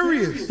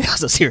serious. That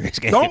was a serious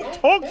game. Don't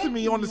talk to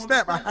me on the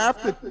Snap. I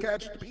have to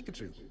catch the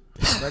Pikachu.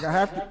 Like I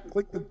have to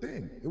click the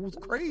thing. It was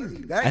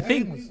crazy. That I game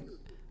think- was.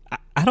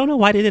 I don't know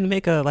why they didn't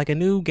make a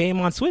new game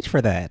on Switch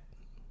for that.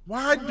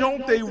 Why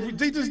don't they?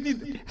 They just need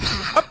to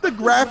up the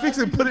graphics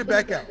and put it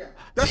back out.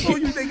 That's all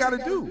they got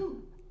to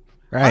do.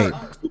 Right.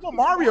 Super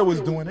Mario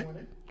was doing it.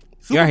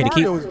 Super already Mario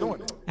keep- was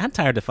doing it. I'm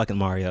tired of fucking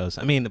Marios.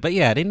 I mean, but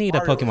yeah, they need a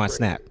Mario was Pokemon great.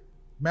 Snap.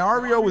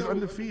 Mario was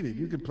undefeated.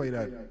 You could play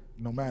that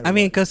no matter. I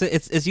mean, what. because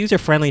it's user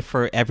friendly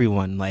for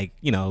everyone, like,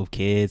 you know,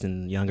 kids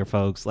and younger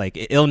folks. Like,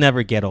 it'll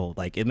never get old.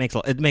 Like, it makes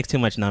too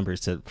much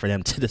numbers for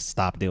them to just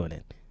stop doing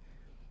it.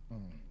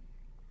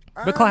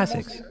 But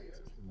classics.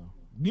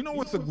 You know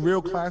what's a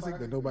real classic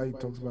that nobody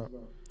talks about?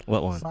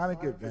 What one?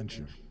 Sonic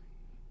Adventure.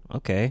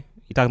 Okay,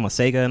 you talking about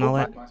Sega and all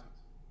that?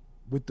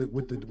 With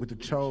the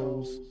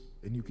Chos,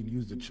 and you can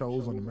use the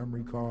Chos on the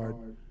memory card.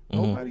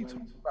 Mm-hmm. Nobody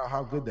talks about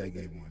how good that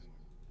game was.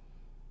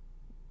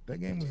 That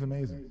game was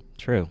amazing.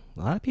 True. A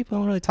lot of people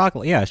don't really talk.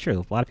 Yeah, it's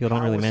true. A lot of people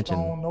don't really Power mention.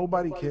 Stone,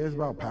 nobody cares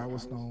about Power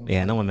Stone.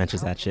 Yeah, no one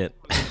mentions that shit.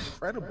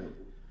 Incredible.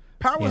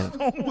 Power Yeah.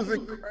 Stone was an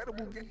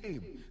incredible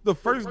game. The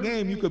first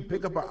game you could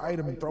pick up an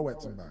item and throw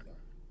at somebody.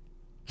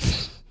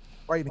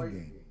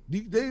 Fighting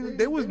game.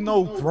 There was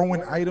no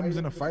throwing items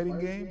in a fighting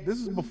game. This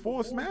is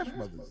before Smash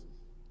Brothers.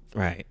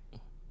 Right.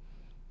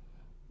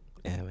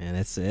 Yeah, man.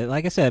 It's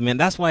like I said, man.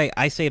 That's why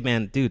I say,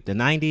 man, dude, the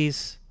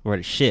 '90s were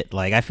the shit.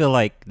 Like, I feel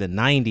like the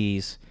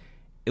 '90s,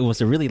 it was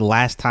the really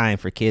last time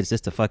for kids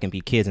just to fucking be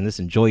kids and just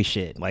enjoy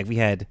shit. Like, we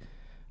had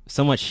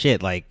so much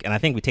shit, like, and I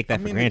think we take that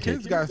for The granted.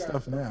 kids got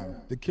stuff now.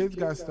 The kids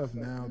got stuff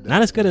now. That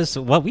Not as good as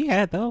what we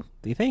had, though.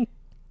 Do you think?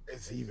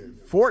 it's even.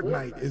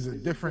 Fortnite is a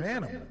different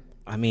animal.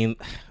 I mean,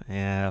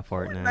 yeah,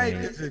 Fortnite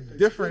Fortnite. is a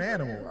different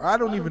animal. I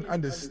don't even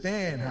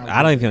understand how.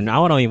 I don't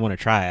even want to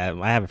try.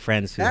 I have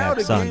friends who Now have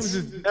the sons. games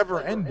is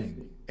never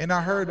ending. And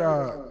I heard,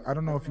 I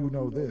don't know if you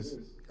know this.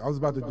 I was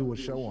about to do a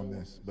show on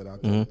this, but I'll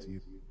tell it to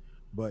you.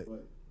 But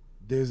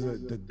there's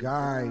the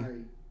guy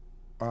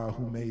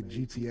who made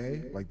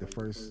GTA, like the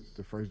first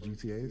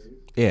GTA's,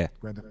 Yeah.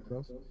 Grand Theft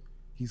Auto.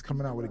 He's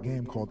coming out with a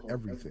game called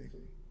Everything.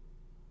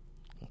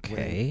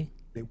 Okay.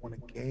 They want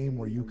a game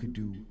where you could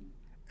do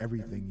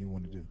everything you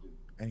want to do,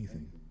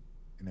 anything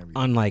and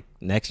everything. On like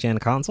next gen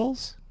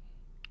consoles.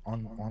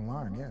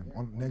 Online, yeah,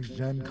 on next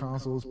gen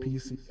consoles,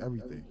 PC,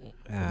 everything.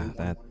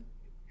 That.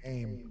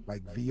 Game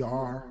like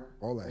VR,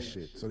 all that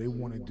shit. So they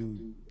want to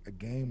do a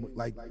game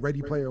like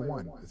Ready Player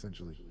One,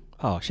 essentially.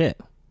 Oh shit.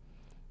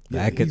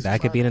 Yeah,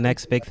 That could be the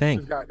next big thing.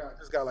 He's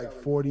got like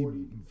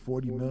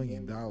 $40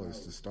 million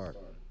to start.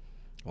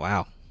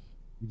 Wow.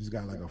 He just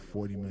got like a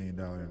 $40 million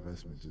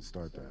investment to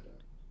start that.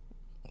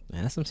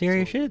 Man, that's some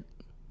serious shit.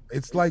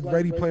 It's like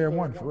Ready Player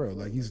One for real.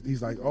 Like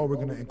he's like, oh, we're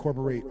gonna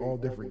incorporate all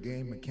different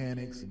game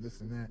mechanics and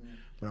this and that,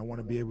 but I want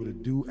to be able to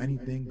do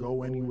anything,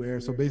 go anywhere.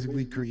 So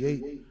basically,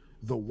 create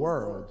the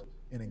world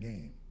in a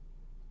game.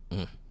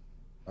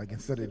 Like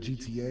instead of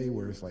GTA,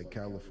 where it's like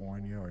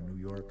California or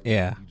New York,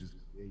 Yeah. you just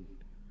create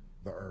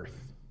the Earth.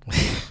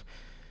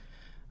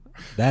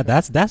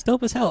 That's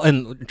dope as hell.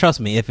 And trust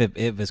me, if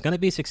it's gonna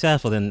be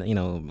successful, then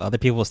other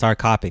people will start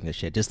copying this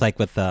shit. Just like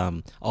with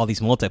all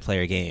these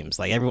multiplayer games,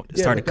 like everyone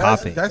started but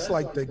copying. That's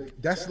like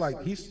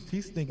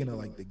he's thinking of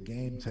like the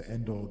game to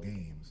end all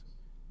games.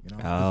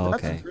 Oh,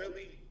 That's okay.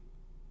 really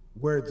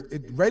where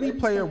Ready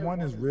Player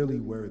One is really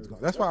where it's going.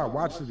 That's why I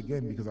watched it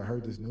again, because I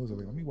heard this news. I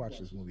was like, let me watch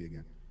this movie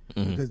again,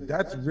 because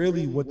that's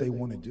really what they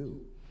want to do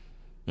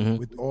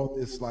with all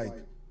this like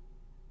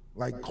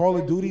Call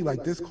of Duty,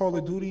 like this Call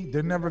of Duty.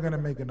 They're never gonna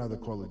make another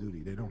Call of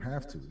Duty. They don't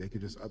have to. They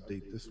could just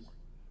update this one.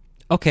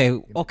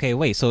 Okay,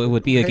 wait. So it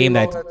would be a game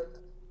that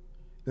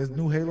there's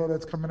new Halo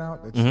that's coming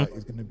out. That's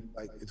it's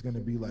gonna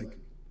be like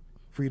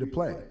free to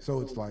play.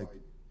 So it's like,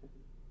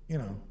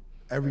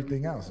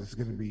 everything else. It's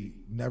gonna be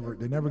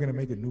they're never gonna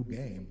make a new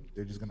game.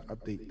 They're just gonna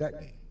update that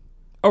game.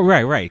 Oh,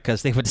 right,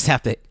 because they would just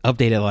have to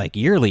update it like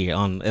yearly.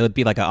 It would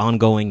be like an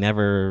ongoing,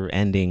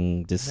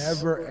 never-ending,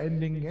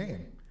 never-ending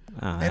game.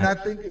 And I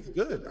think it's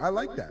good. I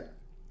like that,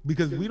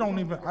 because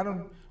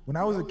when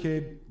I was a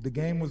kid, the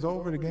game was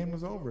over.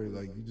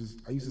 Like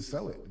I used to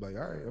sell it. Like,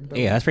 all right, I'm done.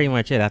 Yeah, that's pretty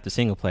much it. After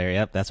single player,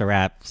 yep, that's a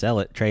wrap. Sell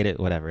it, trade it,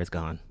 whatever. It's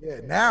gone. Yeah,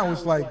 now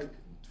it's like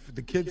for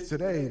the kids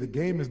today, the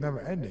game is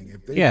never ending.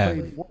 If they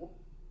played,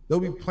 they'll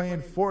be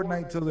playing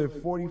Fortnite till they're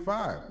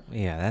 45.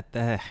 Yeah,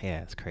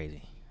 it's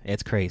crazy.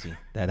 It's crazy.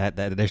 That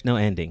there's no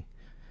ending.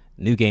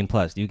 New game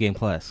plus.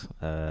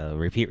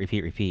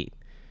 Repeat.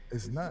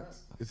 It's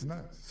nuts.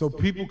 So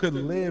people could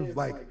live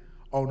like,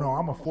 oh no,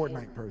 I'm a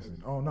Fortnite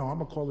person. Oh no,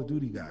 I'm a Call of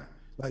Duty guy.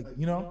 Like,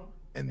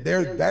 and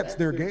that's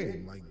their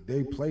game. Like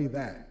they play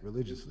that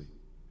religiously.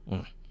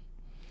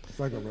 It's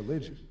like a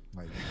religion.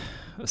 Like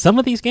some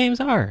of these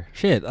games are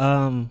shit.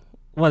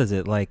 What is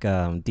it like?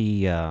 What's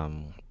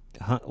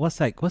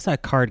that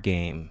card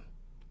game?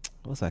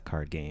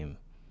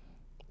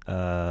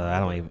 I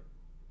don't even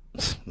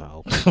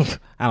no.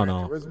 I don't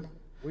know.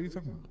 What are you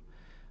talking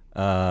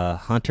about?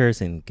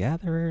 Hunters and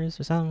Gatherers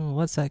or something.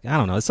 What's that? I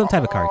don't know. It's some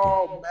type of card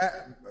game.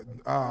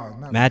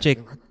 Not Magic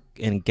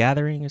and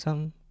Gathering or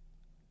something.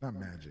 Not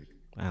Magic.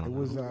 I don't know. It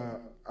was. I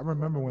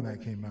remember when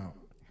that came out.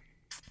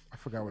 I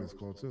forgot what it's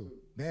called too.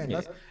 Man,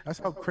 that's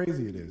how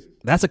crazy it is.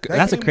 That's a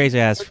crazy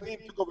ass. That game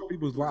took over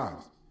people's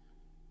lives.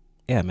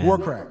 Yeah, man.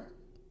 Warcraft.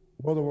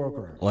 World of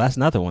Warcraft. Well, that's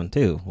another one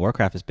too.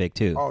 Warcraft is big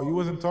too. Oh, you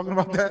wasn't talking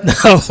about that?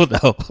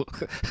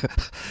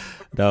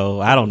 No.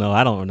 I don't know.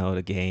 I don't know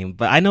the game,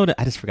 but I know that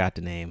I just forgot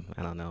the name.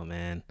 I don't know,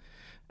 man.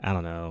 I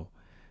don't know.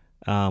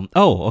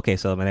 Okay.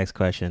 So my next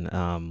question.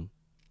 So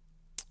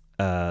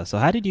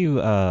how did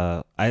you?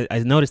 I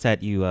noticed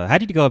that you. How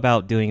did you go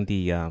about doing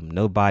the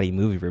Nobody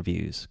movie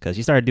reviews? Because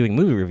you started doing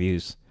movie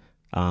reviews.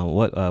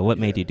 What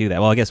made you do that?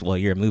 Well, I guess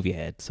you're a movie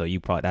head, so you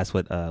probably that's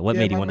what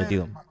made you want to do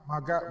them.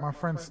 My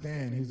friend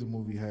Stan, he's a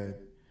movie head,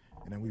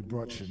 and then we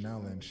brought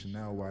Chanel in.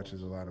 Chanel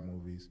watches a lot of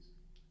movies,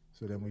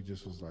 so then we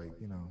just was like,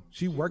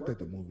 she worked at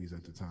the movies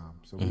at the time,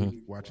 so we were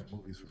watching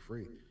movies for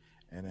free,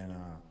 and then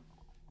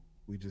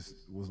we just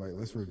was like,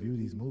 let's review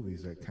these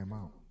movies that came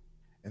out,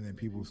 and then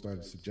people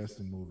started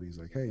suggesting movies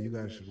like, hey, you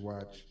guys should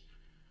watch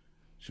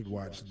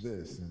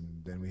this, and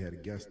then we had a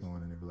guest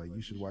on, and they were like,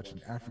 you should watch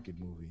an African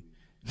movie.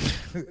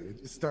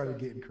 It just started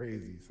getting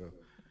crazy. So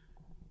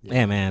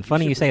yeah, man.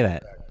 Funny you say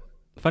that.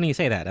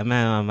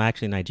 I'm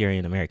actually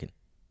Nigerian American.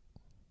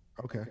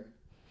 Okay.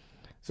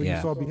 So Yeah.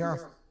 you saw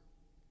Beyonce?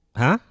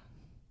 Huh?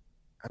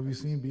 Have you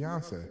seen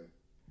Beyonce?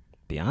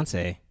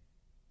 Beyonce?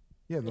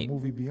 Yeah, the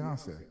movie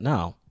Beyonce.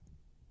 No.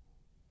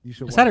 You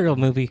should. Is that a real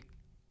movie?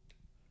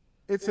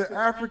 It's an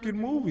African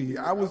movie.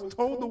 I was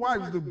told to watch.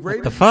 It's the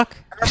greatest The fuck?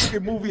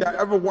 African movie I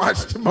ever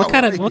watched in my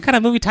life. What kind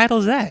of movie title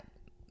is that?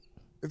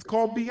 It's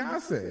called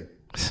Beyonce.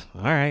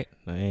 All right.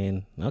 I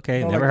mean, okay,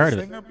 You know, never like heard the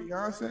of it. singer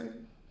Beyonce.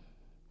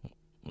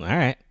 All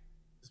right.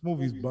 This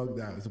movie's bugged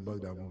out. It's a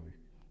bugged out movie.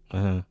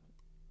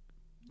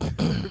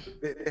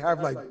 They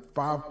have like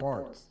 5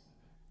 parts.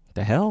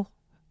 The hell?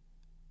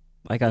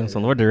 Like on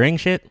some Lord of the Rings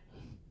shit?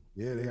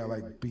 Yeah, they got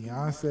like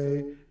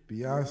Beyonce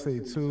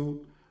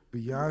 2,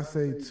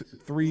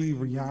 Beyonce 3,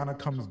 Rihanna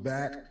comes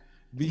back,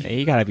 Hey,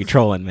 you gotta be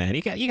trolling, man.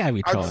 You gotta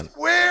be I trolling.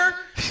 swear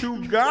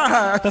to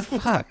God. The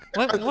fuck?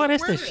 What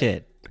is this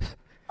shit?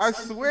 I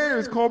swear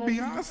it's called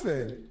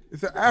Beyonce.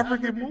 It's an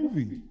African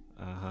movie.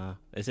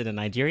 Is it a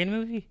Nigerian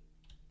movie?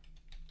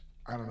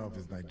 I don't know if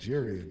it's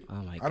Nigerian. Oh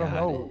my god. I don't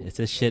know. Is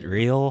this shit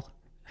real?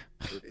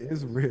 It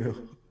is real.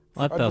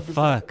 What the 100%.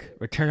 fuck?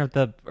 Return of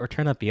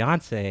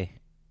Beyonce.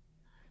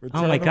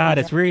 Return Oh my of god,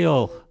 Beyonce. it's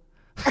real.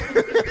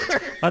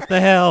 What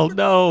the hell?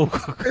 No.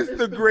 It's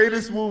the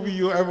greatest movie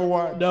you'll ever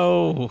watch.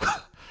 No.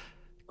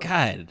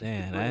 God,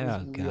 man. Greatest Oh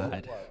movie you'll ever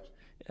god. watch.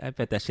 I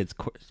bet that shit's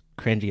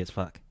cringy as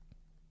fuck.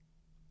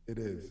 It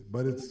is,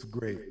 but it's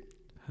great.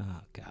 Oh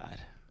god.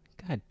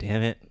 God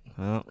damn it.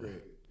 Well,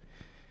 Great.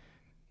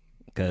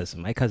 because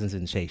my cousins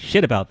didn't say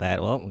shit about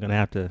that. Well, I'm gonna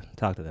have to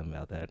talk to them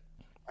about that.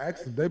 I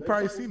asked them. They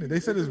probably seen it. They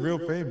said it's real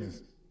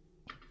famous.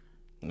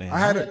 Man, I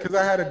had it because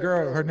I had a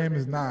girl. Her name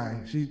is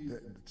Nye.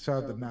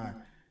 Shout out to Nye.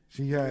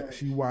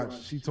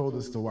 She told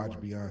us to watch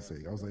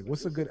Beyonce. I was like,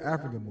 "What's a good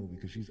African movie?"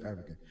 Because she's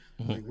African.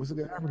 I was like, "What's a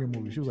good African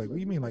movie?" She was like, "What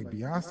do you mean, like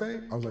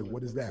Beyonce?" I was like,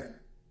 "What is that?"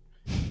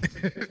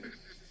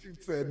 She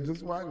said,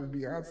 "Just watch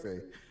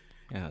Beyonce."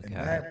 Oh And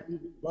god.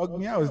 that bugged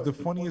me out. It's the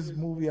funniest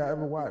movie I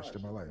ever watched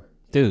in my life.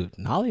 Dude,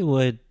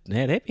 Hollywood,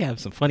 man, they be having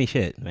some funny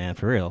shit, man,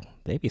 for real.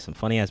 They be some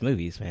funny ass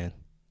movies, man.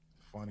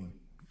 Funny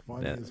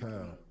Yeah. as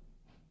hell.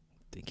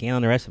 You can't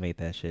underestimate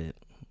that shit.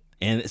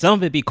 And some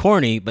of it be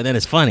corny, but then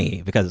it's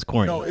funny because it's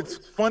corny. No, it's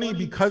funny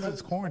because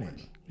it's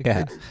corny.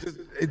 Yeah.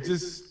 It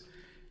just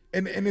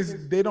and it's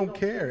they don't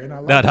care, and I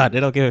love No, it. they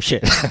don't give a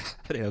shit.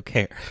 They don't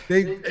care.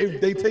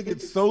 They take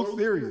it so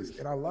serious,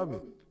 and I love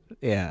it.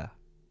 Yeah.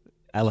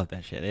 I love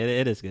that shit.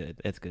 It is good.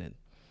 It's good.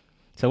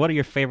 So what are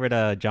your favorite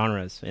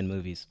genres in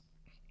movies?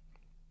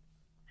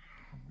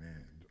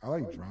 Man, I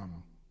like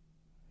drama.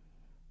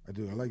 I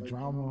do. I like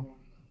drama.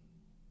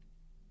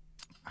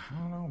 I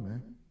don't know,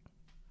 man.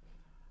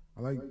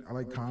 I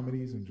like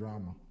comedies and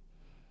drama.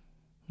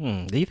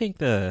 Do you think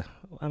don't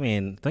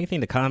you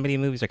think the comedy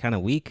movies are kind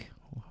of weak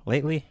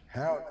lately?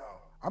 Hell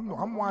no.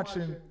 I'm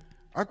watching.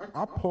 I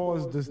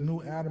paused this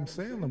new Adam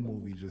Sandler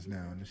movie just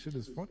now, and the shit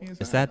is funny as hell.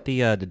 Is that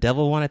the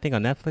devil one, I think,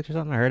 on Netflix or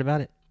something? I heard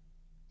about it.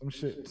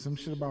 some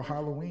shit about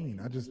Halloween?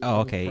 I just Oh, I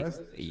okay.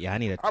 pressed- Yeah, I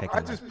need to check I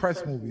it out. just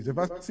press movies. If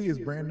I see it's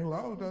brand new,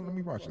 let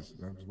me watch this.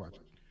 I just watch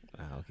it.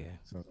 Oh, okay.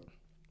 So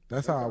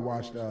that's how I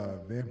watched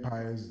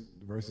Vampires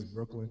versus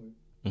Brooklyn.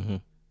 Mm-hmm.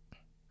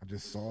 I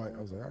just saw it.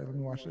 I was like, all right, let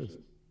me watch this.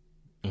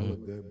 Mm-hmm.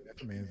 Look, the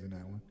Batman's in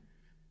that one,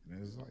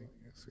 and it's like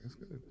it's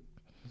good.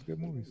 It's good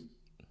movies.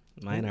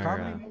 Mine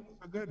Comedy are movies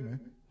are good, man.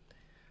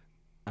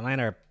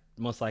 mine are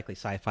most likely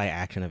sci-fi,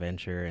 action,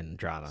 adventure, and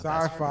drama.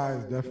 That's- Sci-fi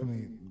is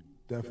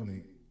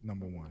definitely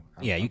number one.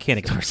 Yeah, you can't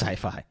ignore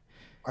sci-fi.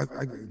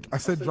 I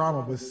said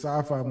drama, but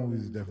sci-fi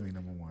movies is definitely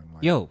number one.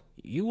 Like, Yo,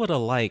 you would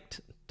have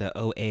liked the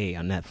OA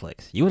on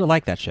Netflix. You would have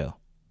liked that show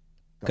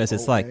because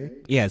it's like, OA?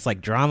 yeah, it's like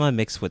drama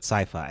mixed with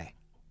sci-fi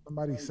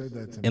somebody said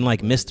that to me. and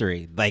like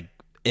mystery. Like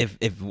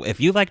if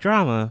you like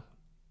drama,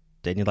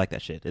 then you like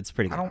that shit. It's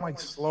pretty I good. don't like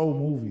slow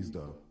movies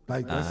though.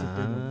 Like that's the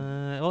thing.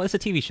 Well, it's a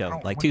TV show,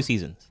 don't like want 2 to-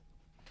 seasons.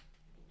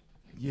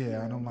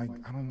 Yeah, I don't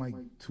like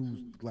too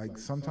like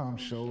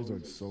sometimes shows are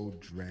so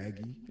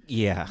draggy.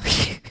 Yeah.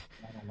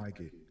 I don't like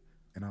it,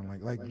 and I'm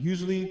like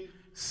usually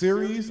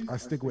series I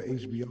stick with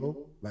HBO.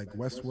 Like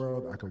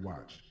Westworld, I could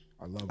watch.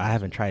 I love. I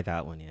haven't tried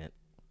that one yet.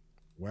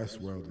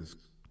 Westworld is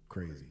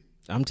crazy.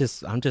 I'm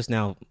just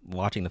now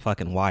watching the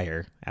fucking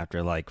Wire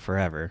after like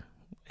forever,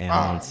 and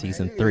I'm on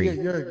season Man, 3.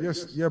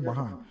 You're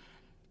behind.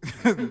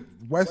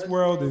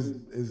 Westworld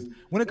is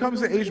when it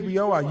comes to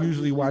HBO, I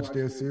usually watch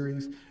their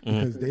series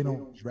because they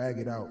don't drag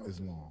it out as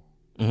long,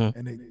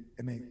 and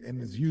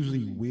it's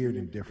usually weird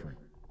and different.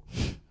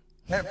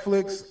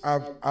 Netflix,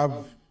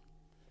 I've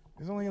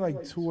there's only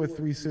like 2 or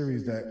 3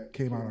 series that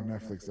came out on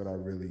Netflix that I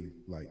really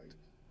liked,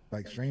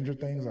 like Stranger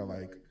Things. I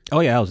like. Oh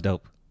yeah, that was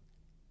dope.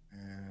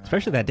 And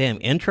Especially that damn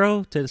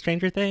intro to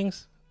Stranger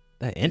Things.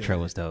 That intro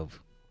was dope.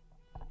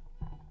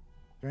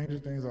 Stranger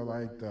Things, I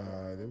liked.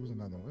 There was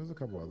another one. There was a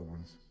couple other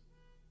ones.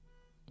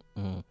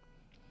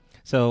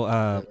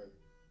 So,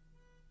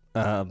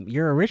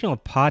 your original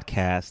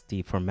podcast,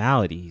 The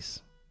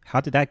Formalities,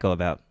 how did that go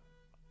about?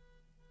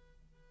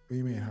 What do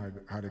you mean?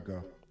 How'd it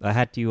go?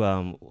 Had you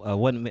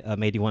what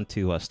made you want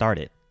to start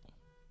it?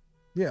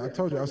 Yeah, I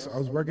told you I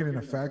was working in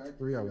a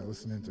factory. I was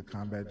listening to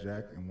Combat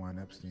Jack and Juan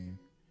Epstein,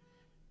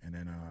 and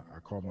then I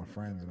called my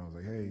friends and I was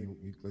like, "Hey,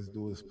 let's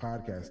do this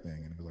podcast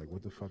thing." And they were like,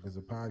 "What the fuck is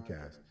a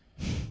podcast?"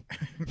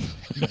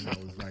 And I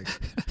was like,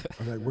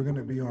 "We're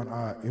gonna be on."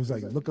 It was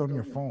like, "Look on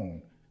your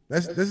phone."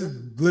 This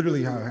is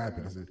literally how it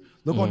happened. I said,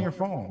 "Look on your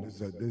phone.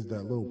 There's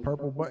that little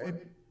purple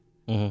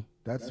button.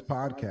 That's a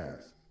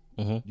podcast.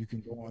 You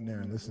can go on there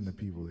and listen to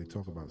people. They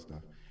talk about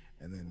stuff."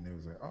 And then they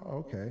was like, "Oh,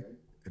 okay."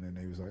 And then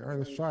they was like, "All right,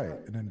 let's try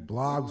it." And then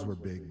blogs were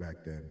big back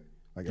then.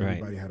 Like Right.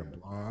 everybody had a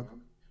blog.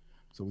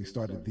 So we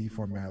started The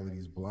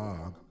Formalities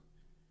blog.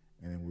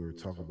 And then we would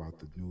talk about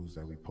the news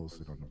that we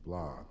posted on the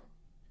blog.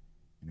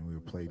 And then we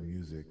would play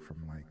music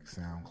from like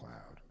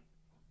SoundCloud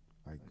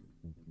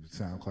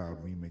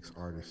remix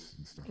artists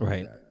and stuff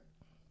Right. like that.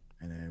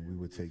 and then we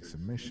would take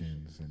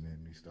submissions, and then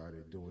we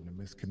started doing the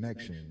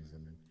misconnections,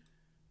 and then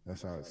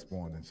that's how it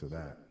spawned into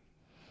that.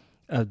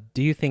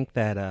 Do you think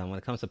that when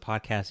it comes to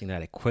podcasting,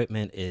 that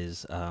equipment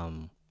is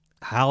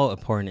how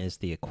important is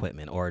the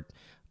equipment, or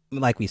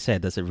like we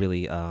said, does it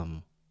really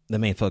the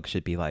main focus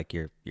should be like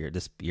your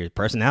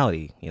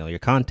personality, your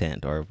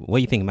content, or what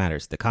do you think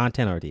matters, the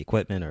content or the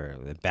equipment, or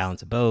the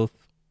balance of both?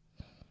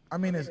 I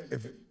mean,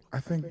 if I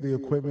think the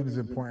equipment is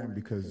important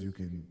because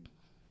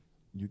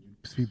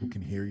people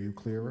can hear you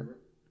clearer.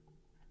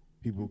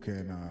 People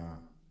can,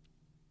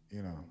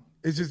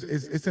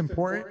 it's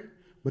important,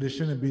 but it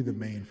shouldn't be the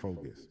main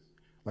focus.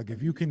 Like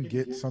if you can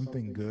get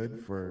something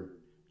good for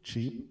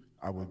cheap,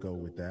 I would go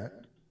with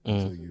that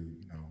until you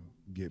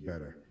get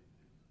better.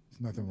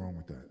 There's nothing wrong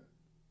with that.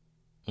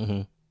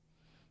 Mm-hmm.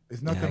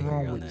 There's nothing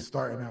wrong with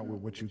starting out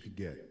with what you could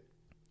get.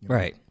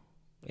 Right.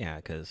 Yeah,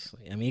 because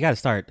you got to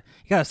start.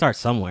 You got to start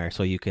somewhere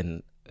so you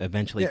can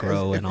eventually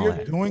grow and all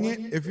that.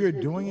 If you're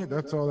doing it,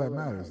 that's all that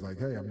matters. Like,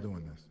 hey, I'm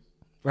doing this.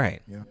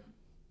 Right. Yeah.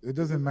 It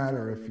doesn't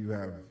matter if you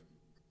have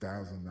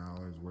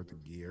 $1,000 worth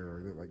of gear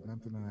or like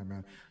nothing of that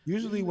matter.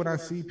 Usually, when I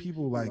see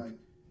people like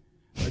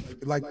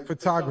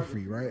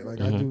photography, right?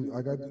 Like I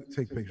do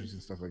take pictures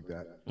and stuff like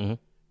that. Mm-hmm.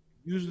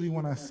 Usually,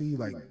 when I see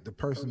like the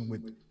person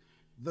with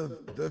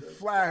the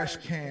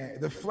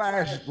flashlight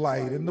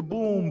and the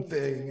boom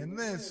thing and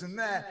this and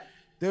that,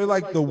 they're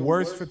like the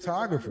worst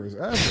photographers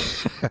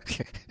ever.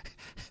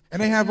 And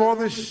they have all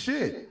this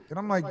shit. And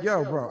I'm like,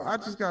 yo, bro, I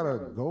just got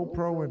a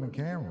GoPro and a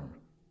camera.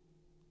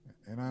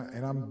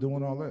 And I'm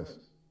doing all this.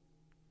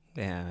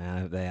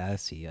 Yeah, I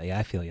see. Yeah,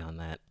 I feel you on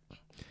that.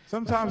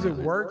 Sometimes it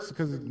works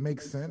because it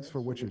makes sense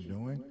for what you're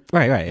doing.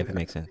 Right, if it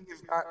makes sense.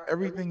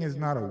 Everything is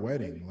not a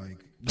wedding.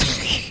 Like,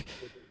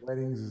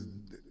 weddings is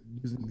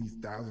using these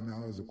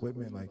 $1,000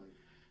 equipment. Like,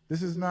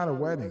 this is not a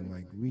wedding.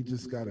 Like, we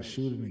just got to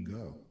shoot it and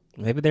go.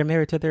 Maybe they're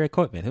married to their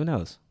equipment. Who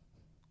knows?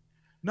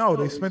 No,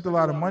 they spent a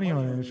lot of money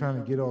on it and trying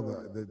to get all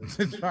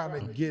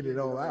trying to get it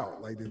all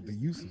out, like the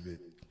use of it.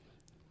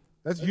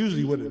 That's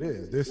usually what it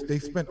is. They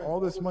spent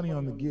all this money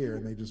on the gear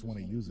and they just want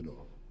to use it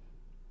all.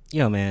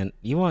 Yo, man,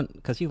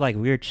 because you like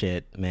weird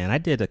shit, man. I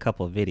did a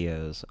couple of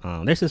videos.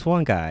 There's this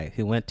one guy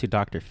who went to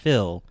Dr.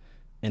 Phil,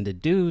 and the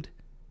dude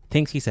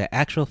thinks he's an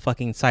actual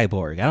fucking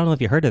cyborg. I don't know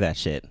if you heard of that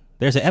shit.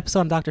 There's an episode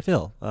on Dr.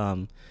 Phil.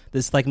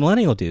 This like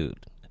millennial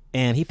dude,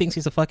 and he thinks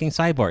he's a fucking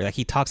cyborg. Like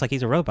he talks like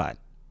he's a robot.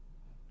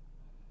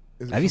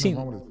 Have you seen?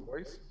 Wrong with his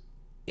voice?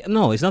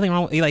 No, there's nothing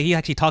wrong. He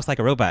actually talks like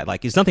a robot.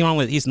 Like there's nothing wrong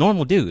with. He's a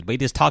normal dude, but he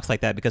just talks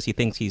like that because he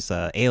thinks he's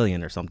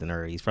alien or something,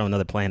 or he's from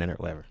another planet or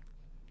whatever.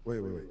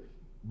 Wait.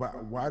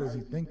 But why does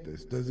he think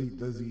this? Does he?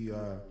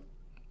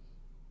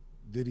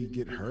 Did he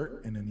get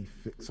hurt and then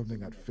something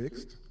got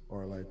fixed,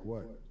 or like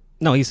what?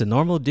 No, he's a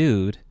normal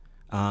dude.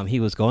 He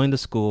was going to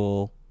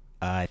school.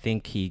 I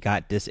think he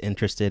got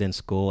disinterested in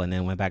school and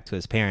then went back to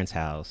his parents'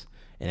 house.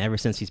 And ever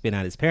since he's been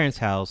at his parents'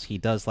 house, he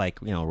does like,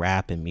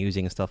 rap and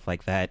music and stuff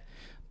like that.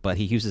 But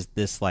he uses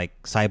this like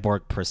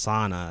cyborg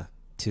persona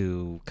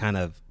to kind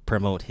of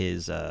promote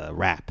his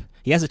rap.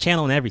 He has a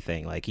channel and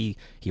everything. Like he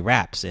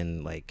raps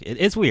and like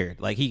it's weird.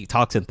 Like he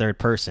talks in third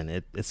person.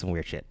 It's some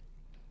weird shit.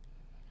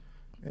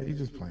 Yeah, he's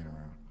just playing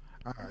around.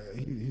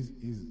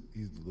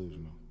 He's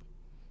delusional.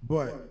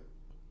 But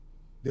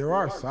there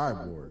are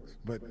cyborgs,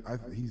 but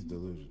he's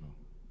delusional.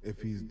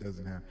 If he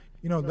doesn't have,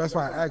 that's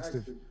why I asked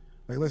if.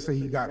 Like, let's say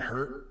he got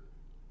hurt,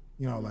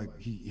 like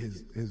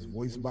his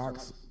voice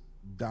box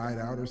died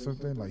out or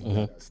something, like he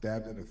got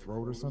stabbed in the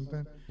throat or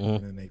something,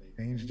 and then they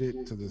changed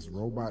it to this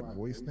robot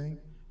voice thing.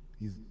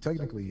 He's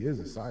technically is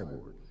a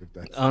cyborg. If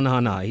that's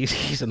no,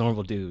 he's a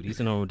normal dude. He's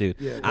a normal dude.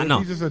 Yeah, I know.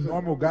 He's just a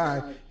normal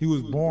guy. He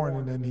was born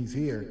and then he's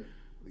here.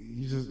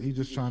 He's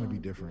just trying to be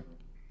different.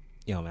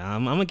 Yo, man,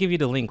 I'm gonna give you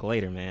the link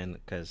later, man,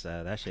 because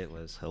that shit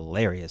was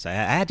hilarious. I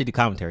had to do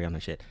commentary on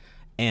that shit.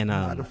 And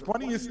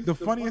the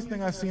funniest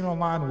thing I seen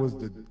online was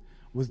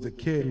the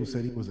kid who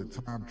said he was a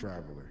time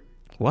traveler.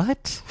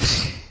 What?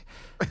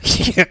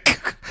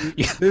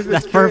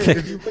 That's perfect.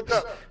 If you look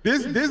up,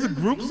 there's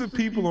groups of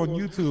people on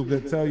YouTube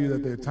that tell you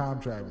that they're time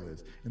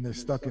travelers and they're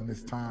stuck in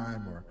this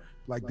time, or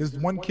like this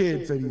one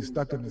kid said he's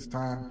stuck in this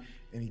time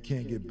and he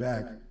can't get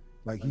back.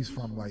 Like he's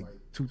from like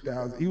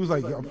 2000. He was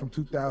like, I'm from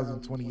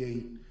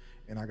 2028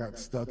 and I got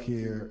stuck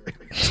here.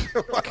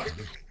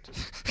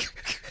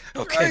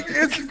 Okay. Like,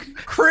 it's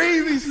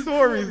crazy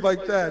stories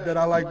like that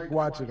I like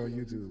watching on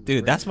YouTube.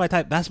 Dude, that's my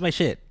type. That's my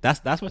shit.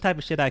 That's my type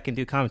of shit I can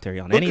do commentary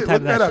on. Any type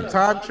of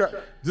that shit.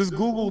 Just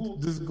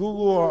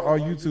Google or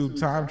YouTube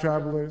time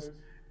travelers,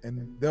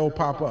 and they'll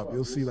pop up.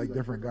 You'll see like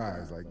different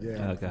guys. Like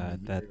oh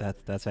god,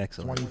 that's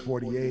excellent.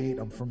 2048.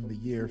 I'm from the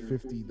year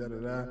 50. Da da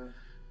da.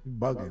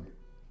 Bugging.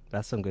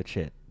 That's some good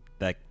shit.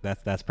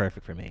 That's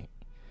perfect for me.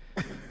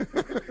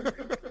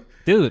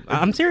 Dude,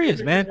 I'm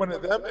serious, man.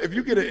 If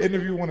you get to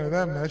interview one of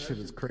them, that shit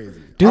is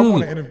crazy. Dude, I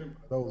want to interview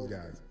those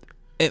guys.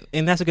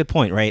 And that's a good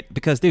point, right?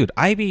 Because, dude,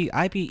 I be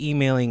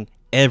emailing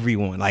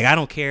everyone. Like, I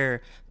don't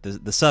care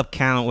the sub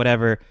count,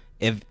 whatever.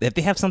 if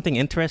they have something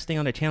interesting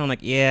on their channel, I'm like,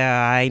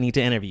 yeah, I need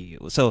to interview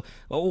you. So,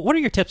 what are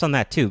your tips on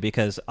that too?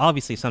 Because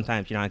obviously,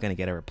 sometimes you're not going to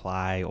get a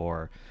reply,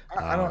 or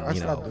I don't. I you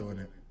stopped know. doing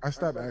it. I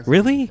stopped asking.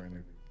 Really? people for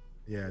interviews.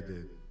 Yeah, I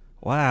did.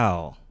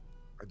 Wow.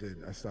 I did.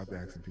 I stopped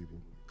asking people.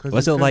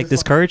 Was it like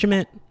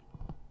discouragement?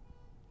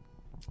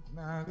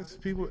 Nah, this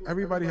people.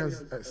 Everybody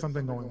has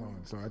something going on.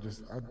 So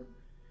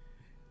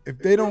if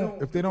they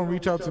don't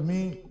reach out to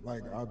me,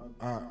 like I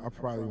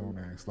probably won't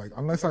ask. Like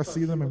unless I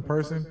see them in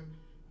person,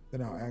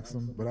 then I'll ask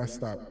them. But I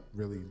stopped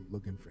really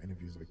looking for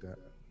interviews like that.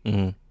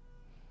 Mm-hmm.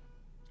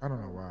 I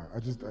don't know why.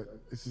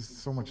 It's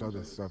just so much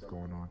other stuff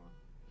going on.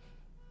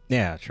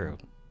 Yeah, true.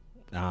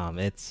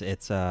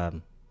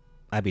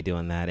 I'd be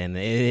doing that, and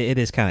it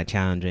is kind of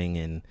challenging,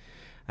 and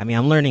I mean,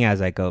 I'm learning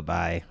as I go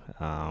by.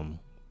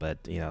 But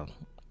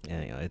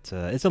it's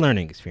a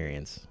learning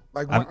experience.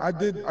 Like when I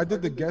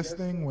did the guest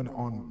thing when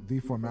on The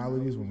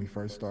Formalities when we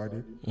first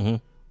started. Mm-hmm.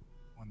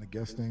 On the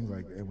guest things,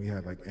 like, and we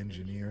had like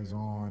engineers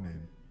on,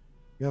 and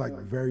we had like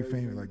very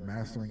famous like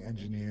mastering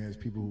engineers,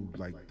 people who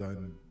like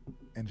done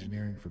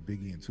engineering for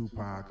Biggie and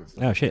Tupac and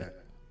stuff. Oh, like shit.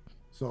 that.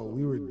 So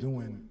we were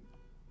doing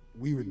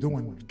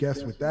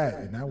guests with that,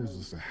 and that was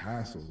just a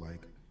hassle,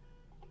 like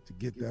to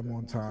get them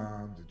on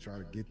time, to try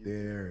to get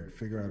there and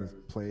figure out a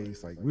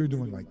place. Like we were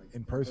doing like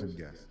in-person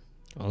guests.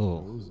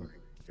 Oh, So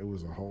it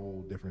was a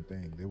whole different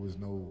thing. There was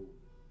no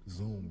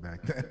Zoom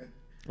back then.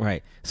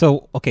 right.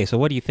 So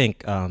what do you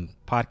think?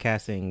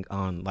 Podcasting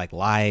on like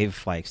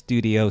live, like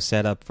studio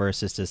setup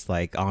versus just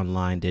like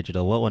online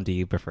digital. What one do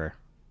you prefer?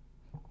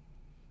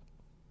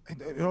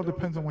 It all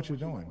depends on what you're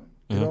doing.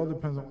 Mm-hmm. It all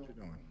depends on what you're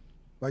doing.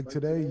 Like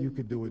today, you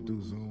could do it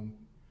through Zoom,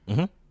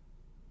 Mm-hmm.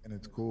 and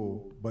it's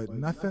cool. But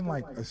nothing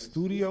like a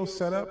studio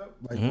setup.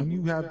 Like Mm-hmm. when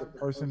you have the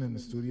person in the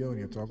studio and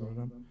you're talking to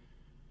them,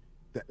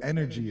 the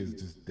energy is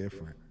just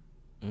different.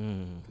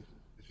 Mm-hmm.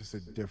 It's just a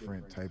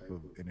different type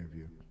of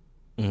interview.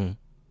 Mm-hmm.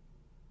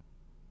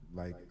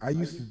 Like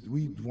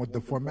with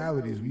the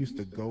formalities, we used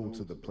to go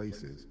to the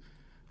places.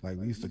 Like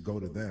we used to go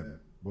to them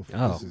before.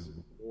 Oh. This is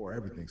before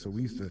everything. So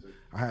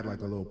I had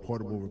like a little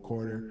portable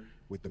recorder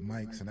with the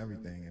mics and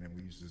everything, and then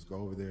we used to just go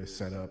over there,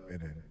 set up, and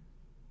then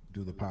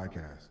do the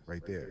podcast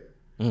right there.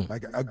 Mm.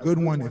 Like a good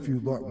one, if you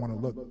want to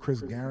look,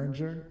 Chris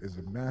Garinger is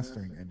a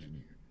mastering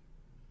engineer.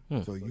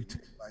 Hmm. So you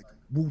take like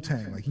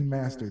Wu-Tang, like he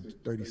mastered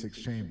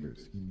 36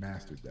 Chambers. He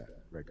mastered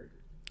that record.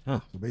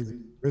 Oh. So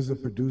basically, RZA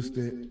produced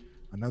it,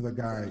 another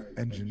guy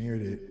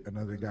engineered it,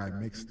 another guy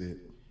mixed it,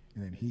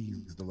 and then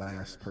he's the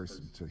last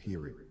person to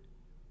hear it,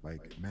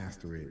 like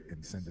master it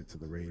and send it to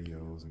the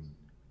radios and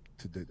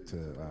to the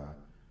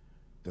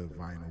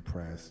vinyl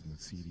press and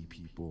the CD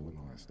people and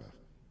all that stuff.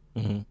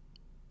 Mm-hmm.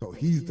 So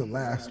he's the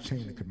last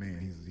chain of command.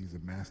 He's a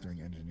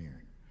mastering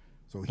engineer.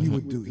 So he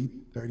would do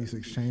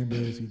 36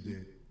 Chambers.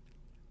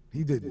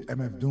 He did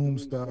MF Doom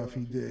stuff.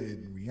 He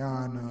did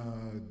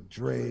Rihanna,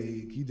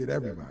 Drake. He did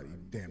everybody,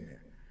 damn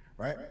near,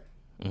 right?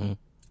 Mm-hmm.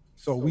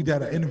 So we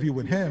did an interview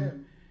with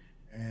him,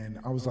 and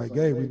I was like,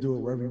 "Hey, we do it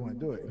wherever you want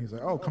to do it." And he's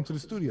like, "Oh, come to the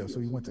studio."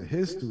 So we went to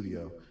his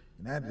studio,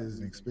 and that is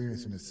an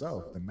experience in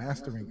itself. The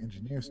mastering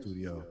engineer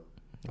studio.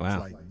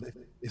 Wow.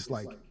 It's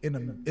like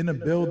in a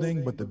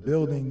building, but the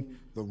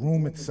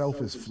room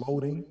itself is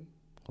floating.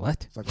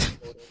 What? It's like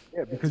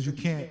yeah, because you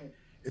can't.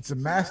 It's a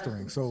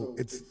mastering, so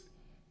it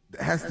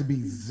has to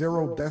be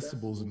 0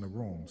 decibels in the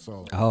room.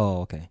 So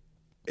Oh, okay.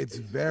 it's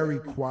very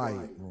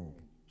quiet room.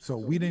 So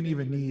we didn't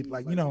even need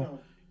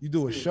you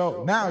do a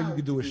show now. You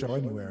could do a show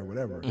anywhere or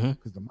whatever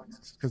because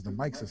the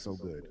mics are so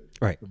good.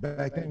 Right. But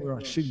back then we were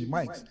on shitty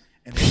mics,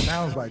 and it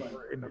sounds like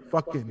we're in the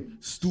fucking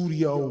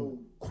studio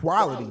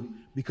quality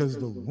because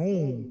the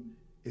room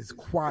is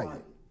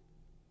quiet.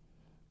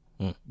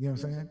 You know what I'm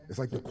saying? It's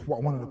like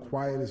one of the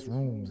quietest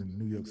rooms in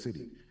New York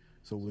City.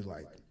 So we're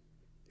like,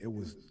 it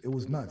was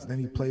nuts. Then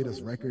he played us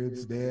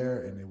records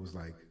there, and it was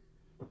like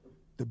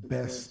the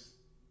best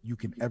you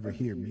can ever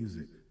hear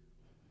music.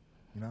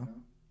 You know?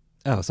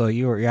 Oh, so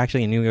you're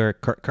actually in New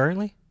York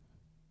currently?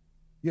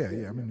 Yeah,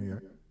 I'm in New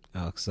York.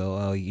 Oh,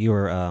 so you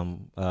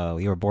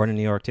were born in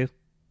New York too?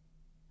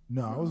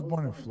 No, I was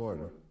born in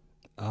Florida.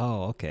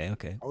 Oh, okay.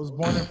 I was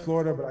born in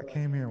Florida, but I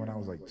came here when I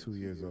was like 2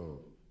 years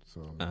old.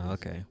 So Oh,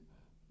 okay.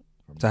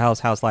 So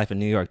how's life in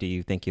New York? Do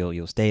you think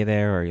you'll stay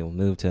there, or you'll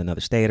move to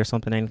another state or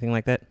something, anything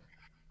like that?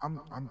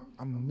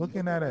 I'm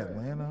looking at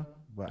Atlanta,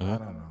 but I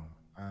don't know.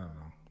 I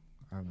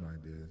have no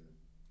idea.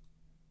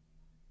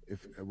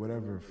 If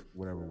whatever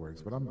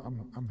works, but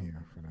I'm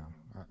here for now.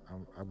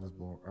 I was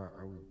born.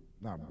 I was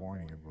not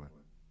born here, but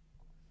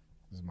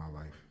this is my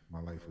life.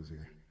 My life was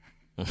here.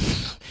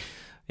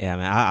 Yeah,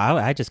 man.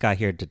 I just got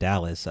here to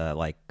Dallas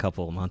like a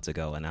couple of months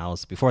ago, and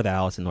before that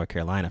I was in North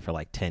Carolina for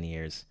like 10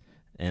 years,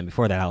 and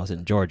before that I was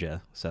in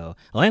Georgia. So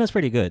Atlanta's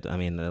pretty good. I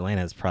mean,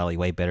 Atlanta's probably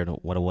way better than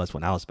what it was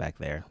when I was back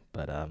there.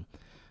 But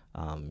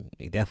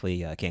you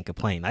definitely can't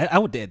complain. I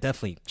would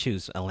definitely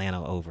choose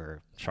Atlanta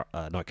over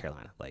North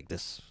Carolina, like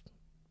this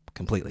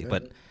completely.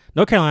 But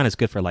North Carolina is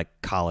good for like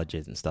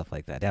colleges and stuff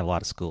like that. They have a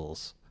lot of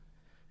schools.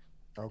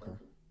 Okay.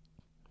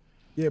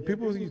 Yeah,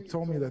 people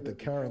told me that the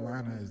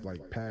Carolina is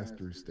like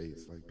pass-through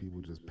states. Like people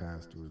just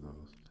pass through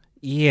those.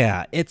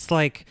 Yeah, it's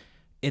like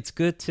it's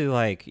good to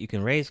like you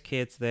can raise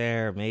kids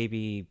there.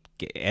 Maybe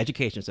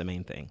education's the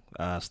main thing.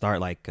 Start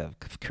like a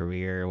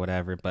career or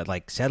whatever. But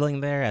like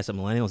settling there as a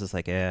millennial is just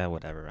like yeah,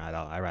 whatever. I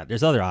don't. I rather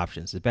there's other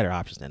options. There's better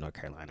options than North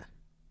Carolina.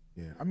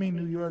 Yeah, I mean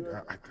New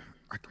York.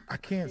 I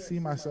can't see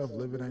myself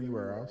living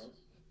anywhere else,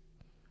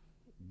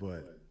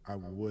 but I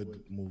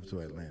would move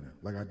to Atlanta.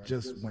 Like I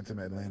just went to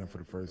Atlanta for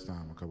the first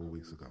time a couple of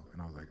weeks ago,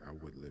 and I was like, I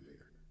would live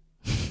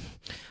here.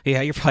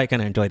 Yeah, you're probably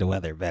gonna enjoy the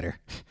weather better.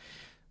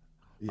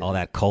 Yeah. All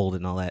that cold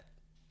and all that.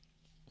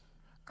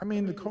 I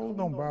mean, the cold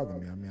don't bother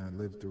me. I mean, I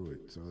lived through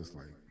it, so it's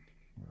like,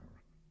 whatever.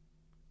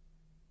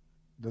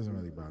 It doesn't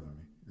really bother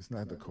me. It's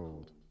not the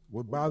cold.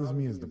 What bothers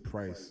me is the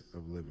price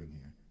of living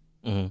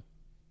here. Hmm.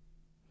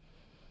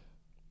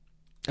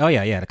 Oh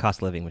yeah, yeah. The cost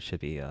of living should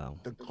be.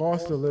 The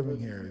cost of living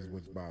here is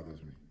what bothers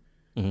me.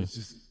 Mhm. It's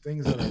just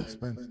things that are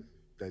expensive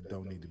that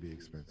don't need to be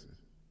expensive.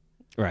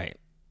 Right.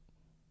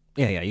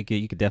 Yeah, yeah. You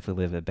could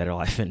definitely live a better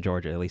life in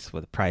Georgia, at least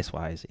with price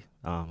wise,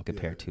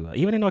 compared to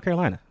even in North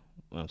Carolina,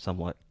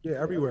 somewhat.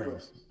 Yeah, everywhere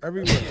else.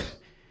 Everywhere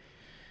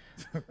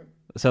else.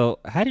 So,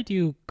 how did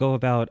you go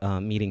about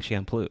meeting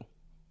Shampoo?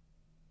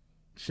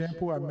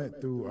 Shampoo I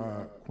met through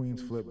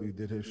Queens Flip. We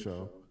did his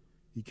show.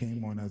 He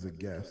came on as a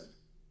guest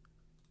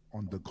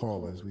on The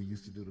Callers. We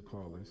used to do The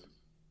Callers.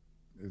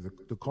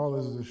 The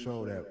Callers is a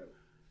show that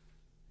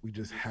we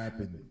just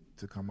happened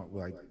to come up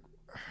with. Like,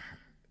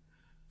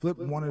 Flip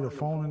wanted a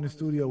phone in the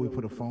studio. We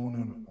put a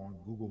phone on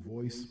Google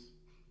Voice.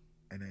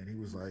 And then he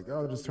was like,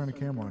 oh, just turn the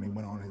camera on. He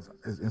went on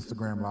his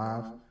Instagram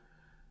Live. And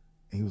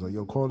he was like,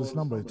 yo, call this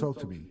number and talk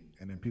to me.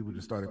 And then people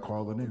just started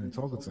calling in and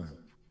talking to him.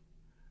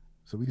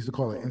 So we used to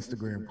call it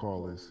Instagram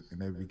Callers,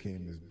 and that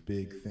became this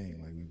big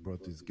thing. Like we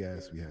brought this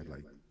guest. We had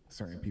like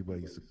certain people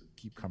that used to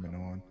keep coming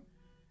on,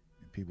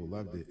 and people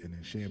loved it. And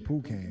then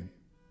Shampoo came.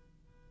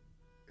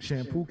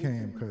 Shampoo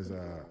came because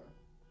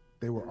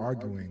they were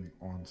arguing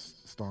on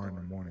Star in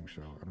the Morning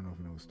Show. I don't know if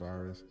you know what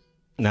Star is.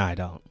 No, I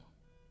don't.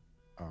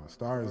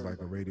 Star is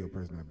like a radio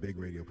person, a big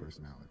radio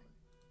personality.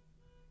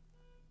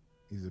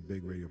 He's a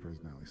big radio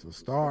personality. So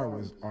Star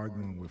was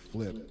arguing with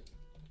Flip,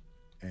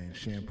 and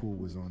Shampoo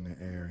was on the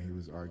air, and he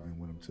was arguing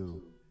with him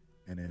too.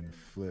 And then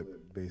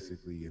Flip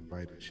basically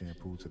invited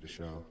Shampoo to the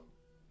show.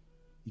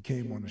 He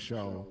came on the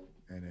show,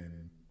 and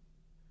then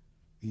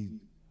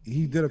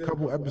he did a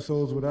couple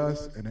episodes with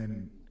us, and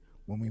then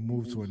when we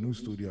moved to a new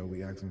studio,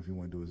 we asked him if he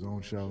wanted to do his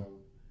own show.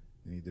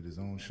 And he did his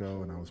own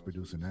show, and I was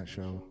producing that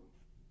show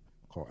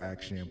called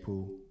Act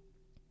Shampoo.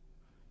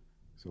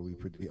 So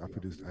I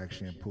produced Act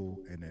Shampoo,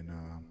 and then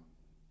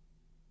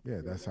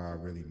yeah, that's how I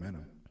really met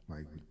him.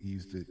 Like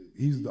he's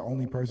the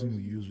only person who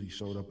usually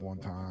showed up on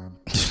time.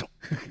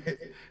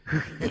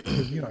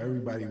 Because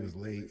everybody was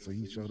late, so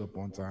he showed up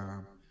on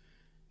time.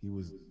 He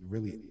was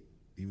really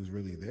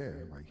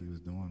there. Like he was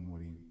doing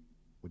what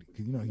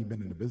he'd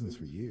been in the business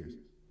for years.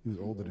 He was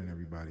older than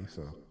everybody,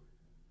 so.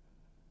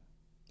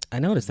 I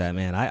noticed that,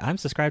 man. I'm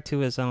subscribed to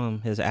his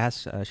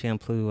Ask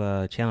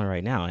Shampoo channel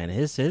right now, and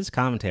his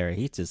commentary.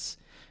 He's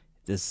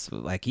he's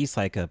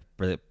like a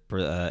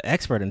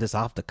expert in this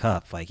off the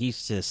cuff. Like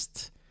he's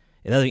just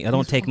it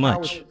don't take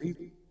much.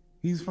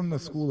 He's from the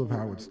school of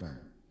Howard Stern.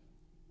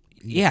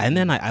 Yeah, and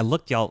then I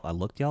looked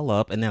y'all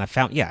up, and then I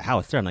found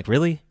Howard Stern. Like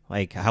really?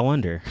 Like I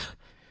wonder.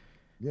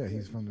 Yeah,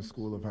 he's from the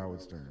school of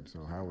Howard Stern.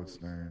 So Howard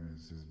Stern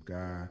is his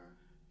guy.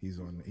 He's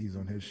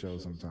on his show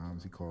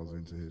sometimes. He calls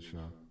into his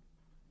show.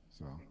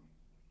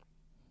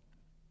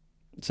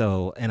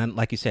 So, and then,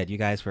 like you said, you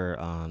guys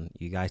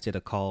did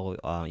a call.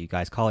 You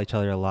guys call each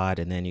other a lot,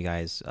 and then you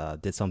guys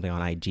did something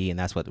on IG, and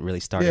that's what really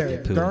started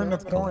the poo. During the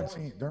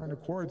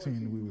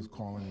quarantine, we was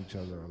calling each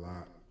other a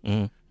lot.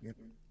 Mm-hmm.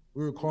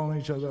 We were calling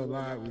each other a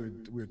lot. We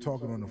were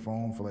talking on the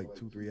phone for like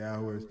 2-3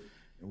 hours,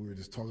 and we were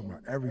just talking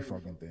about every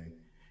fucking thing.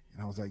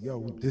 And I was like,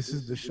 yo, this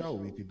is the show.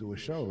 We could do a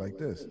show like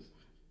this.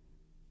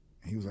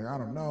 And he was like, I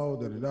don't know,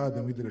 da-da-da.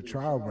 Then we did a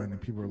trial run,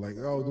 and people were like,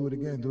 oh, do it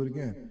again. And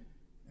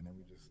then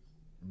we just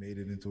made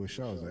it into a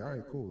show. I was like, all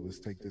right, cool. Let's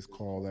take this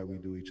call that we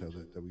do each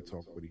other, that we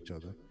talk with each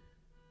other,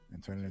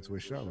 and turn it into a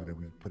show. And then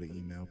we put an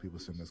email. People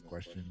send us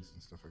questions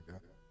and stuff like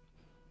that.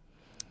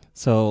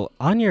 So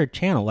on your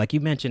channel, like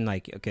you mentioned,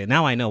 like, okay,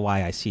 now I know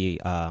why I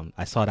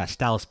saw that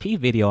Styles P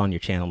video on your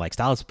channel. Like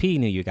Styles P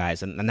knew you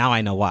guys, and now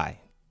I know why.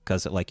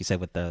 Because like you said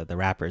with the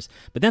rappers.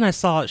 But then I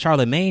saw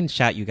Charlamagne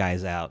shout you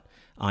guys out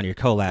on your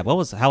collab.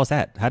 How was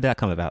that? How did that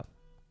come about?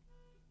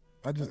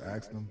 I just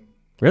asked him.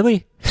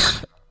 Really?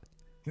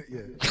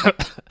 Yeah. I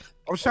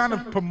was trying to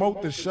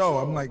promote the show.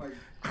 I'm like,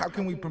 how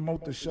can we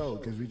promote the show?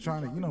 Because we're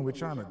trying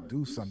to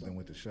do something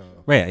with the show.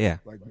 Right, yeah.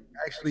 Like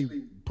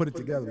actually put it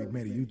together. We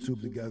made a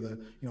YouTube together.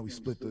 We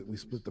split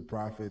the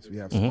profits. We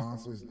have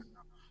sponsors.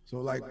 So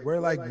like we're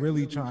like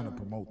really trying to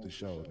promote the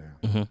show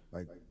now. Mm-hmm.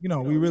 Like,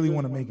 we really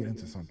want to make it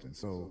into something.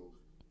 So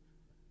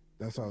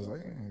that's why I was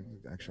like,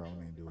 ask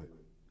Charlamagne do it.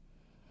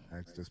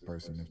 Ask this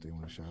person if they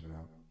want to shout it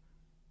out.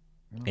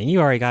 And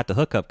you already got the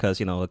hookup because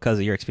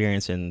of your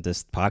experience in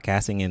this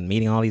podcasting and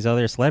meeting all these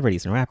other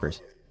celebrities and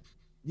rappers.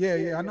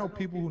 Yeah. I know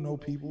people who know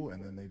people,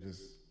 and then they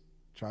just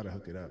try to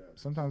hook it up.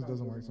 Sometimes it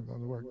doesn't work.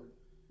 Sometimes it works.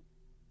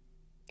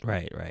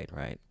 Right.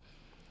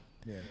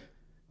 Yeah.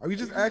 We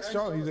just asked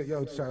Charlie. He's like,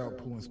 "Yo, shout out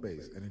Pooh in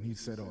Space," and then he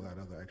said all that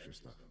other extra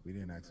stuff. We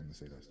didn't ask him to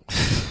say that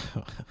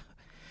stuff.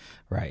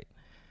 Right.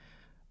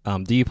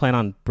 Do you plan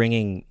on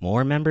bringing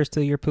more members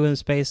to your Pooh in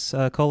Space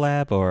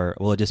collab, or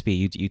will it just be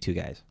you two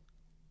guys?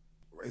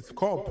 It's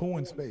called Pooh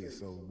in Space,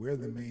 so we're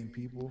the main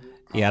people.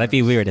 Yeah, that'd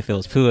be weird if it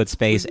was Pooh in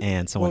Space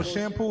and someone. Well,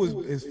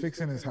 Shampoo is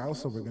fixing his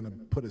house, so we're gonna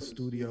put a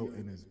studio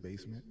in his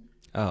basement.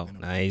 Oh,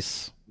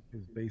 nice.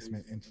 His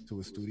basement into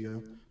a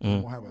studio.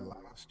 We'll have a live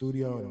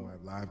studio and we'll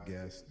have live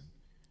guests.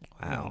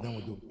 Wow. Then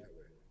we'll do it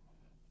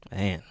that way.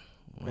 Man,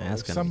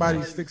 that's If gonna somebody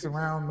be nice. sticks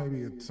around,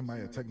 maybe a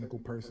technical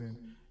person,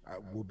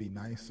 will be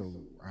nice, so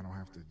I don't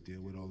have to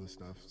deal with all this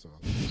stuff. So,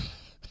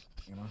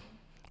 you know.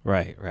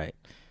 Right.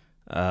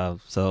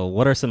 So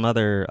what are some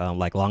other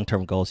like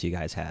long-term goals you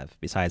guys have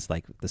besides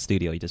like the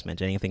studio you just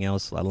mentioned? Anything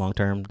else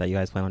long-term that you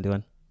guys plan on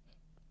doing?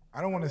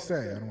 I don't want to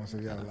say.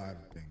 We got a lot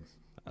of things.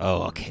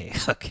 Oh, okay.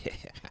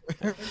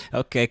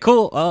 Okay,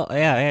 cool. Oh,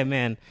 yeah, hey,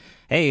 man.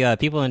 Hey,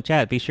 people in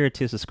chat, be sure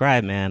to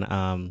subscribe,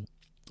 man.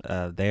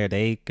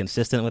 They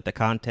consistent with the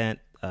content.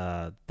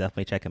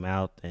 Definitely check them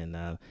out,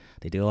 and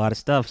they do a lot of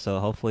stuff. So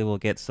hopefully we'll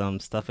get some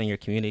stuff in your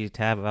community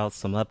tab about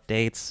some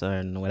updates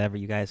and whatever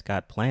you guys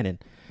got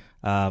planned.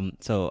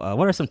 So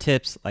what are some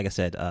tips? Like I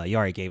said, you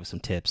already gave us some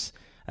tips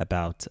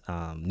about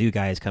new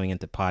guys coming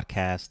into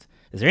podcast.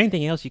 Is there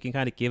anything else you can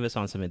kind of give us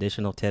on some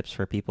additional tips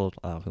for people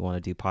who want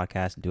to do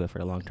podcasts and do it for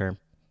the long term?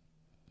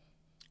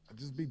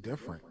 Just be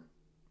different.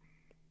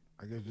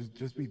 I guess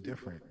just be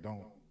different.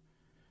 Don't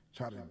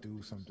try to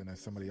do something that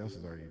somebody else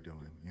is already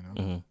doing. You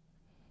know,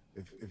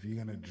 if you're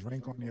gonna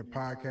drink on your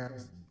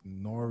podcast,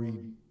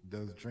 Nori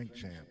does Drink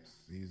Champs.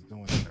 He's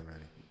doing it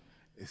already.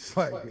 It's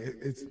like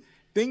it's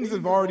things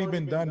have already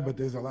been done, but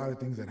there's a lot of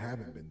things that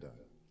haven't been done.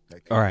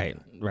 That can be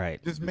done.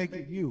 Right. Just make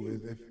it you.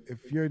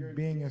 If you're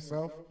being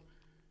yourself,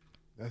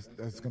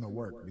 that's gonna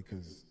work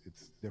because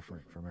it's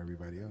different from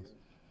everybody else.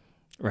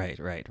 Right.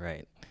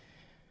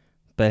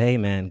 But hey,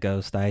 man,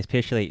 Ghost, I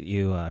appreciate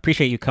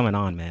you coming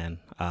on, man.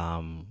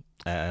 I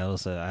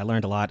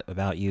learned a lot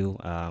about you.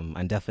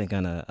 I'm definitely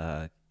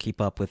gonna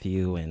keep up with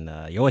you, and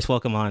you're always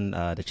welcome on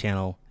the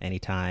channel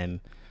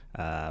anytime.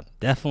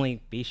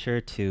 Definitely be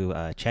sure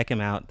to check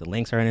him out. The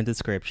links are in the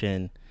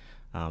description.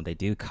 They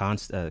do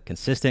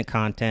consistent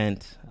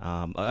content.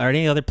 Are there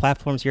any other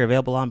platforms you're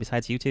available on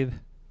besides YouTube?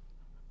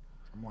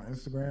 I'm on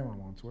Instagram.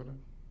 I'm on Twitter.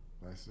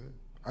 That's it.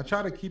 I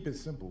try to keep it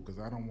simple because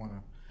I don't want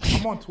to.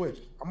 I'm on Twitch.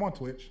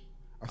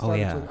 I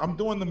started Twitch. I'm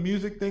doing the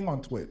music thing on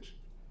Twitch.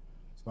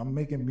 So I'm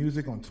making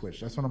music on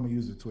Twitch. That's what I'm gonna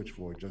use the Twitch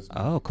for.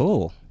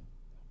 Cool.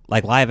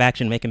 Like live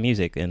action making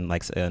music and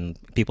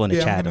people in the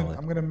chat.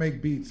 I'm gonna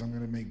make beats. I'm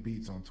gonna make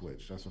beats on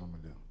Twitch. That's what I'm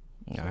gonna do.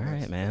 So all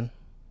right, man.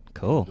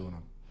 Cool.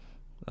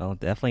 Well,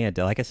 definitely.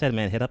 Like I said,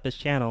 man, hit up his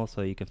channel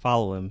so you can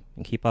follow him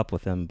and keep up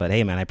with him. But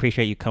hey, man, I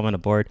appreciate you coming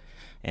aboard,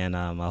 and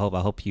I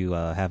hope you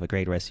have a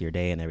great rest of your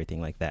day and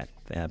everything like that.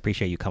 I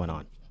appreciate you coming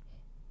on.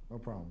 No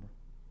problem.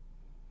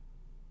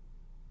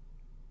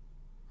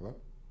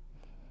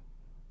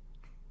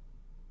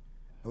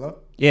 Hello?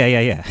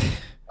 Yeah.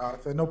 I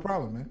said no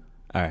problem, man.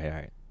 All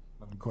right.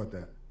 Let me caught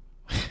that.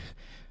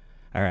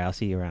 All right, I'll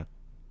see you around.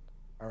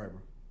 All right, bro.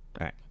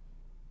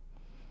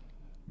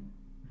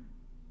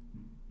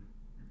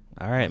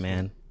 All right,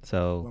 man.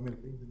 So You want me to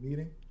leave the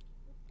meeting?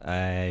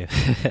 I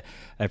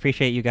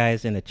appreciate you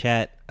guys in the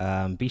chat.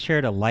 Be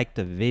sure to like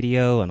the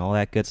video and all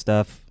that good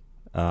stuff.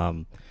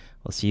 We'll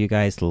see you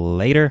guys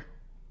later.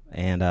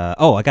 And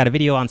I got a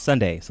video on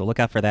Sunday, so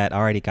look out for that. I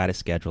already got it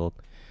scheduled.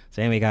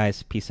 So anyway,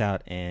 guys, peace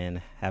out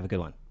and have a good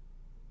one.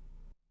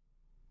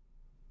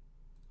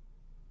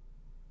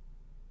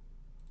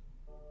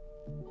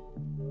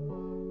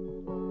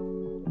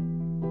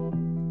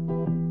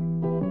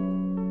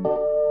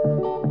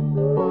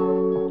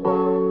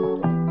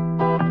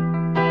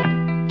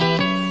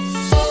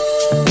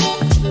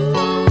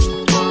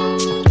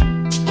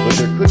 But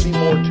there could be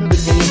more to the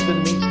case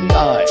than meets the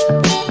eye.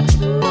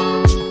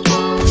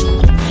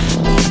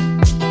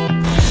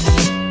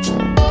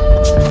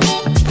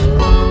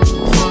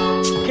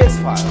 Case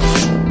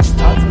Files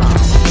starts now.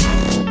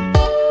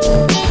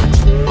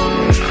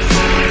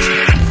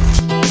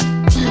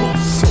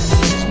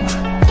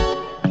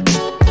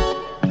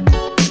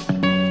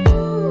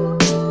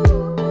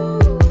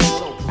 So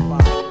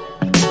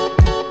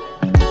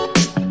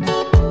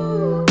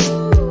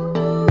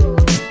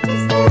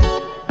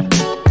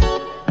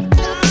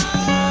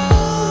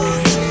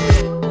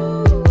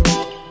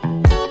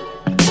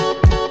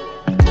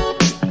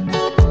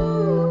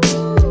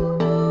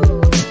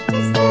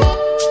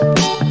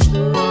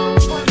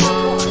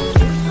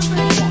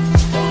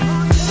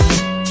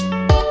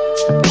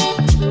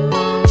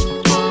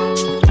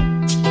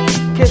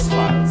Case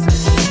Files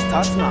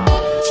starts now.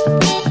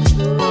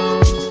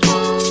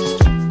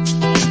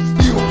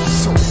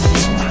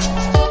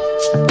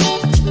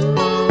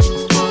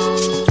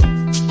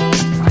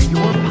 By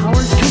your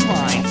powers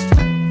combined.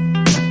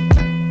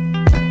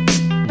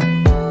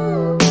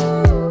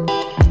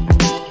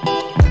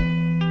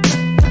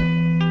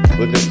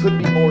 But there could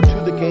be more to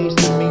the case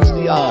than meets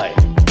the eye.